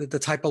the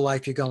type of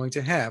life you're going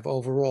to have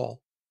overall.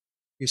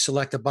 You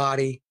select a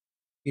body,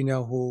 you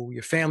know who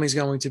your family's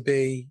going to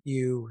be.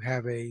 You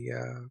have a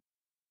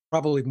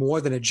probably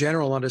more than a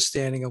general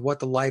understanding of what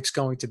the life's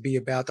going to be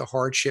about, the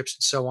hardships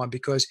and so on,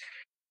 because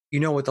you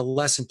know what the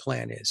lesson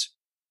plan is.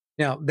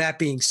 Now, that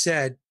being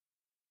said,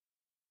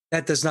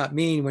 that does not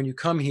mean when you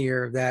come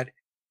here that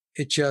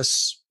it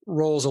just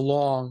rolls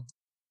along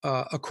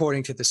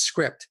according to the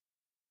script,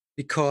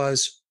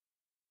 because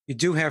you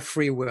do have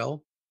free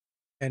will.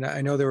 And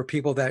I know there are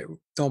people that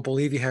don't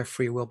believe you have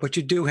free will, but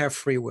you do have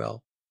free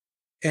will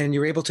and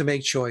you're able to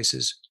make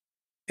choices.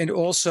 And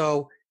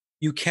also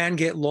you can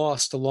get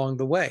lost along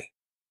the way.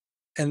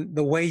 And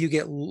the way you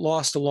get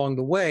lost along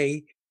the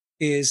way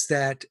is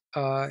that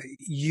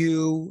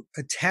you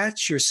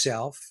attach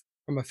yourself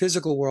from a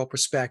physical world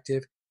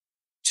perspective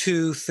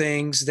to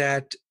things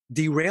that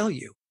derail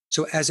you.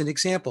 So as an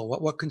example,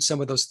 what can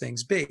some of those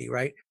things be,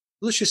 right?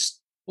 Let's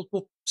just,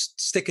 we'll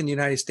stick in the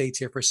United States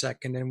here for a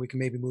second, and we can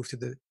maybe move to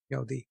the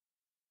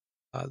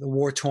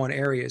war-torn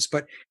areas.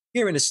 But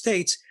here in the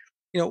States,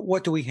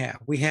 what do we have?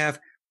 We have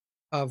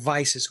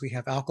vices. We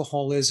have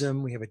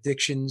alcoholism. We have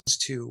addictions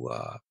to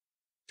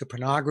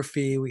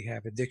pornography. We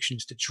have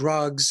addictions to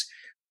drugs.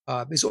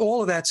 There's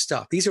all of that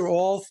stuff. These are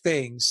all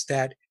things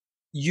that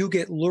you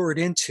get lured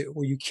into,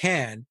 or you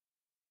can,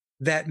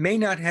 that may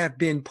not have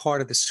been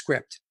part of the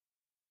script,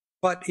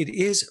 but it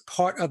is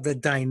part of the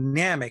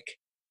dynamic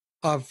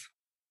of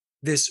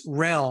this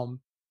realm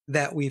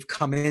that we've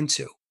come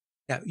into.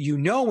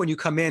 Now, when you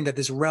come in that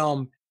this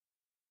realm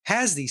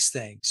has these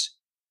things,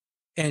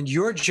 and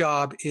your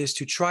job is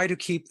to try to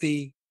keep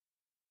the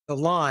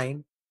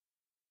line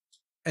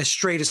as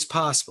straight as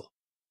possible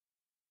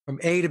from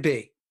A to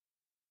B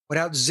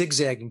without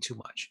zigzagging too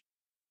much.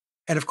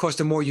 And of course,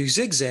 the more you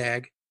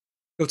zigzag,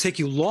 it'll take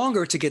you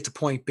longer to get to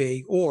point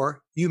B,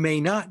 or you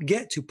may not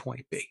get to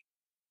point B.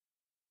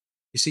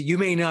 You see, you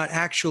may not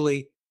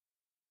actually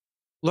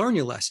learn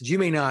your lessons. You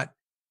may not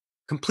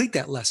complete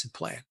that lesson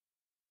plan.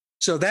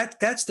 So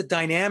that's the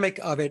dynamic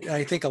of it.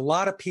 I think a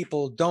lot of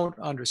people don't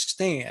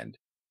understand.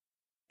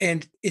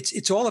 And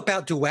it's all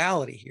about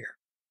duality here.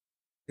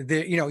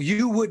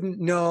 You wouldn't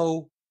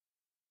know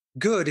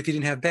good if you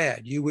didn't have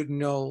bad. You wouldn't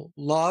know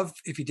love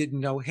if you didn't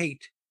know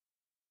hate.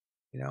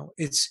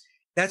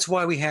 That's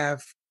why we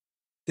have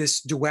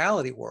this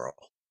duality world.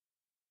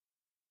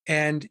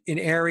 And in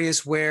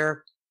areas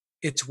where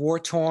it's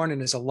war-torn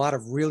and there's a lot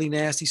of really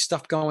nasty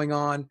stuff going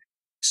on,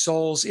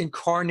 souls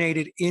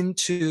incarnated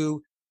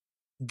into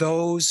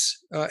those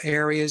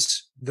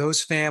areas,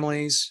 those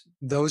families,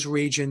 those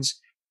regions,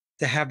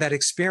 to have that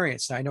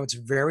experience. And I know it's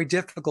very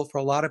difficult for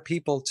a lot of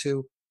people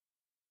to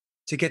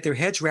get their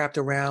heads wrapped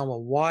around,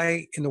 well,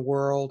 why in the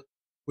world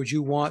would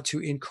you want to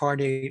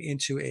incarnate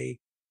into a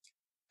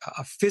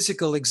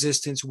physical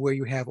existence where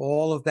you have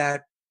all of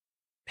that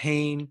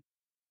pain,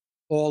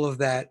 all of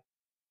that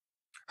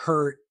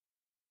hurt?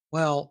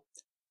 Well,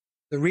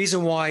 the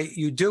reason why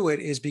you do it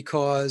is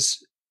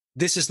because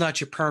this is not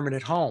your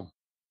permanent home.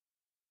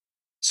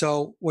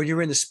 So when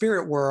you're in the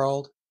spirit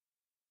world,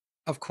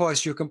 of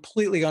course, you're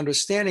completely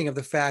understanding of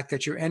the fact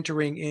that you're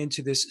entering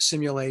into this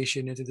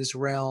simulation, into this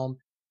realm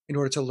in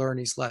order to learn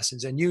these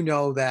lessons. And you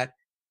know that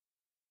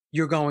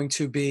you're going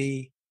to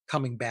be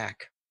coming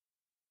back.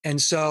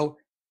 And so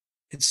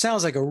it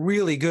sounds like a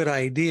really good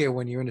idea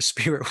when you're in the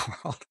spirit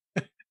world,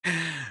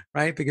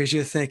 right? Because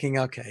you're thinking,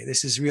 okay,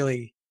 this is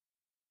really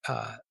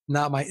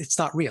it's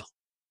not real.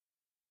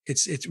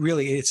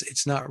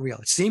 It's not real.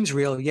 It seems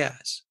real,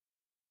 yes.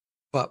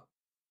 But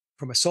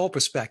from a soul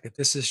perspective,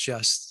 this is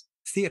just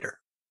theater.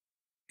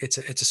 It's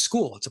a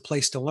school. It's a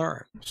place to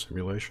learn.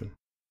 Simulation.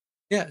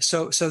 Yeah.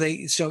 So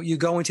you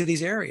go into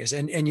these areas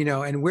and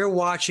we're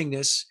watching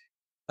this.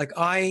 Like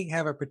I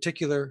have a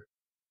particular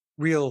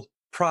real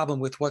problem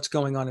with what's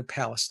going on in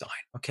Palestine.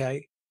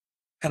 Okay.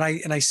 And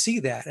I see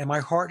that and my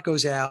heart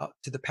goes out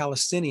to the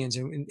Palestinians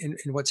and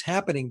what's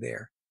happening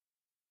there.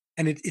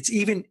 And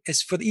even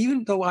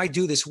though I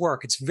do this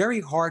work, it's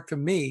very hard for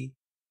me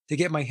to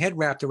get my head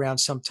wrapped around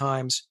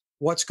sometimes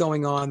what's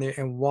going on there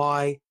and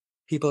why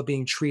people are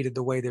being treated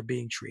the way they're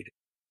being treated.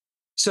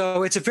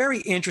 So it's a very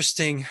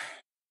interesting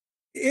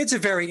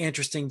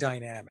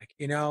dynamic.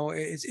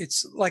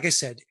 It's like I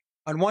said,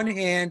 on one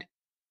hand,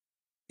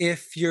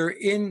 if your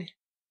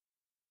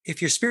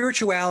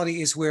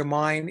spirituality is where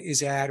mine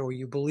is at, or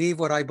you believe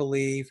what I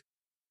believe,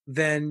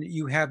 then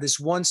you have this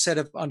one set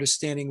of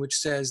understanding which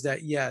says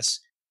that yes,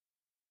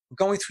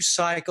 going through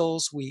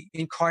cycles, we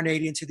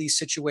incarnate into these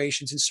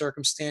situations and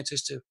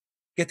circumstances to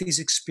get these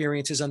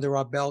experiences under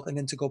our belt and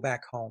then to go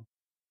back home.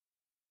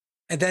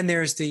 And then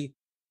there is the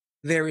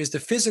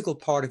physical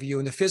part of you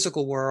in the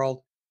physical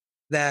world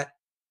that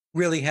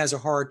really has a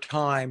hard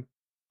time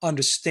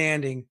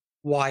understanding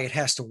why it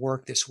has to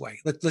work this way.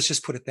 Let's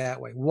just put it that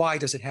way. Why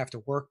does it have to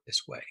work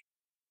this way?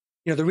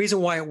 The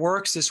reason why it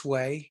works this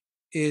way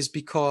is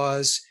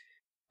because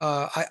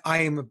I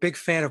am a big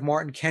fan of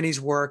Martin Kenny's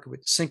work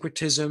with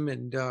syncretism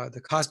and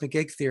the cosmic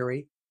egg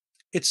theory.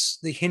 It's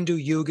the Hindu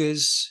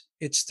yugas,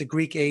 it's the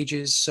Greek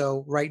ages.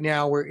 So right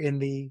now we're in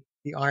the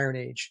Iron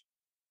Age.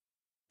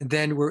 And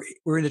then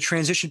we're in the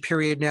transition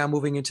period now,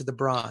 moving into the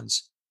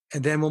bronze.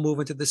 And then we'll move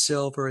into the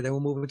silver, then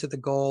we'll move into the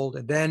gold,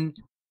 and then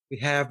we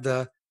have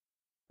the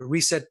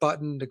reset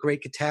button, the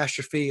great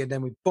catastrophe, and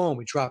then we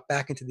drop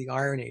back into the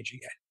Iron Age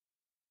again.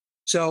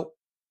 So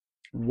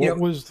what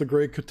was the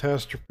great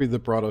catastrophe that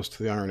brought us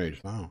to the Iron Age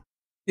now?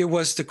 It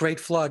was the Great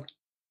Flood.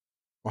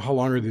 Well, how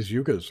long are these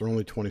yugas? They're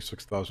only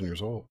 26,000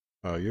 years old.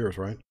 Years,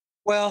 right?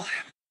 Well,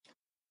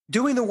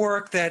 doing the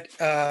work that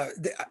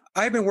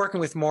I've been working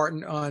with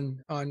Martin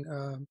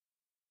on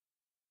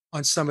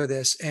some of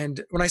this,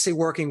 and when I say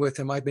working with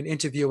him, I've been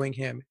interviewing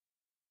him,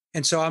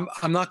 and so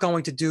I'm not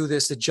going to do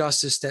this the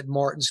justice that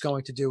Martin's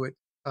going to do it.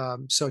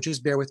 So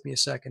just bear with me a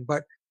second.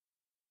 But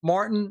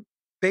Martin,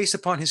 based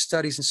upon his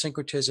studies in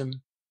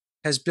syncretism,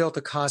 has built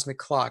a cosmic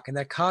clock, and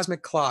that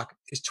cosmic clock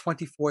is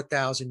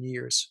 24,000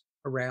 years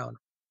around.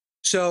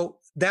 So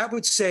that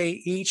would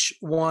say each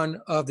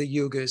one of the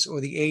yugas or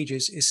the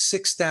ages is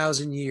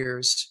 6,000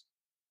 years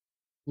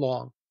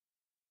long.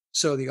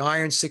 So the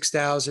iron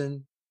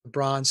 6,000, the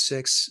bronze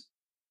 6,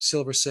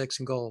 silver 6,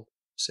 and gold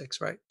 6,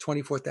 right?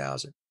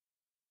 24,000.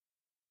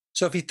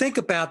 So if you think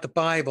about the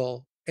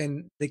Bible,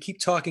 and they keep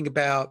talking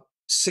about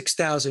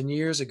 6,000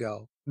 years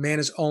ago, man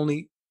has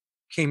only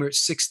came here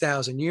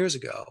 6,000 years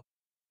ago.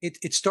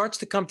 It starts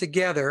to come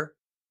together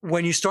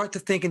when you start to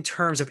think in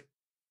terms of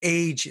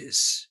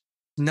ages,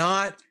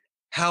 not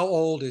how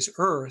old is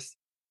Earth,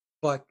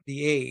 but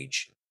the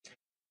age.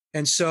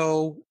 And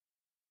so,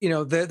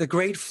 the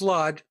Great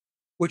Flood,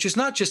 which is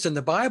not just in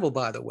the Bible,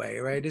 by the way,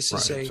 right? This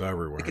is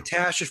the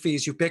catastrophe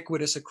is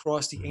ubiquitous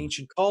across the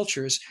ancient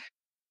cultures.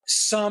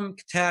 Some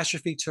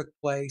catastrophe took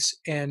place,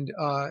 and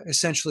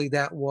essentially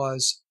that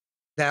was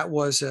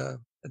a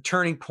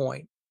turning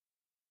point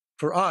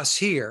for us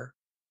here,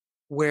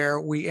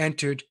 where we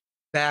entered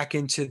back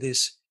into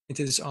this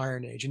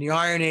Iron Age. And the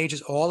Iron Age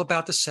is all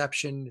about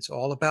deception. It's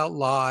all about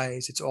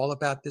lies. It's all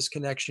about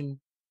disconnecting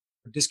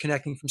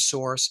from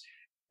source.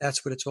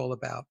 That's what it's all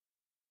about.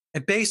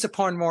 And based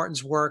upon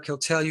Martin's work, he'll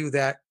tell you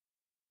that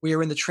we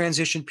are in the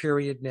transition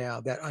period now,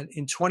 that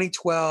in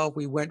 2012,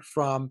 we went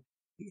from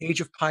the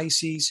age of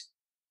Pisces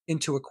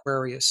into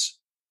Aquarius,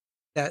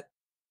 that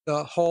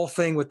the whole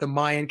thing with the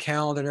Mayan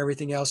calendar and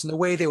everything else, and the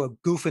way they were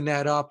goofing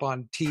that up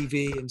on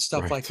TV and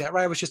stuff like that,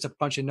 right? It was just a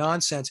bunch of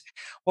nonsense.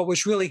 What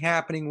was really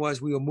happening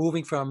was we were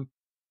moving from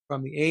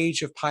the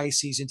age of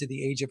Pisces into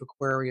the age of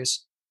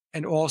Aquarius,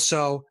 and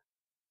also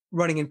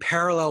running in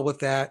parallel with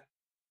that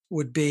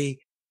would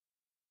be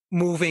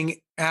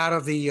moving out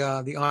of the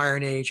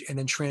Iron Age and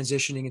then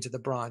transitioning into the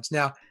Bronze.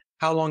 Now,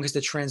 how long is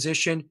the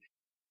transition?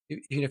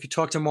 If you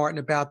talk to Martin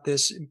about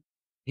this,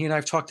 he and I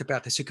have talked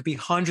about this, it could be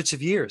hundreds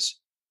of years.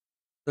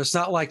 So it's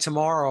not like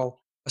tomorrow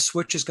a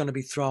switch is going to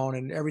be thrown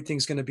and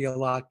everything's going to be a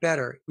lot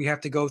better. We have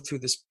to go through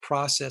this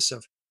process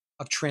of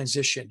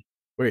transition.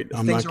 Wait, If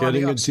I'm things not are on the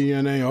getting a ups,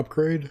 DNA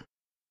upgrade?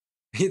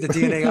 the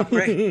DNA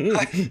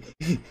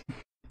upgrade.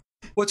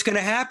 What's going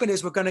to happen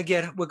is we're going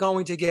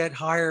to get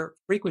higher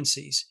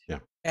frequencies, Yeah.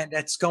 and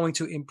that's going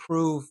to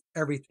improve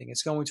everything.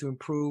 It's going to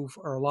improve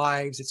our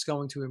lives. It's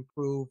going to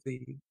improve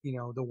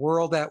the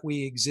world that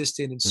we exist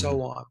in, and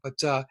so on.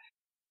 But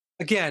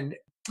again,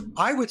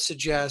 I would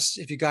suggest,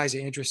 if you guys are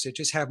interested,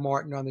 just have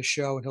Martin on the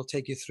show and he'll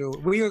take you through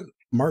it.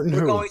 Martin We're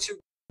who? going to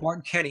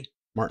Martin Kenny,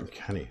 Martin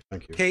Kenny.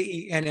 Thank you.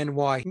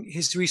 Kenny.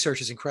 His research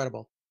is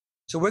incredible.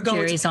 So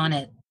Jerry's on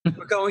it.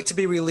 we're going to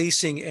be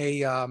releasing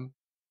a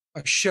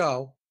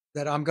show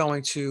that I'm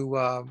going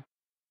to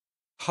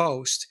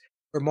host,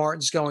 where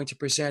Martin's going to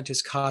present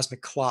his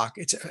cosmic clock.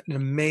 It's an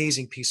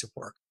amazing piece of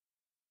work,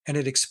 and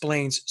it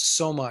explains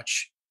so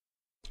much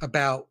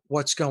about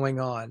what's going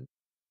on.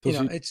 Does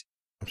he? It's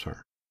I'm sorry.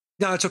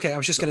 No, it's okay. I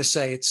was just going to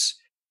say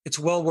it's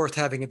well worth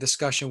having a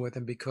discussion with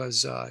him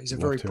because he's a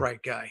very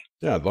bright guy.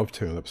 Yeah, I'd love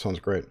to. That sounds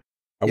great.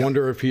 I Yeah.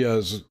 wonder if he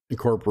has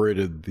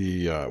incorporated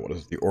the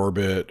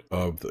orbit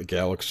of the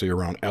galaxy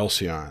around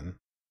Alcyon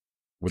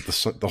with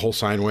the whole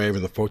sine wave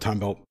and the photon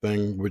belt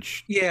thing,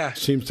 which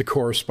seems to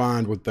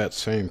correspond with that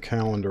same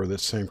calendar,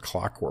 that same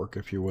clockwork,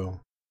 if you will.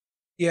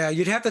 Yeah,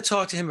 you'd have to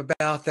talk to him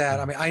about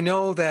that. I mean, I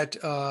know that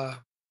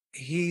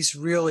he's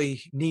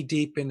really knee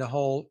deep in the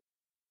whole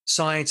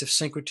science of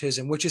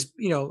syncretism, which is,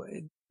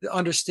 the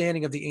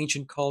understanding of the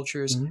ancient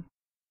cultures.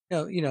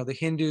 The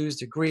Hindus,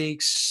 the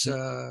Greeks,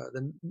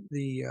 the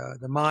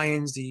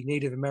Mayans, the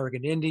Native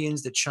American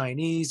Indians, the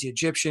Chinese, the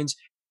Egyptians.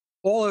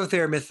 All of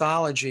their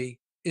mythology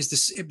is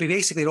this.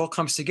 Basically, it all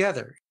comes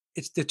together.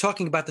 They're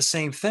talking about the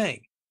same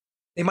thing.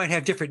 They might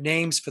have different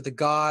names for the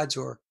gods,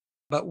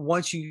 but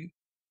once you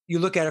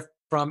look at it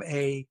from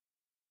a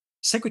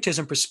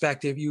syncretism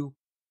perspective, you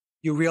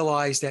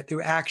realize that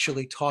they're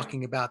actually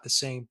talking about the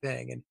same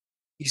thing. And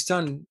he's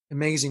done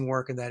amazing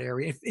work in that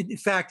area. In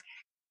fact,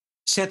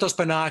 Santos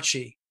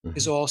Bonacci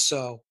is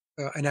also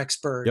an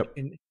expert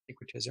in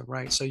syncretism,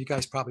 right? So you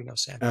guys probably know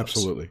Santos.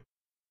 Absolutely.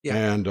 Yeah.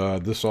 And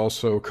this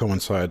also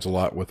coincides a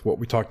lot with what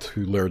we talked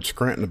to Laird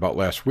Scranton about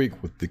last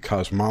week with the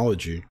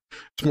cosmology.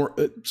 It's more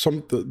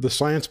the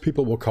science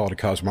people will call it a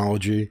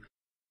cosmology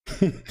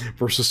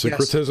versus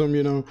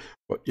syncretism,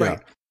 But yeah,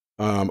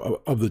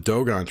 of the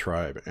Dogon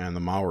tribe and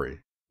the Maori. It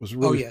was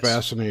really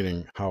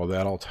fascinating how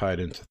that all tied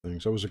into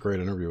things. That was a great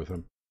interview with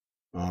him.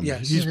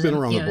 He's been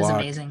around the block.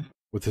 Amazing.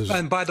 With his...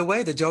 And by the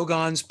way, the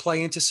Dogons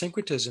play into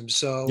syncretism.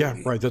 So yeah,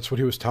 right. That's what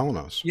he was telling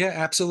us. Yeah,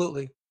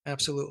 absolutely.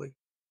 Absolutely.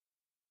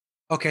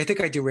 Okay, I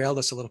think I derailed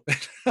us a little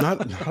bit.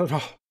 not at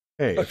all.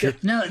 Hey, okay.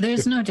 No,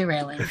 there's no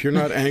derailing. If you're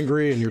not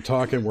angry and you're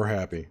talking, we're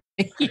happy.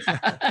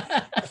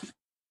 Yeah.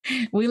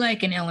 We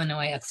like an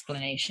Illinois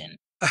explanation.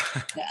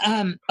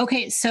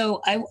 Okay,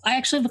 so I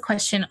actually have a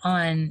question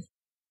on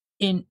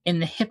in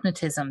the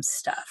hypnotism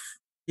stuff.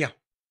 Yeah.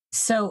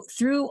 So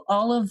through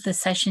all of the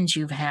sessions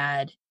you've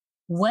had,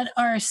 what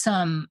are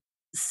some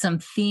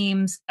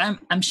themes?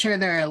 I'm sure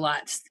there are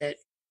lots that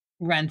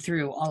run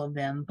through all of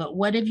them, but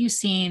what have you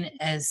seen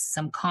as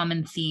some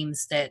common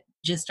themes that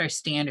just are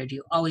standard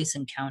you always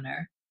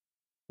encounter?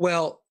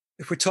 Well,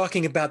 if we're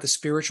talking about the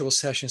spiritual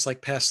sessions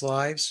like past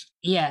lives,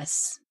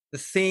 yes, the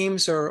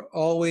themes are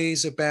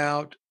always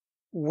about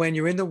when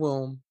you're in the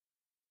womb,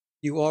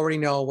 you already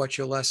know what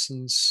your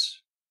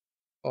lessons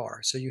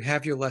are. So you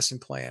have your lesson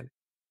plan.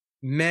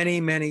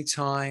 Many, many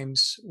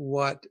times,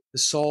 what the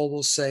soul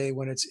will say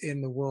when it's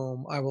in the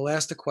womb, I will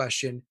ask the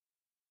question,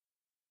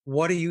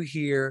 what are you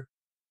here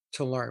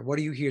to learn? What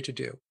are you here to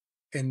do?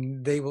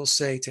 And they will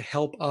say to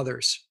help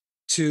others,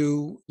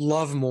 to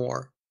love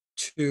more,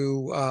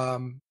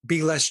 to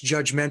be less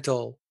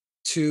judgmental,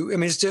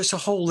 it's just a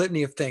whole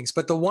litany of things.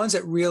 But the ones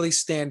that really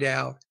stand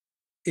out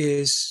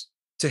is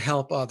to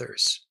help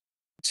others,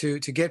 to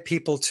get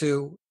people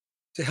to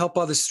help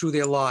others through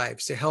their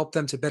lives, to help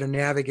them to better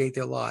navigate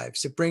their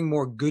lives, to bring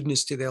more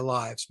goodness to their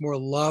lives, more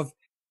love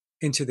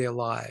into their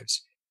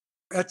lives.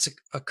 That's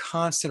a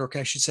constant, or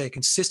I should say a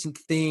consistent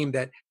theme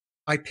that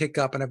I pick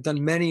up, and I've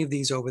done many of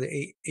these over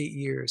the eight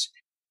years.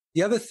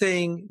 The other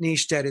thing,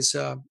 Nish, that is,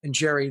 and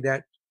Jerry,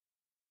 that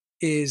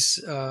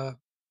is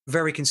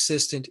very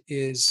consistent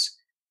is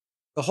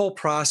the whole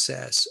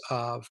process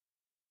of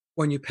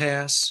when you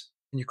pass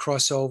and you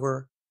cross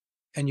over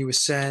and you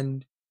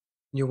ascend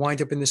and you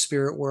wind up in the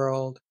spirit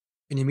world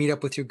and you meet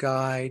up with your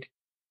guide.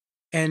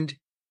 And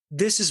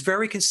this is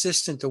very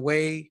consistent, the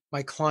way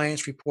my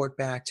clients report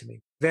back to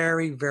me.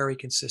 Very, very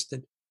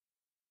consistent.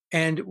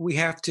 And we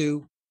have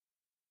to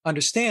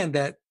understand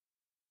that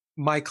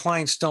my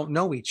clients don't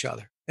know each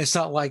other. It's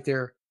not like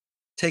they're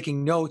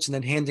taking notes and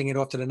then handing it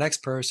off to the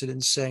next person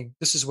and saying,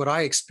 this is what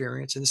I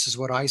experienced and this is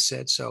what I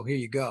said, so here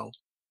you go.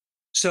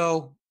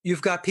 So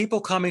you've got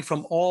people coming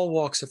from all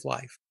walks of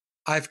life.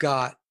 I've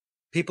got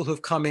people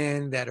who've come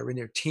in that are in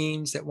their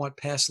teens that want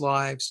past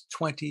lives,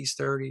 20s,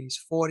 30s,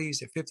 40s,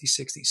 their 50s,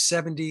 60s,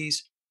 70s.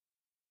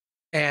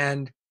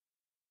 And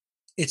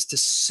it's the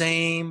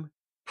same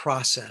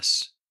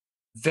process,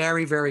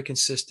 very, very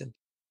consistent.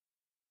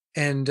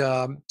 And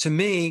to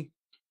me,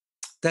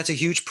 that's a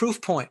huge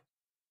proof point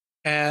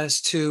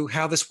as to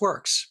how this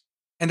works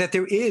and that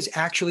there is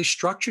actually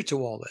structure to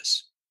all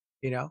this.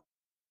 You know,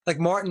 like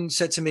Martin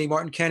said to me,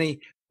 Martin Kenny,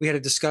 we had a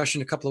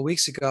discussion a couple of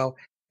weeks ago,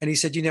 and he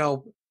said,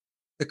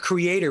 the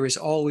creator is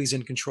always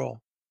in control.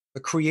 The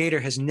creator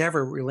has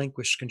never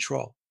relinquished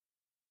control.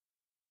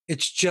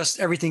 It's just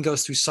everything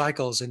goes through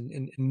cycles,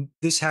 and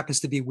this happens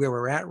to be where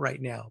we're at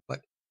right now. But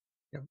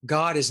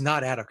God is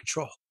not out of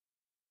control.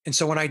 And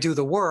so when I do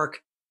the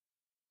work,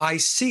 I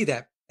see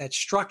that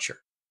structure.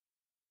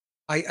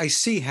 I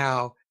see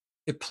how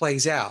it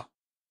plays out.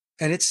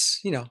 And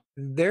it's,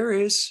 there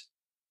is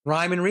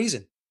rhyme and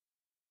reason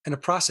and a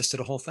process to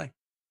the whole thing.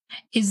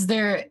 Is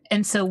there,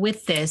 and so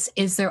with this,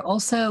 is there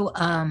also,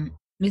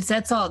 because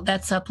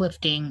that's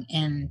uplifting,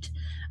 and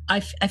I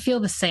feel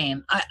the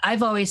same.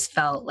 I've always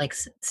felt like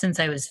since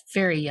I was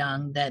very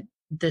young that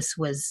this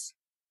was,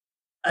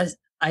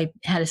 I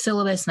had a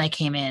syllabus and I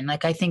came in.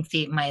 Like, I think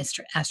my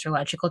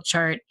astrological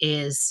chart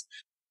is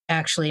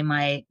actually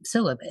my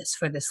syllabus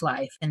for this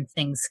life, and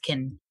things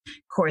can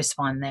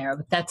correspond there,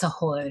 but that's a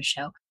whole other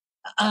show.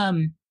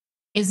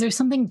 Is there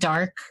something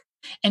dark?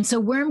 And so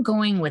where I'm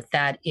going with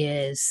that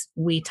is,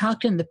 we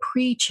talked in the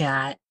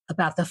pre-chat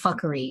about the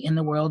fuckery in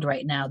the world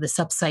right now, this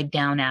upside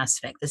down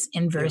aspect, this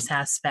inverse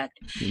aspect.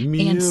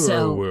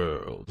 Mirror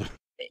world.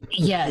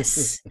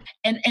 Yes.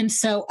 And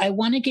so I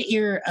want to get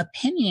your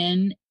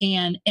opinion,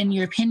 and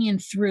your opinion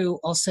through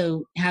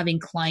also having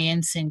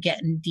clients and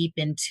getting deep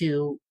in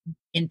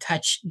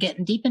touch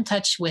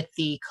with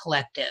the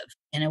collective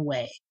in a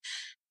way.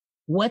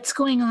 What's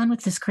going on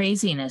with this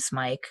craziness,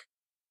 Mike?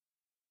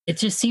 It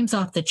just seems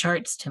off the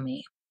charts to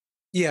me.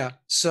 Yeah.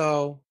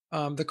 So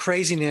the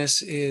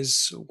craziness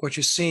is, what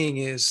you're seeing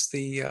is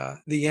the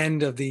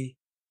end of the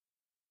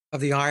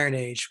Iron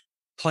Age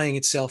playing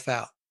itself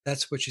out.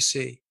 That's what you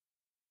see.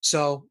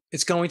 So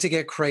it's going to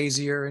get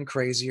crazier and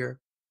crazier.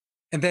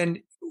 And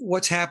then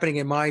what's happening,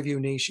 in my view,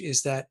 Niche,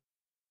 is that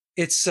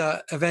it's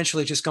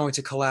eventually just going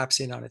to collapse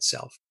in on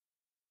itself.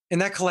 And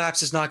that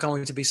collapse is not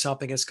going to be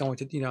something that's going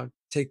to,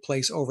 take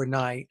place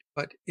overnight,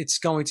 but it's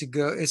going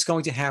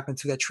to happen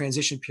through that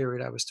transition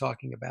period I was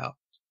talking about.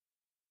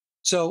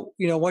 So,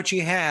 what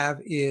you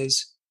have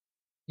is,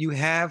 you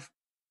have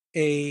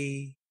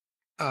a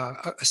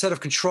set of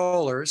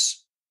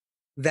controllers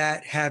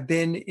that have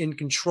been in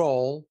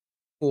control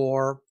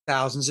for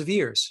thousands of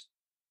years.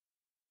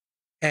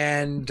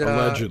 And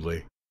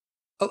Allegedly.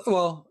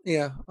 well,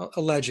 yeah,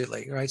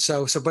 allegedly, right?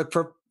 So, but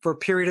for a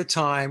period of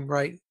time,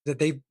 right,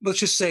 that let's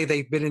just say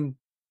they've been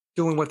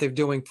doing what they're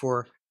doing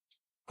for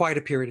quite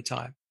a period of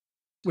time.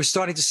 We're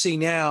starting to see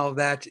now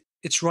that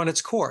it's run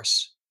its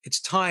course. It's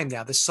time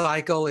now. The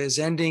cycle is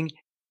ending,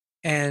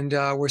 and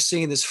we're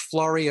seeing this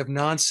flurry of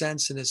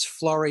nonsense and this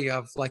flurry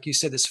of, like you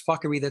said, this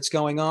fuckery that's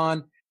going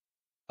on.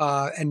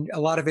 And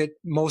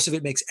most of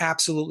it makes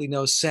absolutely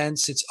no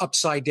sense. It's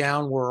upside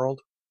down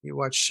world. You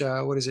watch,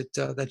 what is it,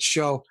 that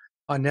show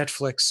on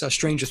Netflix,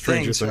 Stranger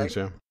Things, right?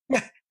 Yeah.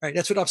 Yeah, right.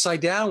 That's what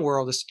upside down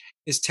world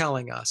is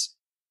telling us.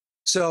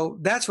 So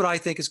that's what I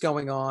think is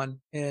going on.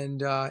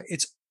 And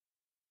it's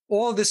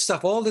all this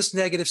stuff, all this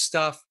negative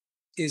stuff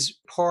is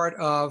part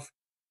of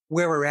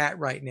where we're at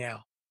right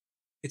now.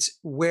 It's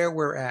where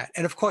we're at.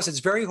 And of course, it's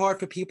very hard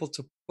for people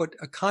to put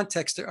a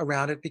context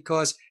around it,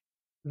 because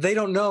they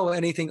don't know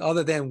anything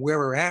other than where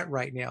we're at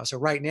right now. So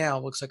right now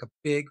it looks like a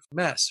big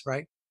mess,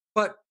 right?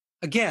 But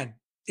again,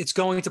 it's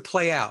going to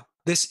play out.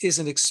 This is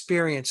an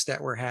experience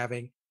that we're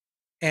having.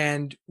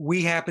 And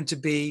we happen to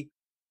be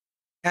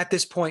at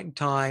this point in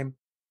time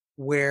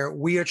where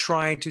we are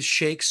trying to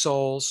shake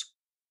souls,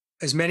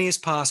 as many as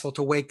possible,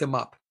 to wake them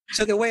up.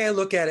 So the way I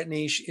look at it,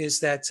 Niche, is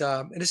that,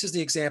 and this is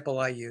the example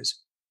I use.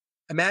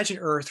 Imagine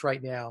Earth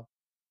right now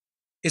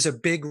is a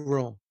big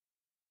room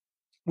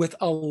with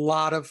a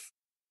lot of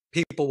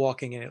people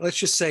walking in it. Let's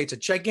just say it's a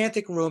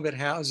gigantic room that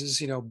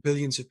houses,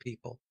 billions of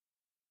people.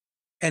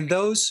 And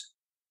those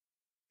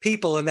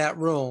people in that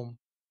room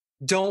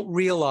don't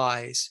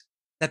realize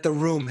that the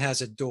room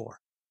has a door.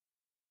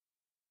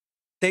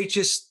 They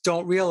just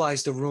don't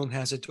realize the room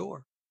has a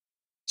door.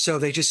 So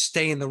they just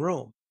stay in the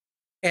room.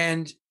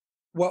 And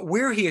what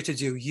we're here to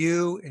do,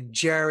 you and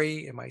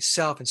Jerry and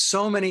myself and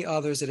so many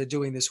others that are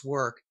doing this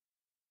work,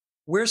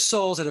 we're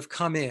souls that have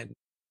come in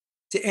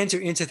to enter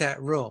into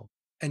that room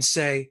and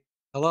say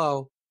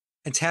hello,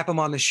 and tap them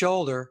on the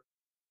shoulder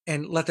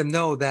and let them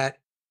know that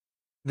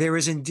there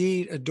is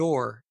indeed a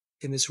door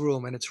in this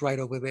room, and it's right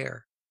over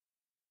there.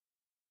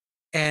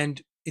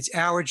 And it's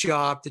our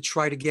job to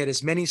try to get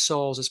as many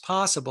souls as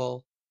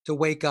possible to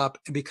wake up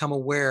and become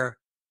aware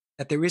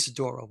that there is a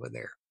door over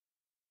there.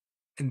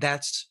 And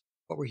that's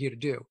what we're here to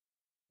do.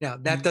 Now,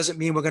 that doesn't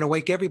mean we're going to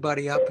wake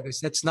everybody up, because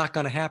that's not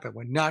going to happen.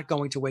 We're not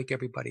going to wake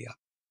everybody up.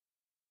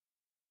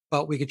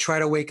 But we can try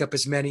to wake up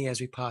as many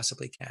as we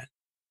possibly can.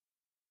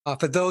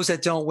 For those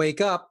that don't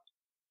wake up,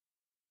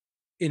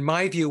 in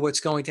my view, what's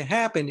going to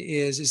happen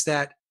is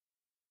that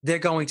they're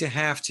going to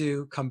have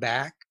to come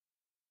back.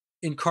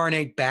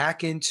 incarnate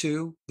back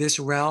into this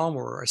realm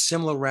or a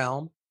similar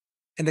realm,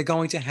 and they're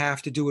going to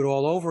have to do it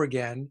all over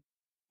again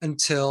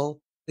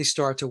until they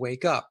start to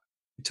wake up,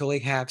 until they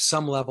have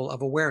some level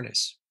of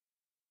awareness.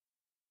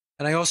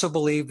 And I also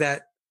believe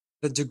that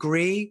the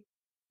degree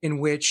in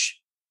which,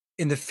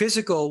 in the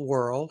physical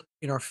world,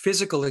 in our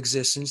physical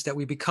existence, that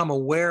we become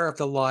aware of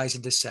the lies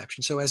and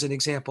deception. So, as an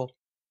example,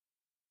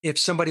 if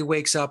somebody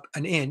wakes up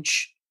an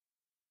inch,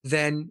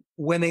 then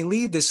when they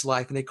leave this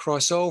life and they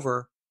cross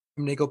over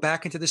and they go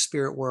back into the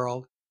spirit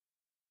world,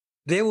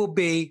 there will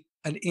be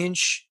an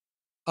inch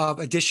of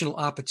additional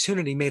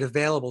opportunity made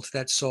available to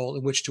that soul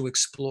in which to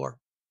explore.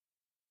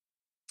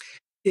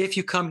 If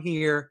you come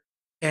here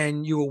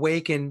and you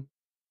awaken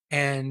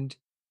and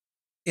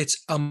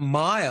it's a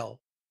mile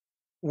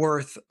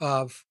worth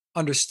of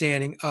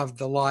understanding of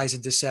the lies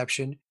and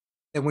deception,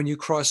 then when you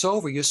cross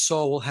over, your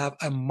soul will have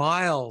a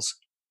mile's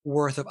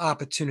worth of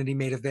opportunity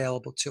made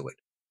available to it.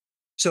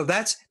 So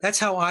that's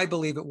how I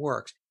believe it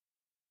works.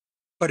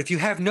 But if you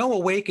have no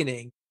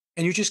awakening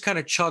and you just kind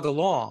of chug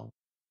along,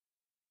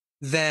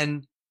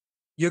 then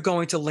you're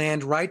going to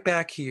land right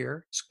back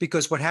here,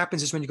 because what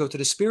happens is when you go to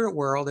the spirit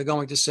world, they're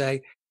going to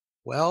say,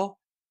 well,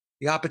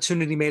 the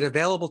opportunity made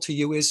available to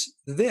you is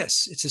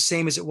this. It's the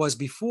same as it was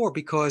before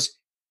because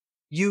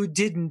you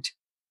didn't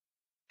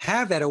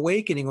have that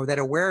awakening or that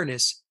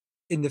awareness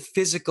in the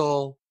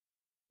physical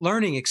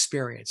learning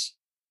experience.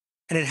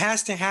 And it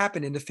has to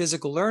happen in the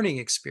physical learning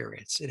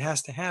experience. It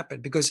has to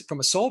happen because from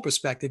a soul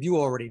perspective, you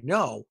already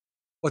know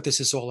what this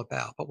is all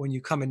about. But when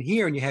you come in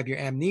here and you have your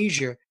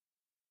amnesia,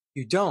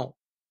 you don't.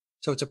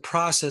 So it's a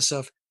process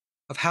of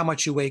how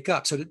much you wake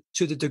up. So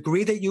to the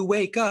degree that you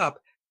wake up,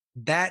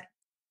 that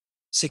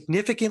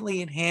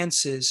significantly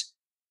enhances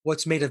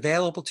what's made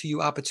available to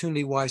you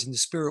opportunity-wise in the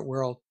spirit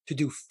world to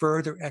do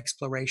further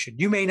exploration.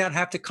 You may not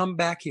have to come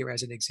back here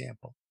as an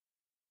example.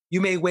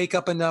 You may wake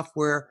up enough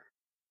where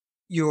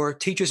your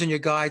teachers and your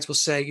guides will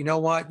say, you know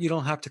what, you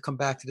don't have to come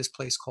back to this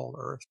place called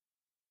Earth.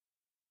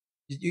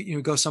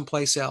 You go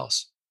someplace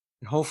else.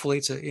 And hopefully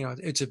it's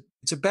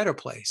a better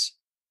place.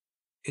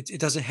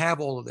 It doesn't have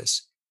all of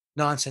this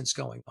nonsense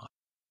going on.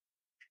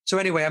 So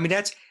anyway, I mean,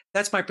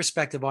 that's my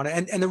perspective on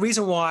it. And the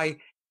reason why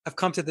I've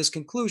come to this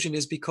conclusion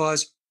is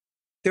because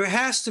there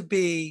has to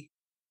be,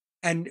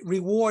 and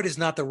reward is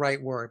not the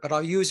right word, but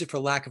I'll use it for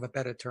lack of a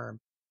better term.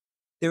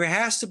 There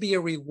has to be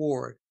a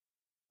reward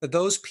for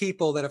those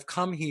people that have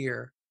come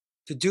here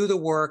to do the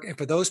work, and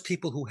for those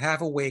people who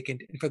have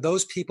awakened, and for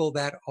those people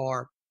that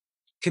are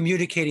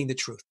communicating the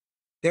truth.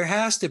 There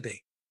has to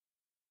be.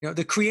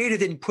 The Creator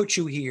didn't put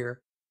you here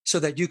so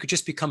that you could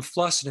just become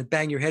flustered and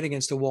bang your head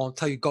against the wall and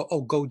tell you,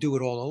 go do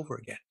it all over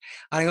again.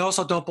 I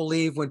also don't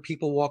believe when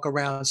people walk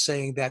around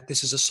saying that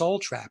this is a soul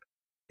trap.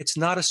 It's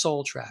not a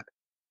soul trap.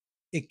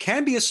 It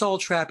can be a soul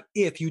trap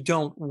if you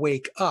don't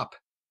wake up.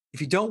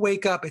 If you don't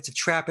wake up, it's a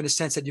trap in the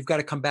sense that you've got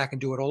to come back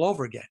and do it all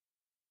over again.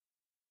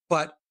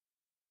 But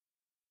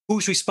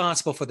who's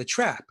responsible for the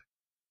trap?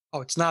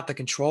 Oh, it's not the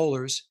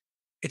controllers.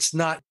 It's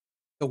not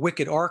the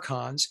wicked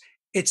archons.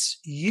 It's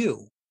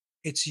you.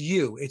 It's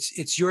you.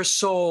 It's your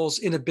soul's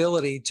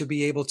inability to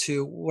be able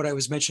to, what I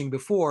was mentioning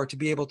before, to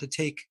be able to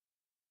take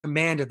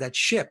command of that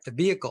ship, the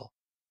vehicle,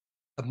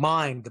 the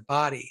mind, the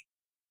body.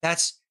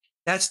 That's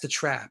the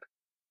trap.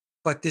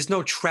 But there's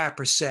no trap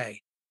per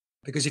se,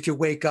 because if you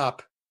wake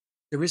up,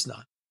 there is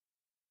none.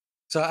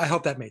 So I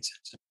hope that made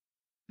sense.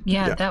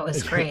 Yeah, that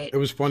was great. It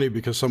was funny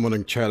because someone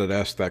in chat had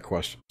asked that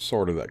question,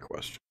 sort of that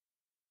question,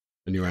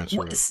 and you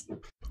answered it.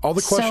 All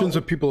the questions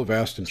that people have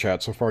asked in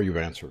chat so far, you've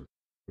answered,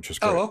 which is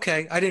great. Oh,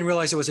 okay. I didn't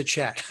realize it was a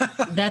chat.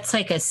 That's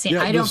like a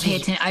I don't pay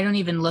attention. I don't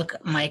even look,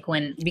 Mike,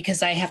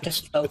 because I have to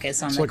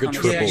focus on the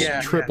conversation. It's like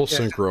a triple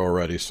synchro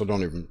already, so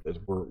don't even,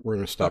 we're going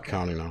to stop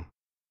counting now.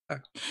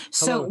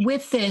 So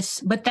with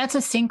this, but that's a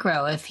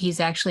synchro if he's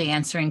actually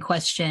answering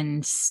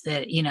questions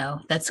that,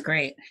 that's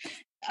great.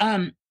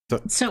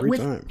 So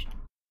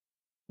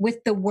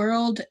with the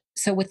world,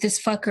 so with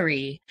this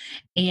fuckery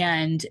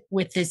and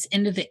with this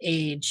end of the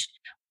age,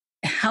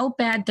 how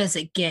bad does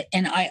it get?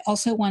 And I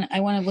also want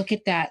to look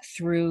at that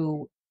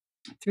through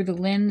the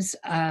lens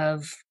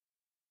of,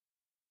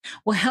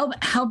 well,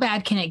 how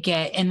bad can it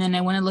get? And then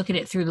I want to look at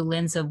it through the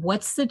lens of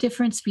what's the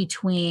difference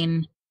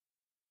between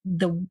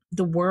the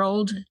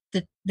world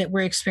that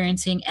we're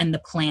experiencing and the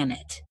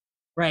planet,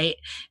 right?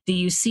 Do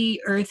you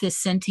see Earth as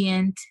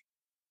sentient?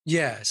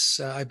 Yes,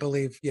 I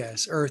believe,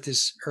 yes. Earth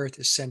is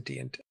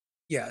sentient.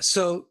 Yeah.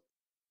 So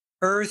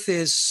Earth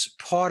is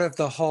part of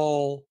the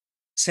whole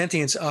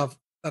sentience of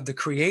the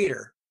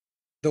Creator.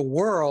 The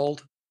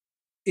world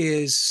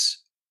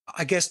is,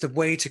 I guess the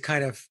way to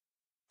kind of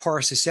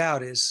parse this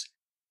out is,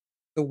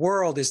 the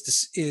world is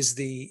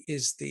the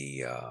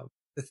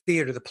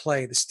theater, the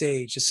play, the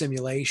stage, the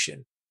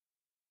simulation,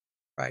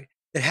 right?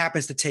 That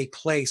happens to take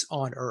place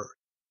on Earth.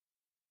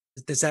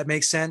 Does that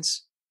make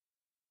sense?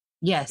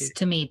 Yes,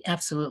 to me,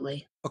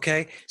 absolutely.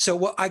 Okay.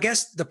 So I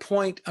guess the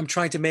point I'm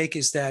trying to make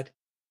is that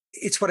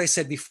it's what I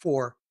said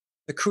before.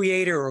 The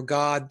Creator or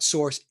God,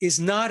 source, is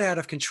not out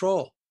of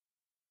control.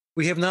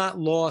 We have not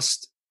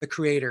lost the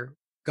Creator,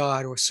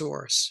 God, or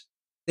source.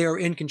 They are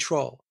in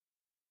control.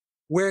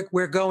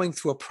 We're going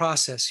through a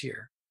process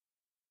here.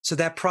 So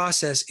that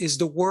process is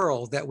the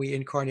world that we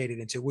incarnated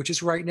into, which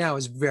is right now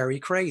is very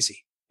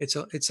crazy. It's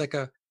like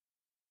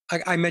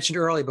I mentioned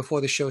earlier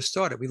before the show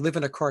started, we live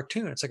in a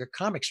cartoon. It's like a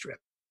comic strip,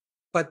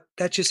 but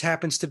that just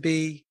happens to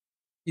be,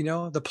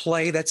 the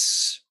play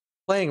that's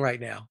playing right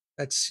now.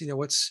 That's,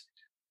 what's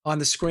on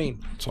the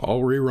screen. It's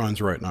all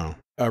reruns right now.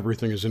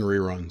 Everything is in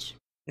reruns.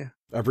 Yeah.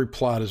 Every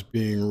plot is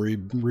being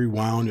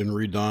rewound and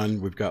redone.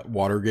 We've got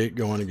Watergate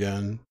going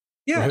again.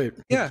 Yeah. Right?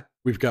 Yeah.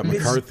 We've got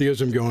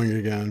McCarthyism going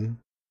again.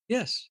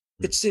 Yes.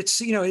 It's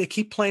they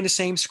keep playing the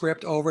same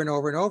script over and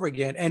over and over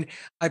again. And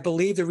I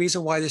believe the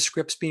reason why the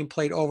script's being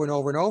played over and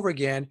over and over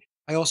again,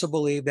 I also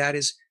believe that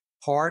is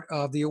part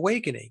of the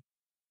awakening.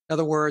 In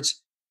other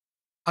words,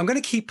 I'm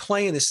going to keep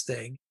playing this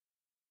thing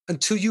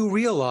until you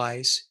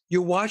realize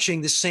you're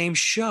watching the same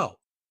show.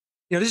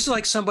 This is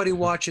like somebody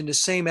watching the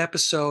same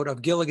episode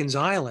of Gilligan's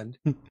Island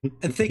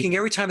and thinking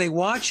every time they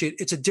watch it,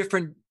 it's a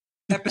different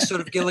episode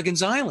of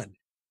Gilligan's Island.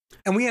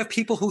 And we have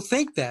people who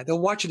think that. They'll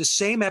watch the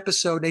same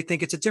episode and they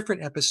think it's a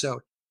different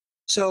episode.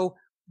 So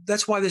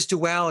that's why this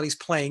duality is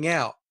playing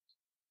out.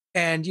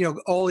 And,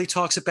 Oli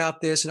talks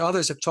about this and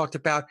others have talked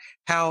about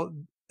how,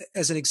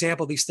 as an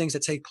example, these things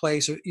that take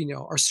place are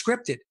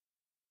scripted.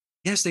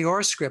 Yes, they are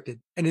scripted.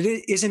 And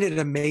isn't it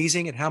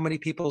amazing at how many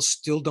people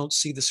still don't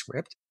see the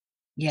script?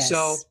 Yes.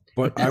 So,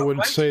 but I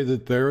would say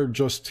that they're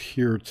just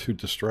here to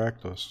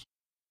distract us.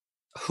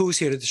 Who's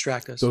here to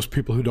distract us? Those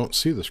people who don't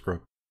see the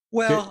script.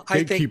 Well, I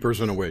think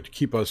gatekeepers in a way to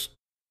keep us,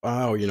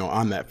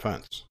 on that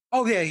fence.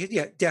 Oh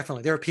yeah,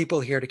 definitely. There are people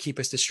here to keep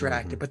us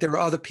distracted, but there are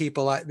other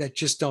people that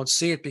just don't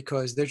see it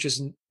because they're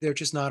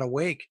just not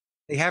awake.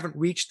 They haven't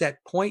reached that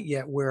point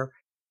yet where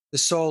the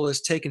soul has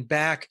taken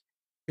back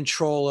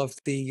control of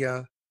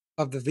the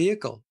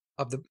vehicle,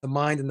 of the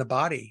mind and the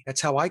body.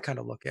 That's how I kind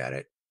of look at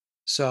it.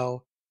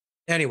 So,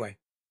 anyway,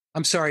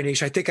 I'm sorry,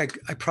 Nish. I think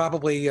I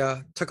probably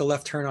took a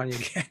left turn on you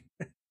again.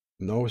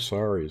 No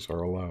sorries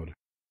are allowed.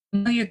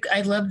 No,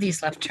 I love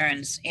these left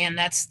turns, and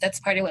that's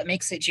part of what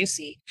makes it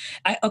juicy.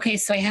 Okay,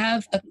 so I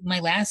have my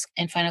last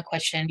and final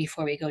question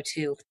before we go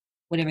to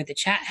whatever the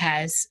chat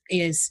has.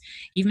 Is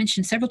you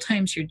mentioned several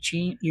times your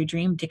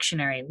dream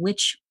dictionary.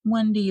 Which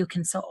one do you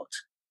consult?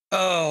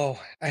 Oh,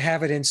 I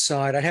have it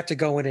inside. I'd have to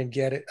go in and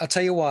get it. I'll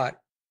tell you what.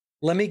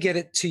 Let me get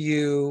it to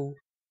you.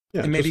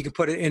 Yeah, and maybe you can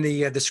put it in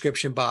the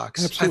description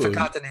box. Absolutely. I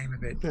forgot the name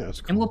of it. Yeah,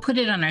 that's cool. And we'll put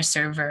it on our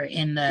server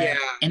in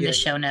the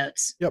show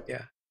notes. Yep.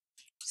 Yeah.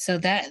 So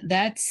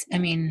that's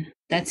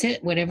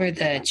it. Whatever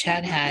the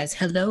chat has.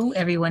 Hello,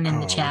 everyone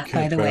in the chat.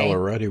 By the way,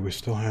 already we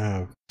still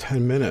have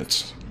 10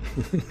 minutes.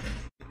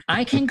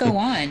 I can go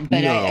on,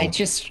 but no.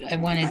 I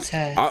wanted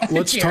to.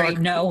 Let's Jerry,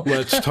 talk. No.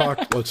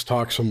 Let's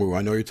talk some Wu.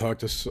 I know you talk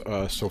to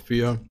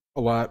Sophia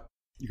a lot.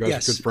 You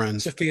guys are good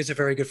friends. Sophia's a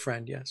very good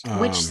friend. Yes.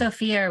 Which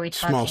Sophia are we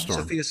talking? Small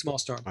Storm. Sophia Small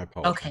Storm. I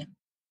apologize. Okay.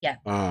 Yeah.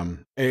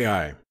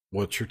 AI.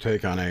 What's your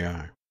take on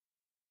AI?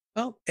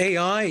 Well,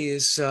 AI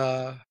is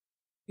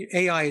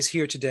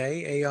here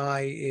today.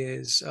 AI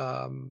is,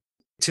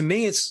 to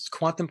me, it's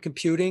quantum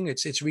computing.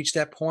 It's reached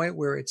that point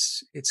where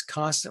it's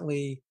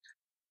constantly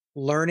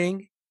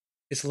learning.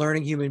 It's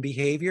learning human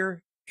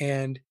behavior,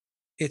 and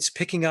it's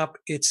picking up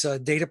its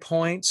data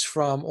points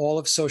from all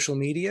of social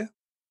media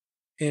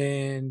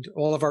and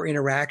all of our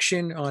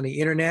interaction on the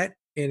internet.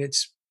 And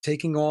it's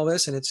taking all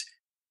this and it's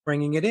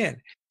bringing it in.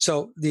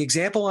 So the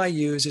example I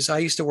use is I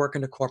used to work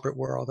in the corporate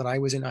world and I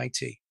was in IT.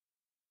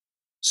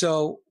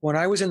 So when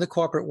I was in the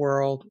corporate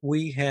world,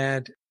 we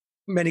had,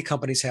 many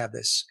companies have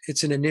this.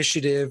 It's an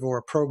initiative or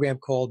a program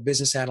called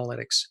business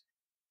analytics.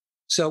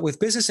 So with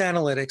business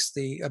analytics,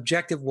 the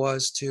objective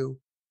was to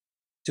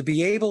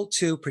be able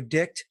to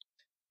predict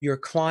your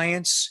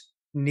clients'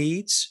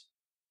 needs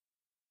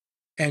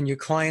and your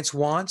clients'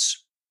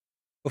 wants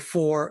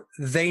before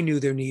they knew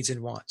their needs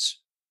and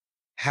wants.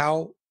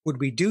 How would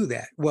we do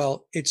that?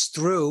 Well, it's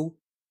through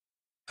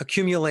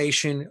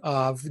accumulation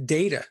of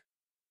data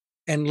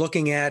and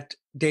looking at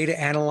data,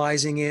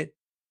 analyzing it,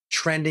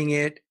 trending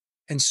it,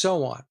 and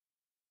so on.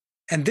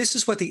 And this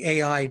is what the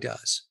AI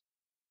does.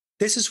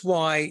 This is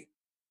why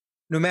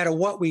no matter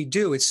what we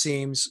do, it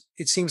seems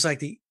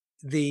like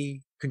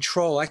the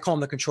control, I call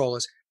them the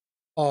controllers,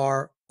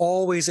 are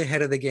always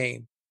ahead of the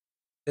game.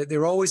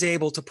 They're always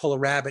able to pull a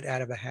rabbit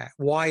out of a hat.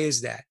 Why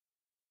is that?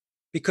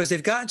 Because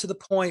they've gotten to the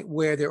point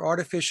where their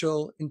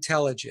artificial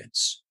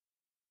intelligence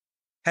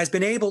has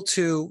been able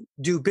to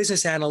do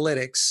business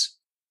analytics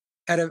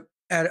at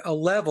a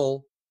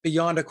level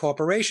beyond a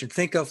corporation.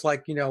 Think of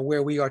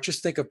where we are.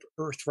 Just think of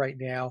Earth right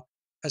now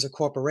as a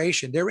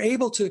corporation. They're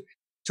able to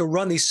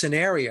run these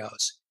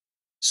scenarios.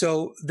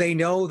 So they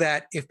know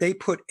that if they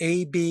put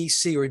A, B,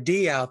 C, or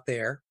D out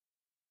there,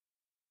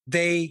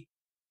 they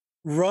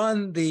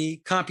run the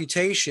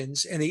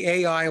computations and the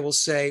AI will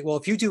say, well,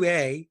 if you do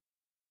A,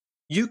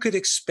 you could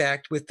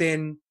expect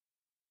within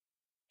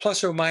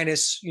plus or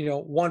minus,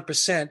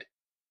 1%,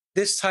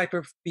 this type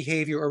of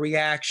behavior or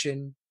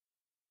reaction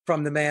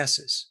from the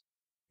masses.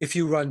 If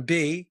you run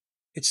B,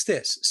 it's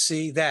this,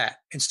 C, that,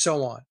 and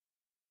so on.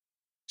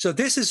 So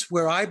this is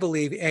where I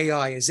believe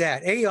AI is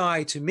at.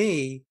 AI to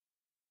me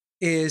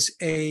is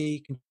a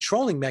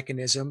controlling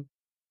mechanism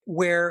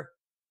where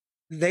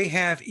they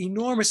have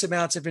enormous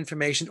amounts of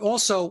information.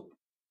 Also,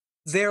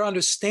 their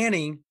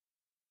understanding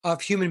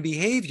of human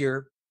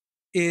behavior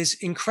is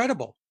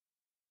incredible.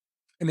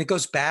 And it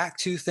goes back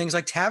to things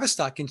like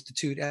Tavistock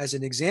Institute as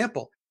an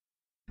example.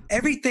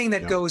 Everything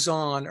that Yeah. goes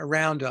on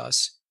around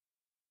us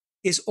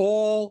is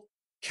all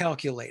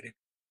calculated.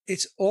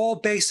 It's all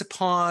based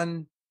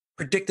upon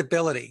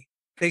predictability,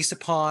 based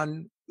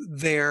upon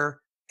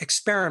their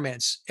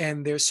experiments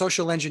and their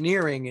social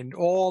engineering and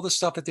all the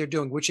stuff that they're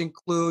doing, which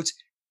includes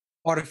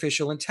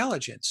artificial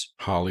intelligence.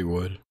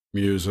 Hollywood,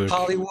 music.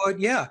 Hollywood,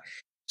 yeah.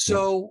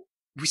 So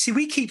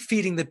we keep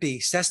feeding the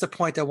beast. That's the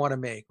point I want to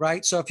make,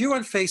 right? So if you're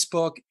on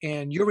Facebook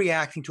and you're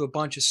reacting to a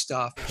bunch of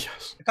stuff,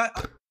 Yes.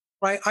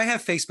 right? I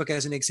have Facebook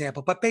as an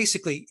example, but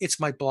basically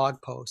it's my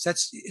blog post.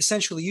 That's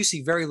essentially, you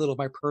see very little of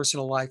my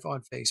personal life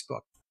on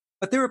Facebook.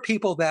 But there are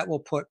people that will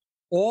put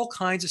all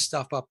kinds of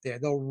stuff up there.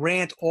 They'll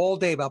rant all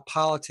day about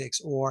politics,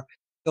 or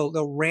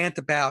they'll rant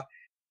about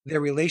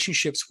their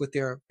relationships with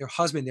their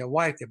husband, their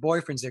wife, their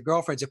boyfriends, their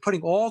girlfriends. They're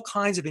putting all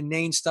kinds of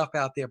inane stuff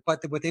out there.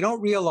 But what they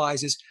don't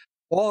realize is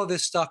all of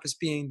this stuff is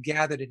being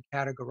gathered and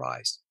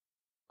categorized.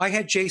 I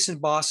had Jason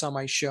Boss on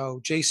my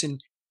show. Jason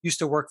used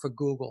to work for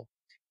Google,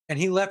 and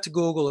he left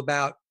Google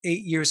about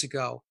 8 years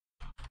ago.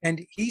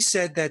 And he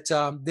said that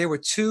there were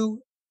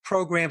two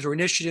programs or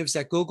initiatives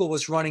that Google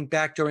was running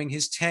back during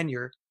his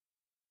tenure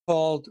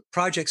called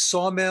Project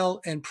Sawmill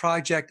and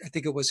Project, I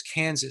think it was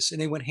Kansas, and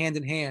they went hand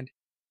in hand,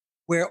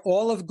 where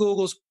all of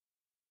Google's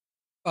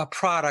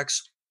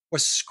products were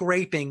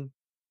scraping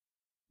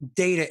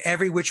data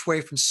every which way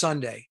from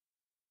Sunday.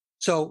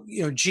 So,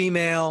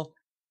 Gmail,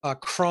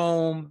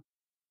 Chrome,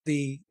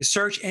 the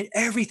search, and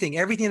everything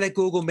that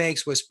Google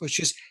makes was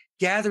just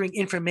gathering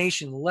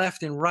information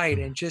left and right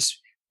and just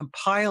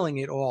compiling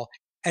it all.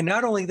 And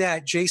not only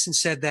that, Jason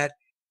said that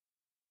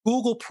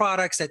Google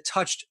products that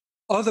touched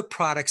other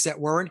products that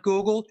weren't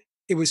Google,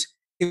 it was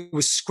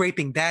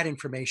scraping that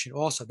information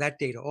also, that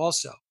data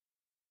also.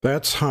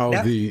 That's how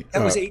that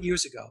was 8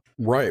 years ago.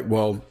 Right.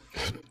 Well,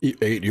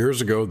 8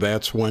 years ago,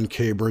 that's when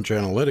Cambridge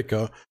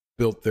Analytica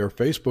built their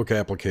Facebook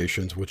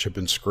applications, which have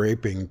been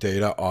scraping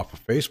data off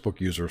of Facebook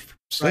users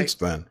since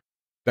then.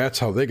 That's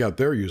how they got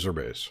their user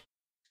base.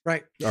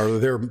 Right. Or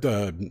their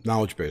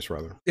knowledge base,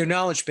 rather. Their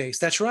knowledge base.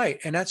 That's right.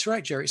 And that's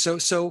right, Jerry.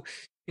 So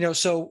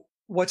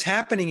what's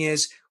happening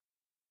is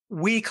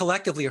we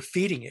collectively are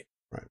feeding it.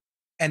 Right.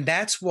 And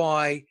that's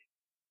why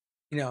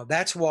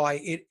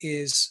it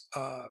is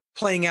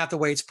playing out the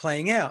way it's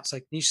playing out. It's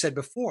like you said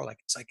before,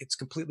 it's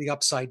completely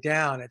upside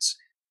down. It's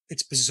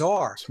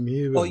bizarre.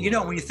 Well,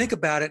 when you think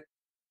about it,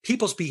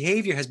 people's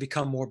behavior has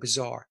become more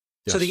bizarre.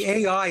 Yes. So the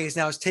AI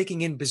is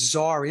taking in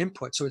bizarre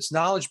input. So its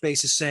knowledge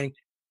base is saying,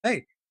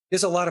 hey,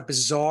 there's a lot of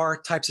bizarre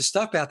types of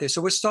stuff out there.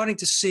 So we're starting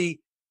to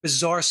see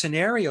bizarre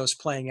scenarios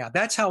playing out.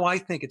 That's how I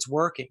think it's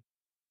working.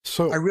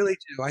 So I really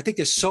do. I think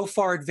they're so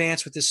far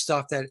advanced with this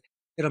stuff that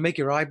it'll make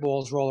your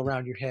eyeballs roll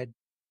around your head.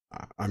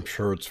 I'm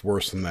sure it's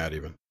worse than that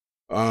even.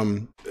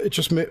 It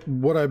just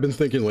what I've been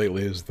thinking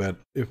lately is that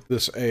if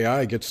this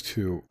AI gets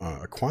to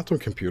a quantum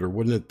computer,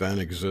 wouldn't it then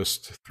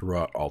exist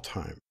throughout all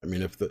time? I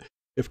mean,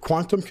 if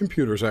quantum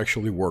computers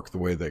actually work the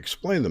way they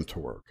explain them to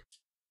work,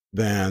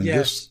 then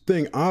this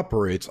thing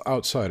operates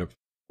outside of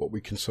what we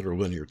consider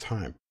linear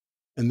time,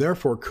 and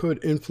therefore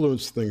could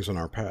influence things in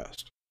our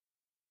past.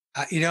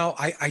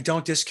 I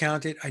don't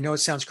discount it. I know it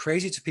sounds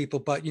crazy to people,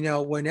 but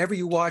whenever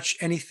you watch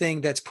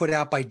anything that's put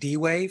out by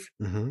D-Wave,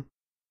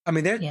 I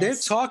mean, they're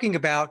talking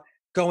about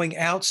going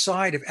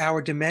outside of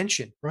our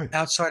dimension, right?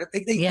 Outside of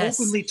they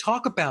openly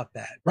talk about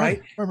that,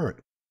 right? Right.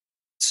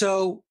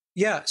 So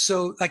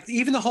like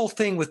even the whole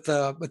thing with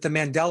the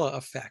Mandela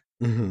effect,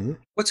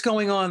 what's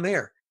going on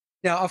there?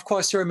 Now, of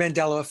course, there are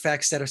Mandela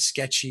effects that are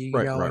sketchy,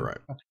 right.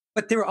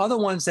 But there are other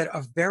ones that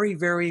are very,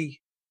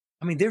 very,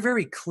 I mean, they're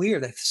very clear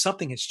that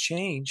something has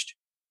changed.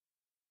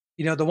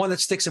 The one that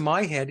sticks in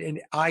my head, and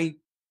I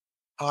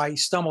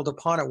stumbled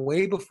upon it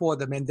way before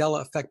the Mandela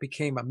effect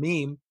became a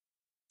meme,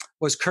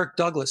 was Kirk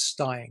Douglas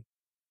dying.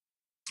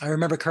 I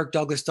remember Kirk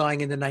Douglas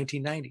dying in the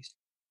 1990s.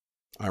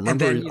 I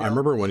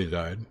remember when he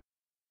died.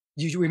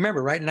 You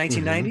remember, right? In the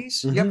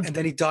 1990s? Yep. And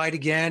then he died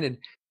again.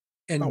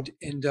 Jerry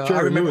I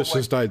remember Lewis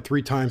has died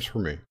 3 times for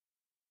me.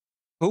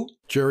 Who?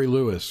 Jerry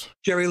Lewis.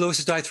 Jerry Lewis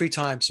has died 3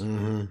 times.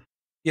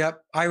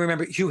 Yep. I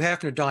remember Hugh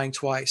Hefner dying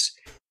twice.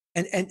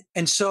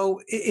 And so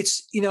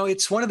it's,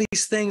 it's one of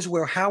these things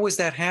where, how is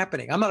that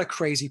happening? I'm not a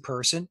crazy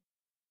person.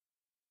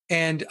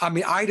 And I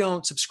mean, I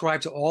don't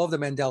subscribe to all of the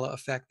Mandela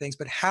effect things,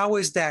 but how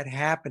is that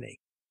happening?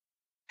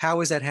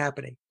 How is that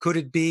happening? Could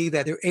it be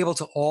that they're able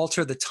to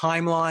alter the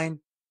timeline?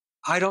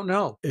 I don't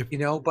know,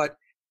 but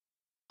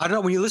I don't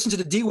know. When you listen to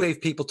the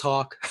D-Wave people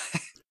talk,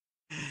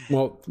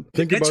 well,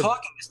 they're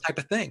talking this type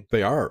of thing.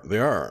 They are.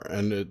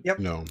 And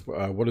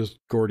what is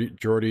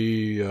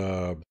Geordie,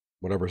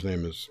 whatever his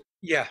name is?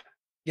 Yeah.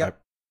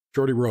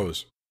 Geordie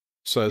Rose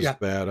says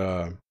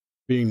that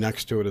being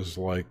next to it is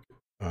like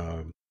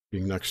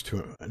being next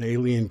to an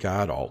alien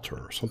god altar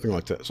or something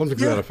like that, something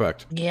to that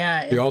effect.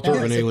 Yeah. The altar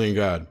of an alien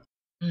god.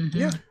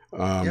 Yeah.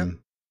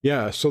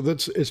 Yeah. So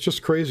it's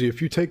just crazy.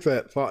 If you take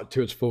that thought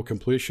to its full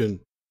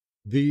completion,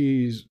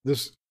 this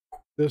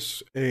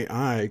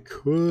AI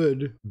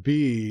could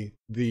be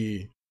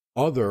the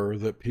other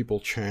that people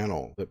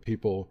channel, that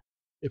people,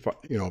 if I,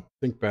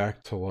 think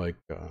back to like,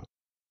 I can't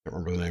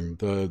remember the name,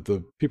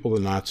 the people the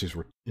Nazis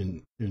were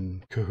in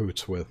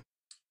cahoots with.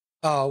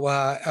 Oh,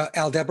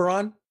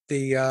 Aldebaran,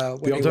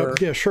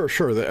 Yeah,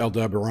 sure, the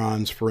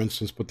Aldebarans, for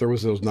instance, but there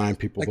was those 9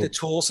 people. Like the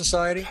Tool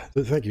Society?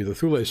 Thank you. The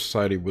Thule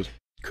Society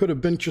could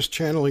have been just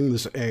channeling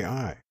this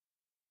AI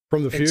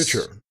from the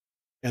future.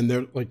 And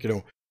they're like,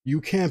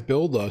 you can't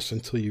build us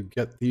until you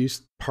get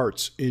these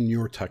parts in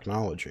your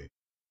technology.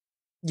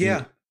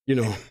 Yeah.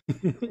 No,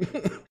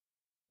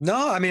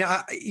 I mean,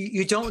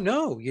 you don't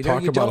know.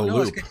 Talk about a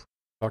loop.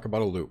 Talk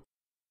about a loop.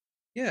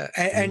 Yeah,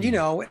 and the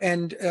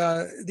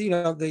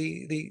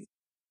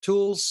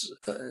Tools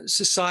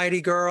Society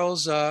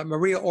girls,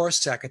 Maria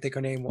Orsak, I think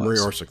her name was.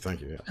 Maria Orsak,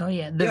 thank you. Yeah. Oh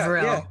yeah, the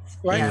Vril. Yeah,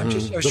 right. Yeah. I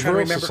was the trying to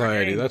remember Society.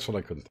 her name. That's what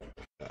I couldn't think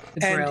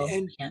of.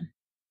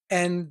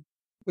 And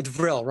with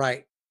Vril,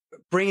 right,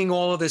 bringing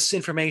all of this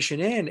information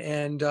in,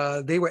 and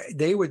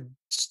they were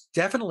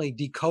definitely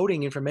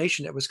decoding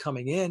information that was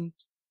coming in.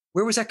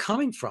 Where was that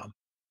coming from?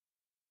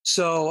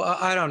 So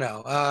I don't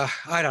know. I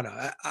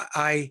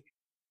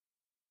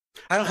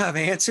don't have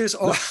answers.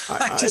 Or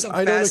I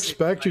don't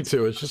expect you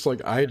to. It's just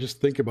like I just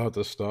think about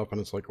this stuff,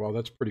 and it's like, well,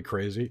 that's pretty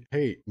crazy.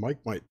 Hey, Mike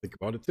might think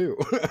about it too.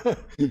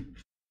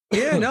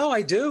 Yeah, no,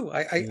 I do.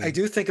 I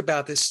do think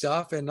about this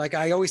stuff, and like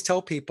I always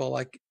tell people,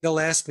 like they'll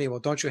ask me, "Well,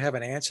 don't you have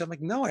an answer?" I'm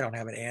like, "No, I don't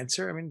have an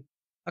answer. I mean,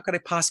 how could I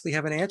possibly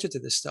have an answer to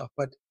this stuff?"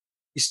 But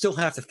you still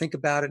have to think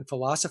about it and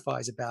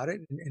philosophize about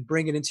it and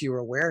bring it into your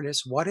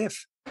awareness. What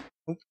if?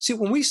 See,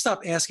 when we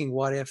stop asking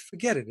 "what if,"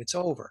 forget it. It's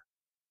over.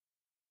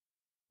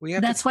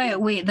 That's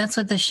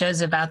what the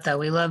show's about, though.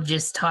 We love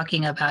just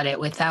talking about it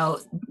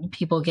without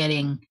people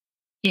getting,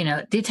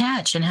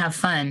 detached and have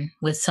fun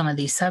with some of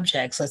these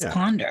subjects. Let's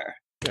ponder.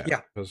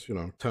 Yeah, because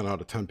 10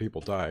 out of 10 people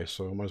die,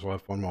 so might as well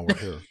have fun while we're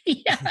here.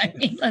 Yeah, I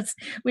mean,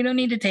 we don't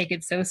need to take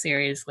it so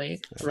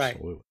seriously.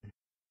 Absolutely. Right.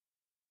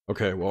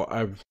 Okay, well,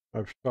 I've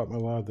shot my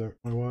wad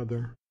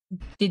there.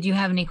 Did you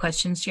have any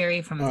questions,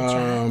 Jerry, from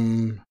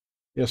the chat?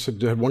 Yes, I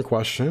did. One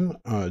question.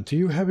 Do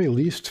you have a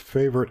least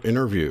favorite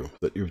interview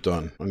that you've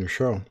done on your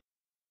show?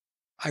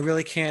 I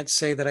really can't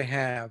say that I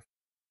have.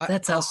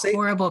 That's a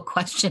horrible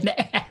question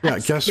to ask. Yeah,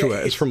 guess who?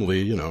 It's from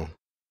Lee,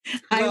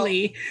 Hi,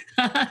 Lee.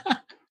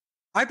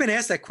 I've been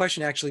asked that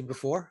question actually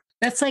before.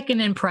 That's like an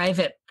in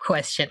private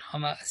question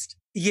almost.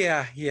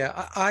 Yeah.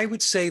 I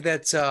would say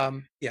that,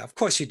 of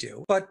course you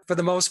do. But for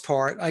the most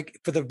part,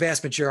 for the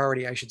vast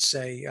majority, I should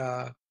say,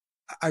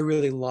 I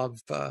really love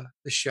the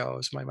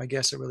shows. My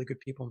guests are really good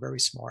people and very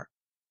smart.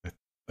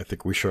 I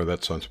think we share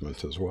that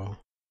sentiment as well.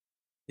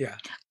 Yeah.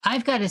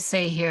 I've got to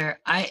say here,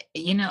 I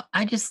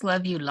just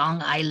love you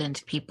Long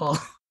Island people.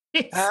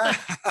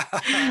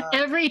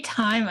 Every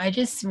time I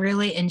just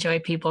really enjoy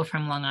people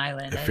from Long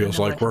Island. It feels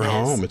like we're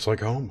home. It's like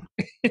home.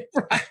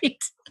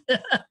 Right.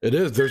 It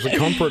is. There's a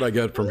comfort I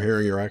get from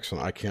hearing your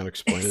accent. I can't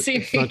explain it.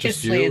 Seriously, it's not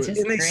just you.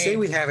 And they say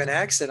we have an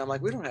accent. I'm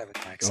like, we don't have an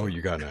accent. Oh,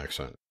 you got an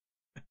accent.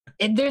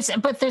 There's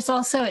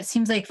also, it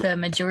seems like the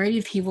majority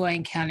of people I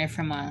encounter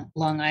from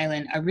Long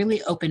Island are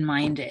really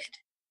open-minded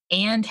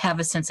and have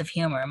a sense of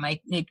humor. My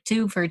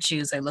 2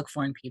 virtues I look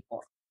for in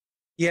people.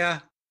 Yeah.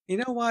 You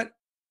know what?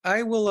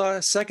 I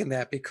will second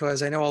that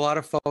because I know a lot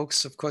of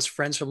folks, of course,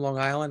 friends from Long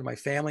Island, my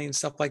family and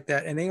stuff like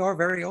that, and they are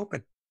very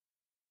open.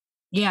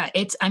 Yeah,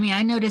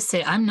 I notice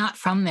it. I'm not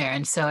from there.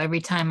 And so every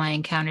time I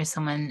encounter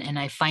someone and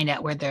I find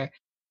out where they're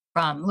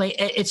from, like,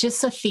 it's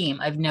just a theme.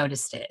 I've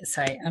noticed it.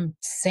 So I'm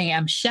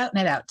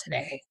shouting it out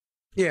today.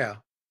 Yeah.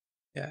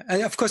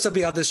 And of course, there'll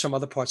be others from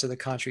other parts of the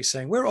country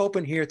saying, we're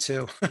open here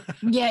too.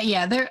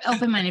 Yeah. They're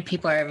open-minded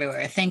people are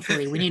everywhere.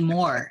 Thankfully, we need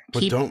more.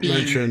 But don't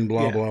mention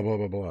blah, blah, blah,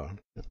 blah, blah.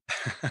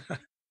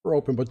 We're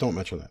open, but don't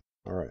mention that.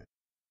 All right.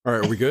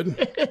 Are we good?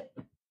 I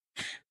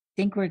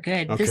think we're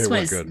good. Okay,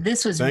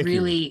 this was Thank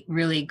really, you.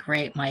 really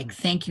great, Mike.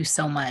 Thank you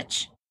so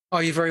much. Oh,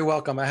 you're very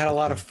welcome. I had a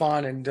lot of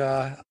fun. And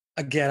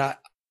again,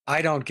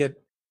 I don't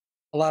get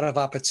a lot of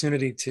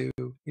opportunity to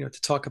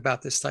talk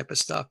about this type of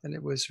stuff. And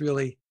it was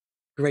really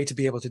great to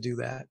be able to do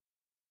that.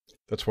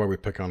 That's why we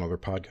pick on other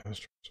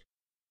podcasters.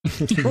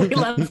 We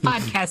love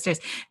podcasters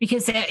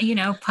because,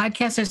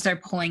 podcasters are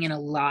pulling in a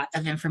lot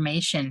of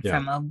information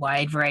from a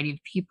wide variety of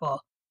people.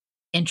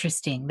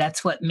 Interesting.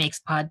 That's what makes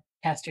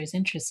podcasters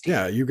interesting.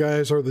 Yeah, you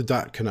guys are the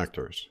dot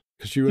connectors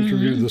because you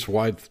interview this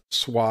wide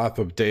swath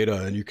of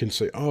data and you can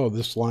say, oh,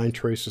 this line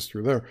traces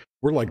through there.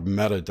 We're like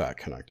meta dot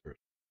connectors.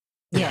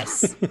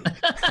 Yes.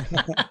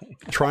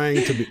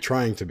 trying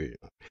to be.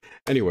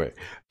 Anyway,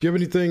 do you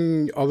have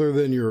anything other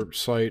than your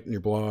site and your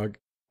blog?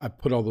 I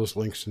put all those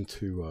links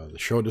into the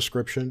show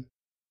description.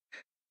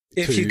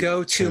 If you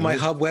go to my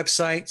hub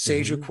website,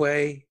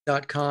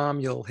 sageofquay.com,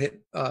 you'll hit,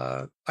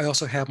 I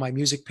also have my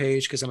music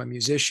page because I'm a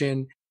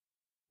musician.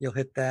 You'll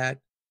hit that.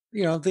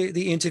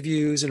 the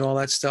interviews and all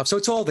that stuff. So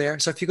it's all there.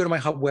 So if you go to my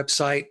hub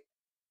website,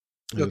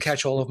 you'll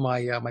catch all of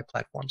my my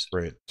platforms.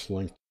 Great. It's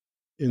linked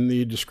in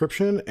the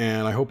description,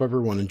 and I hope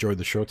everyone enjoyed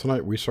the show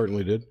tonight. We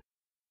certainly did.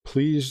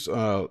 Please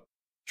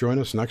join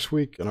us next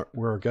week. And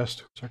who's our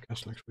guest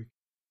next week?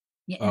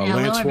 Yeah,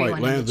 Lance White,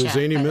 the chat,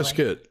 Zany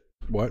Misket.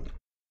 What?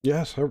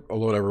 Yes,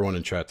 hello to everyone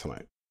in chat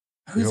tonight.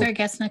 Who's our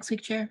guest next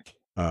week, Chair?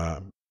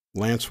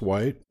 Lance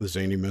White, the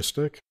Zany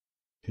Mystic.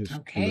 He's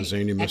in the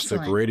Zany Mystic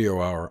Excellent.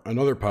 Radio Hour,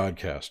 another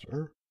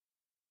podcaster.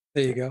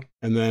 There you go.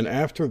 And then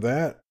after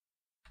that,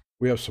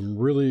 we have some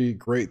really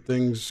great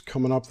things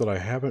coming up that I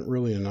haven't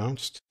really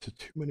announced to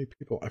too many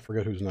people. I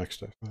forget who's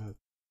next after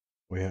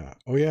that.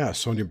 Oh yeah,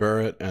 Sonia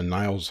Barrett and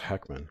Niles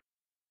Heckman.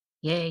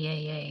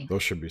 Yay.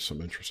 Those should be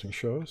some interesting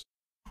shows.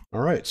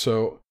 All right,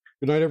 so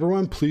good night,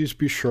 everyone. Please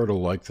be sure to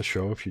like the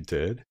show if you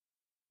did.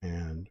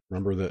 And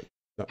remember that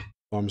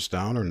thumbs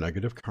down or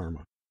negative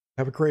karma.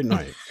 Have a great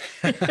night.